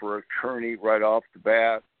sum for an attorney right off the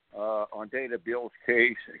bat. On Dana Bill's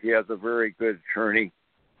case, he has a very good attorney.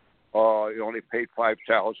 He only paid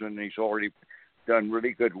 $5,000, and he's already done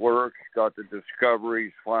really good work. Got the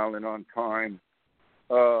discoveries, filing on time.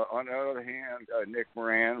 On the other hand, Nick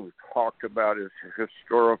Moran, we talked about his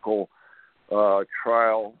historical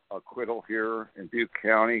trial acquittal here in Butte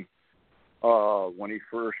County when he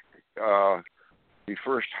first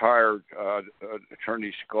hired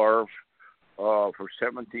Attorney Scarf for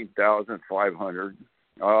 $17,500.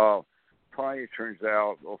 Finally, it turns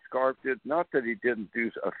out, Scarf did, not that he didn't do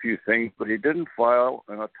a few things, but he didn't file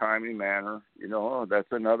in a timely manner.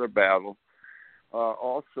 That's another battle.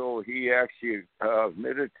 Also, he actually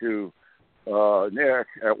admitted to Nick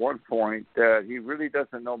at one point that he really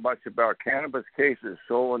doesn't know much about cannabis cases.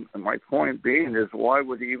 So, and my point being is, why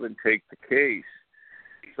would he even take the case?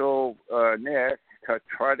 So, Nick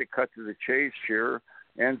tried to cut to the chase here,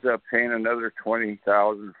 ends up paying another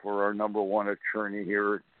 $20,000 for our number one attorney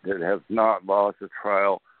here that has not lost a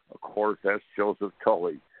trial. Of course, that's Joseph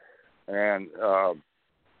Tully. And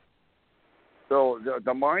so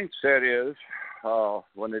the mindset is,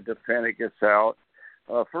 when the defendant gets out,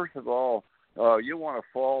 first of all, you want to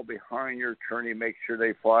fall behind your attorney, make sure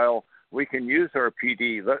they file. We can use our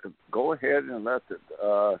PD. Go ahead and let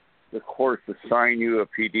the courts assign you a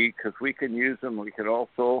PD, because we can use them. We can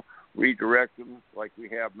also redirect them, like we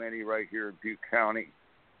have many right here in Butte County.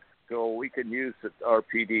 So we can use our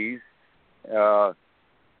PDs.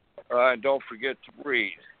 And don't forget to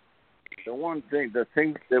breathe. The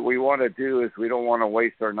thing that we want to do is we don't want to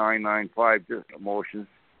waste our 995 motions.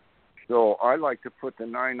 So I like to put the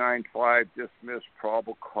 995 dismiss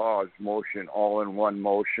probable cause motion all in one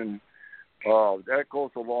motion. That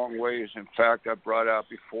goes a long ways. In fact, I brought out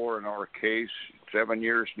before in our case, 7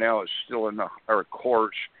 years now, it's still in our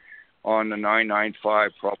courts on the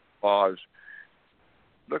 995 probable cause.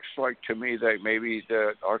 Looks like to me that maybe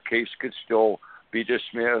that our case could still be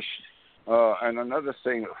dismissed. And another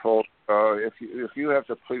thing, folks, if you have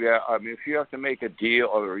to plead out, if you have to make a deal,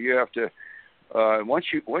 or you have to,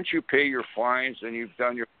 once you pay your fines and you've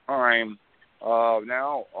done your time,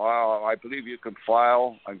 now I believe you can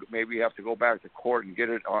file. Maybe you have to go back to court and get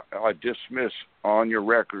it dismissed on your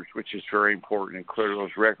records, which is very important, and clear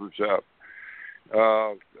those records up.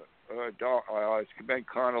 It's been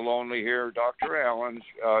kind of lonely here. Dr. Allen's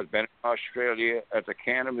been in Australia at the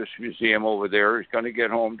Cannabis Museum over there. He's going to get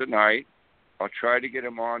home tonight. I'll try to get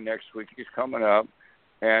him on next week. He's coming up,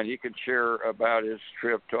 and he can share about his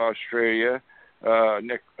trip to Australia.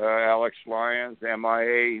 Alex Lyons,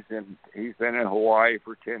 MIA, and he's been in Hawaii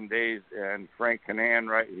for 10 days. And Frank Canan,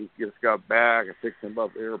 he just got back. I picked him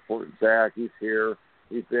up at the airport. Zach, he's here.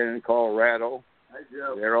 He's been in Colorado. Hi,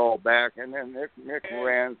 Joe. They're all back. And then Nick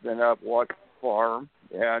Moran's been up watching the farm.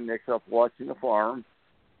 Yeah, Nick's up watching the farm.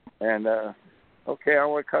 And Okay, I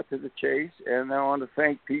want to cut to the chase, and I want to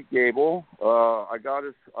thank Pete Gable. I got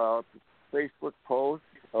his Facebook post.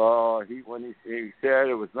 When he said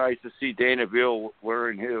it was nice to see Dana Bill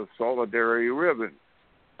wearing his solidarity ribbon.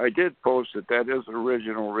 I did post that is the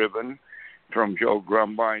original ribbon from Joe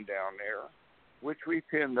Grumbine down there, which we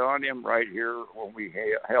pinned on him right here when we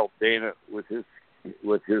helped Dana with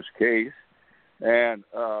his case. And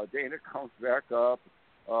Dana comes back up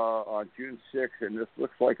on June 6th, and this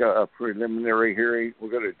looks like a preliminary hearing. We're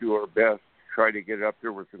going to do our best to try to get up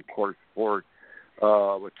there with some court support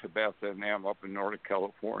with Tabitha and them up in Northern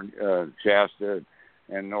California, Shasta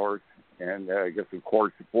and North, and get some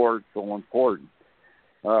court support. So important.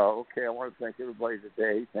 Okay, I want to thank everybody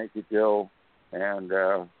today. Thank you, Joe, and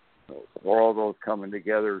for all those coming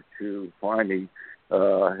together to finally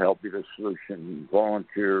help be the solution,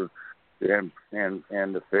 volunteer, and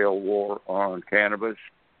the failed war on cannabis.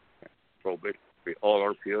 All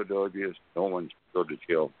our POWs, no one go to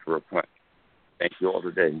jail for a plant. Thank you all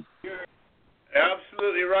today. You're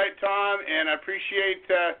absolutely right, Tom, and I appreciate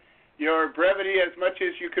your brevity as much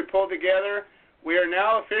as you could pull together. We are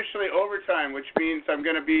now officially overtime, which means I'm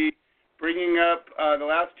going to be bringing up the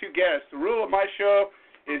last two guests. The rule of my show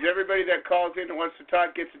is everybody that calls in and wants to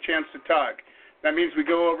talk gets a chance to talk. That means we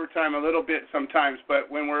go overtime a little bit sometimes, but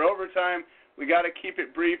when we're overtime, we got to keep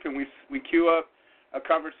it brief, and we queue up a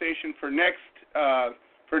conversation for next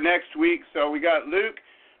week. So we got Luke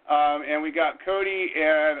and we got Cody,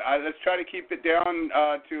 and let's try to keep it down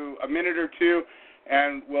to a minute or two,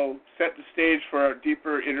 and we'll set the stage for a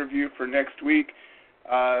deeper interview for next week.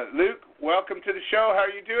 Luke, welcome to the show. How are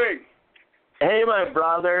you doing? Hey, my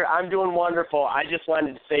brother. I'm doing wonderful. I just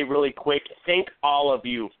wanted to say really quick, thank all of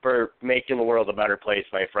you for making the world a better place,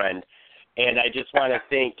 my friend. And I just want to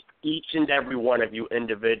thank each and every one of you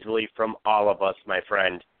individually from all of us, my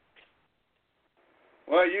friend.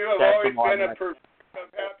 Well, you have always been a pursuit of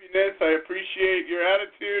happiness. I appreciate your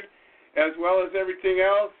attitude as well as everything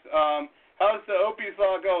else. How's the Opie's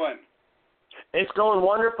Law going? It's going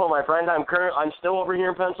wonderful, my friend. I'm still over here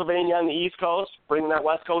in Pennsylvania on the East Coast, bringing that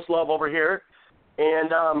West Coast love over here,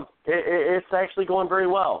 and it's actually going very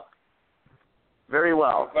well. Very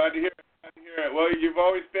well. Glad to hear it. Well, you've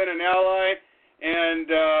always been an ally,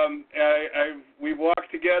 and we've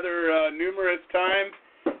walked together numerous times,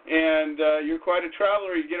 and you're quite a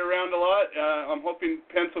traveler. You get around a lot. I'm hoping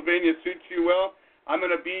Pennsylvania suits you well. I'm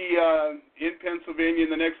going to be in Pennsylvania in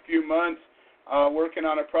the next few months, working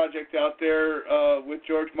on a project out there with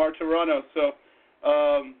George Martirano. So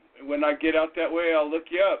when I get out that way, I'll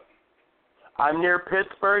look you up. I'm near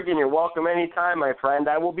Pittsburgh, and you're welcome anytime, my friend.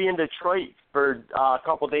 I will be in Detroit for a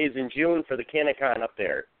couple days in June for the CannaCon up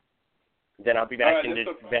there. Then I'll be back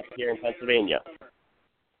here in Pennsylvania.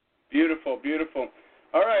 Beautiful, beautiful.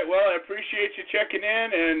 All right, well, I appreciate you checking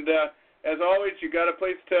in, and as always, you got a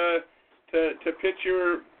place to pitch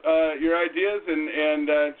your ideas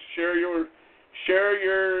and share your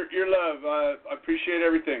love. I appreciate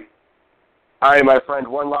everything. All right, my friend.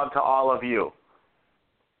 One love to all of you.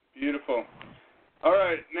 Beautiful. All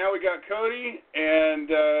right, now we got Cody, and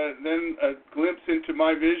then a glimpse into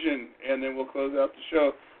my vision, and then we'll close out the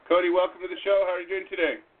show. Cody, welcome to the show. How are you doing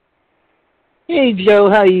today? Hey, Joe.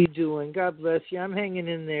 How you doing? God bless you. I'm hanging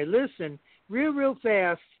in there. Listen, real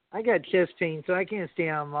fast. I got chest pain, so I can't stay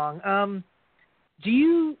on long. Do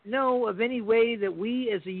you know of any way that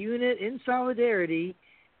we as a unit in solidarity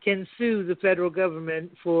can sue the federal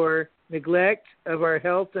government for neglect of our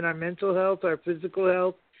health and our mental health, our physical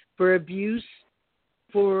health, for abuse,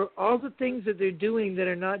 for all the things that they're doing that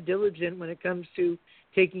are not diligent when it comes to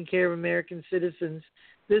taking care of American citizens?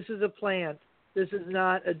 This is a plant. This is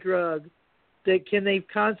not a drug. Can they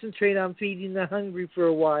concentrate on feeding the hungry for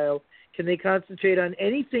a while? Can they concentrate on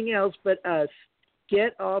anything else but us?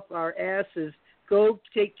 Get off our asses. Go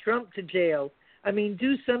take Trump to jail. I mean,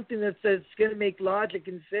 do something that's going to make logic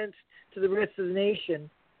and sense to the rest of the nation.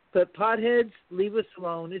 But potheads, leave us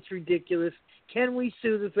alone. It's ridiculous. Can we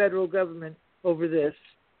sue the federal government over this?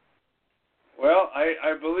 Well,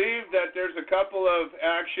 I believe that there's a couple of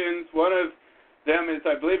actions. One of them is,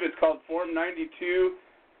 I believe it's called Form 92,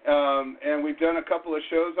 and we've done a couple of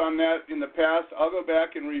shows on that in the past. I'll go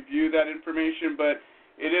back and review that information, but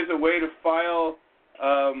it is a way to file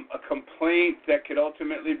a complaint that could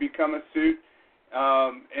ultimately become a suit,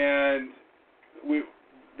 and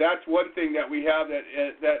that's one thing that we have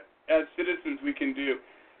that as citizens we can do.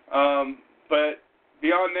 But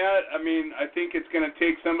beyond that, I mean, I think it's going to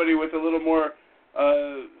take somebody with a little more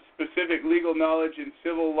specific legal knowledge in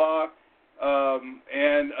civil law,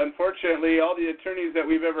 and unfortunately, all the attorneys that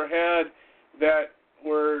we've ever had that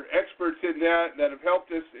were experts in that have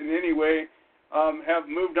helped us in any way have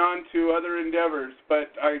moved on to other endeavors.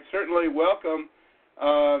 But I certainly welcome,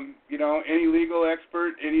 any legal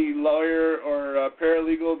expert, any lawyer or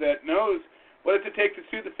paralegal that knows what does it take to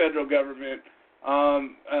sue the federal government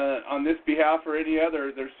on this behalf or any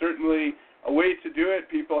other. There's certainly a way to do it.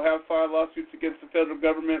 People have filed lawsuits against the federal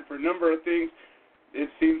government for a number of things. It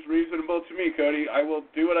seems reasonable to me, Cody. I will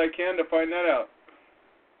do what I can to find that out.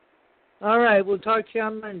 All right. We'll talk to you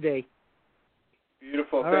on Monday.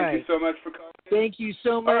 Beautiful. All Thank you so much for calling. Thank you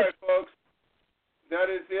so much. All right, folks. That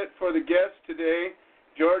is it for the guest today.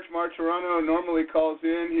 George Martorano normally calls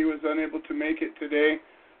in. He was unable to make it today.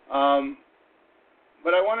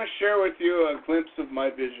 But I want to share with you a glimpse of my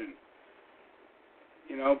vision.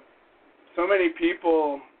 So many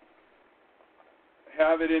people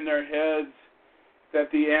have it in their heads that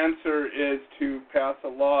the answer is to pass a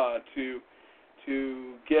law, to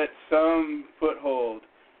get some foothold,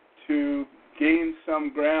 to gain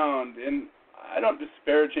some ground. And I don't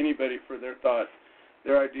disparage anybody for their thoughts,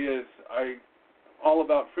 their ideas. I'm all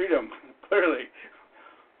about freedom, clearly.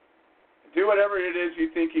 Do whatever it is you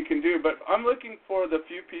think you can do. But I'm looking for the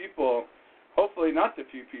few people, hopefully not the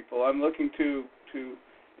few people. I'm looking to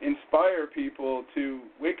inspire people to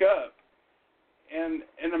wake up and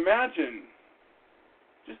imagine.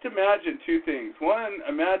 Just imagine two things. One,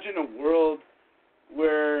 imagine a world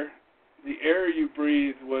where the air you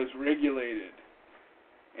breathe was regulated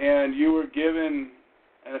and you were given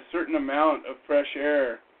a certain amount of fresh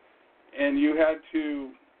air and you had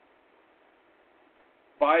to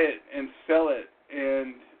buy it and sell it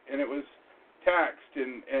and it was taxed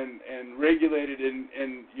and regulated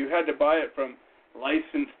and you had to buy it from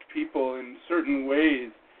licensed people in certain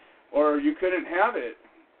ways, or you couldn't have it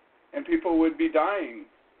and people would be dying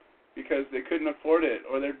because they couldn't afford it,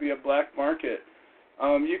 or there'd be a black market.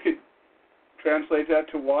 You could translate that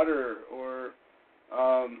to water or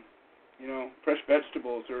fresh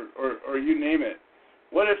vegetables or you name it.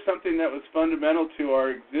 What if something that was fundamental to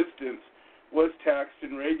our existence was taxed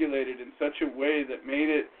and regulated in such a way that made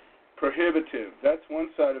it prohibitive? That's one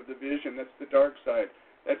side of the vision. That's the dark side.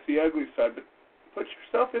 That's the ugly side. But put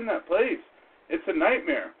yourself in that place. It's a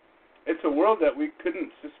nightmare. It's a world that we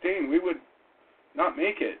couldn't sustain. We would not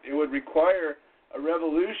make it. It would require a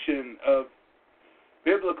revolution of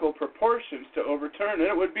biblical proportions to overturn it.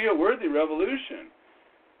 It would be a worthy revolution.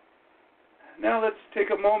 Now let's take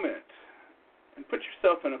a moment and put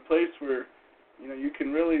yourself in a place where you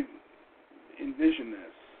can really envision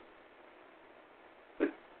this. But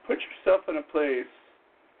put yourself in a place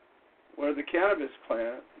where the cannabis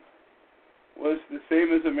plant was the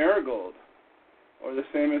same as a marigold, or the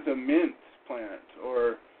same as a mint plant,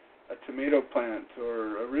 or a tomato plant,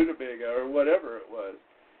 or a rutabaga, or whatever it was.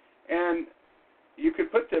 And you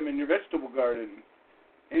could put them in your vegetable garden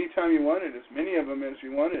anytime you wanted, as many of them as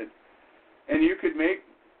you wanted. And you could make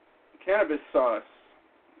cannabis sauce,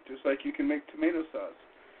 just like you can make tomato sauce.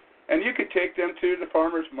 And you could take them to the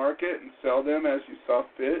farmer's market and sell them as you saw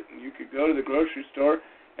fit. And you could go to the grocery store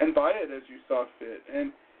and buy it as you saw fit.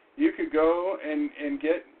 And you could go and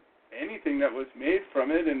get anything that was made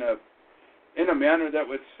from it in a manner that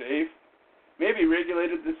was safe, maybe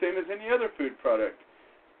regulated the same as any other food product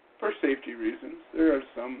for safety reasons. There are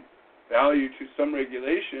some value to some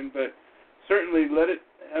regulation, but certainly let it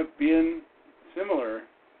have been similar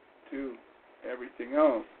to everything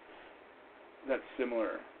else that's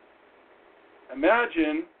similar.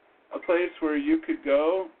 Imagine a place where you could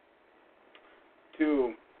go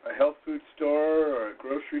to a health food store or a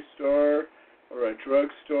grocery store or a drug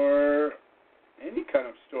store, any kind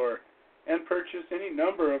of store, and purchase any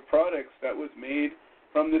number of products that was made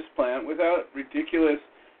from this plant without ridiculous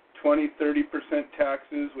 20-30%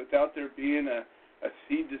 taxes, without there being a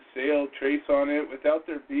seed-to-sale trace on it, without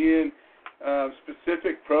there being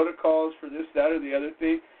specific protocols for this, that, or the other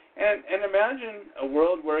thing. And imagine a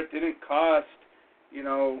world where it didn't cost,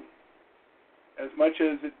 as much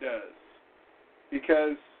as it does,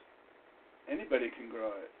 because anybody can grow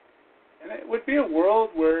it. And it would be a world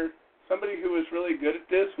where somebody who was really good at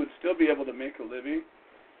this would still be able to make a living,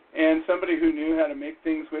 and somebody who knew how to make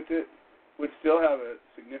things with it would still have a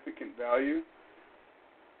significant value.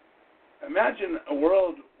 Imagine a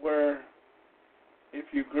world where if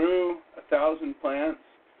you grew 1,000 plants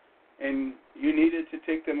and you needed to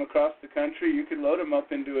take them across the country, you could load them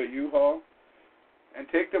up into a U-Haul and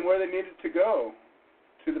take them where they needed to go,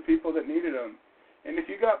 to the people that needed them. And if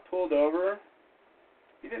you got pulled over,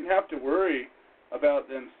 you didn't have to worry about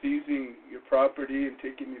them seizing your property and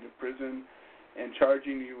taking you to prison and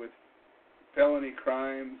charging you with felony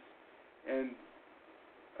crimes and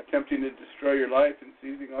attempting to destroy your life and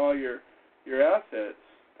seizing all your assets.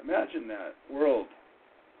 Imagine that world.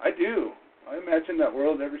 I do. I imagine that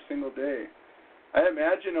world every single day. I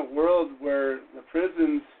imagine a world where the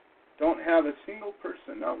prisons don't have a single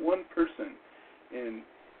person, not one person, in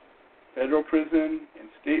federal prison, in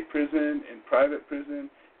state prison, in private prison,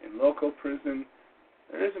 in local prison.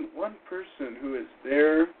 There isn't one person who is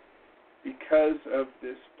there because of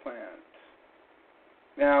this plant.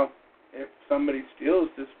 Now, if somebody steals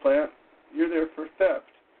this plant, you're there for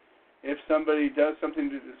theft. If somebody does something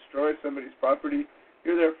to destroy somebody's property,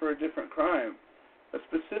 you're there for a different crime. But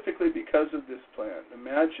specifically because of this plant,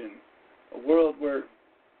 imagine a world where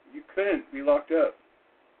you couldn't be locked up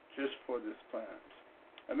just for this plant.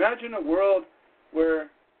 Imagine a world where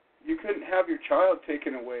you couldn't have your child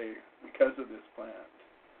taken away because of this plant.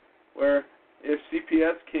 Where if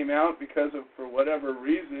CPS came out because of, for whatever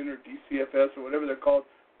reason, or DCFS or whatever they're called,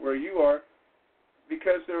 where you are,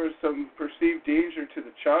 because there was some perceived danger to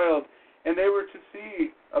the child, and they were to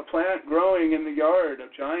see a plant growing in the yard, a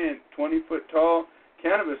giant 20-foot tall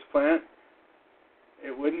cannabis plant,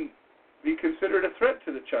 it wouldn't be considered a threat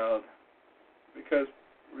to the child, because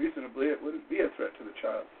reasonably it wouldn't be a threat to the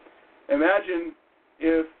child. Imagine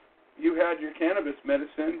if you had your cannabis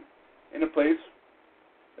medicine in a place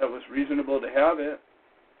that was reasonable to have it,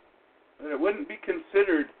 that it wouldn't be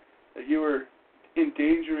considered that you were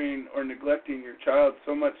endangering or neglecting your child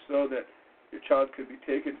so much so that your child could be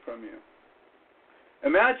taken from you.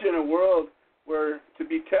 Imagine a world where to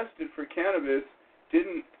be tested for cannabis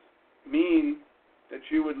didn't mean that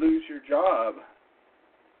you would lose your job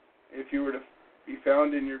if you were to be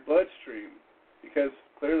found in your bloodstream, because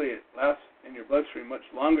clearly it lasts in your bloodstream much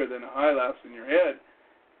longer than a high lasts in your head.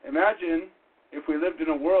 Imagine if we lived in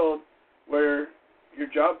a world where your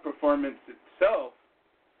job performance itself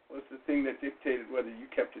was the thing that dictated whether you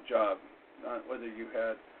kept a job, not whether you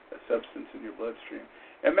had a substance in your bloodstream.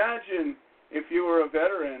 Imagine if you were a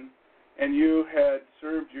veteran and you had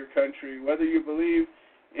served your country, whether you believe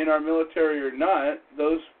in our military or not,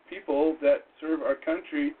 those people that serve our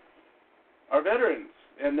country are veterans,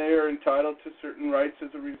 and they are entitled to certain rights as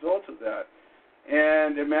a result of that.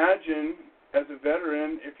 And imagine, as a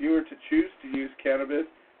veteran, if you were to choose to use cannabis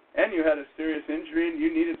and you had a serious injury and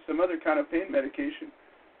you needed some other kind of pain medication,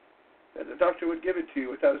 that the doctor would give it to you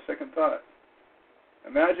without a second thought.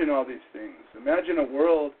 Imagine all these things. Imagine a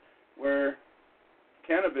world where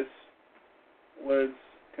cannabis was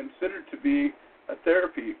considered to be a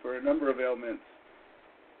therapy for a number of ailments,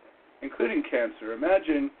 including cancer.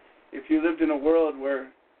 Imagine if you lived in a world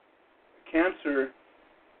where cancer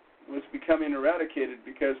was becoming eradicated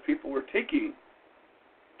because people were taking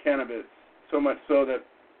cannabis, so much so that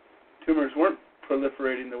tumors weren't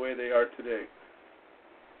proliferating the way they are today.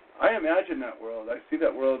 I imagine that world. I see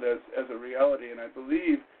that world as a reality, and I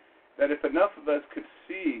believe that if enough of us could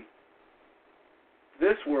see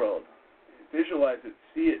this world, visualize it,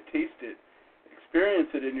 see it, taste it, experience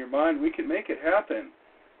it in your mind, we can make it happen.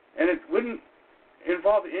 And it wouldn't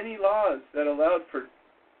involve any laws that allowed for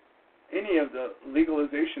any of the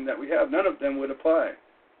legalization that we have. None of them would apply.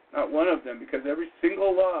 Not one of them, because every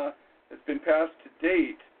single law that's been passed to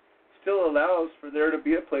date still allows for there to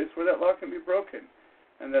be a place where that law can be broken,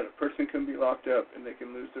 and that a person can be locked up and they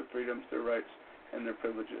can lose their freedoms, their rights, and their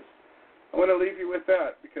privileges. I want to leave you with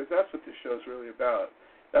that, because that's what this show is really about.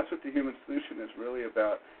 That's what the Human Solution is really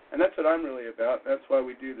about, and that's what I'm really about. That's why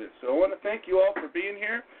we do this. So I want to thank you all for being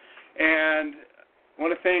here, and I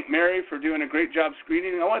want to thank Mary for doing a great job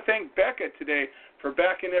screening, and I want to thank Becca today for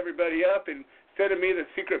backing everybody up and sending me the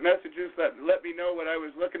secret messages that let me know what I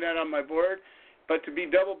was looking at on my board. But to be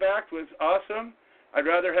double-backed was awesome. I'd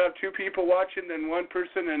rather have two people watching than one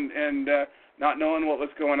person and not knowing what was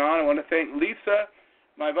going on. I want to thank Lisa,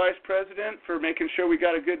 my vice president, for making sure we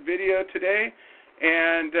got a good video today.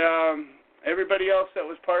 And everybody else that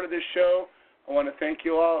was part of this show, I want to thank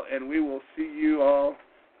you all, and we will see you all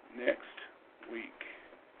next week.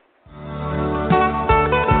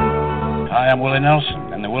 Hi, I'm Willie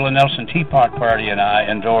Nelson, and the Willie Nelson Teapot Party and I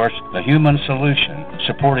endorse the Human Solution,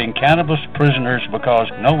 supporting cannabis prisoners because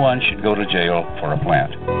no one should go to jail for a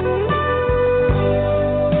plant.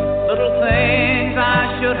 Little things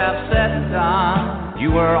I should have said and done,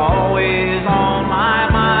 you were always on my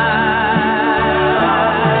mind.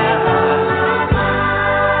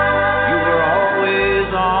 You were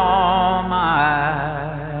always on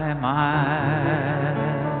my mind.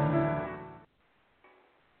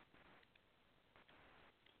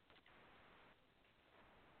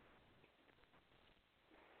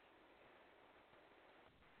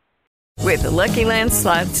 With the Lucky Land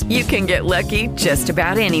Slots, you can get lucky just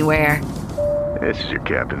about anywhere. This is your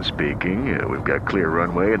captain speaking. We've got clear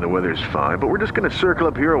runway and the weather's fine, but we're just going to circle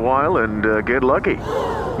up here a while and get lucky.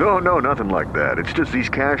 No, nothing like that. It's just these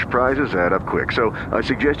cash prizes add up quick. So I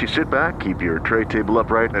suggest you sit back, keep your tray table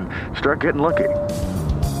upright, and start getting lucky.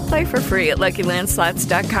 Play for free at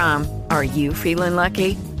LuckyLandSlots.com. Are you feeling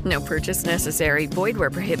lucky? No purchase necessary. Void where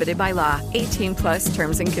prohibited by law. 18+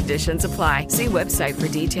 terms and conditions apply. See website for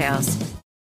details.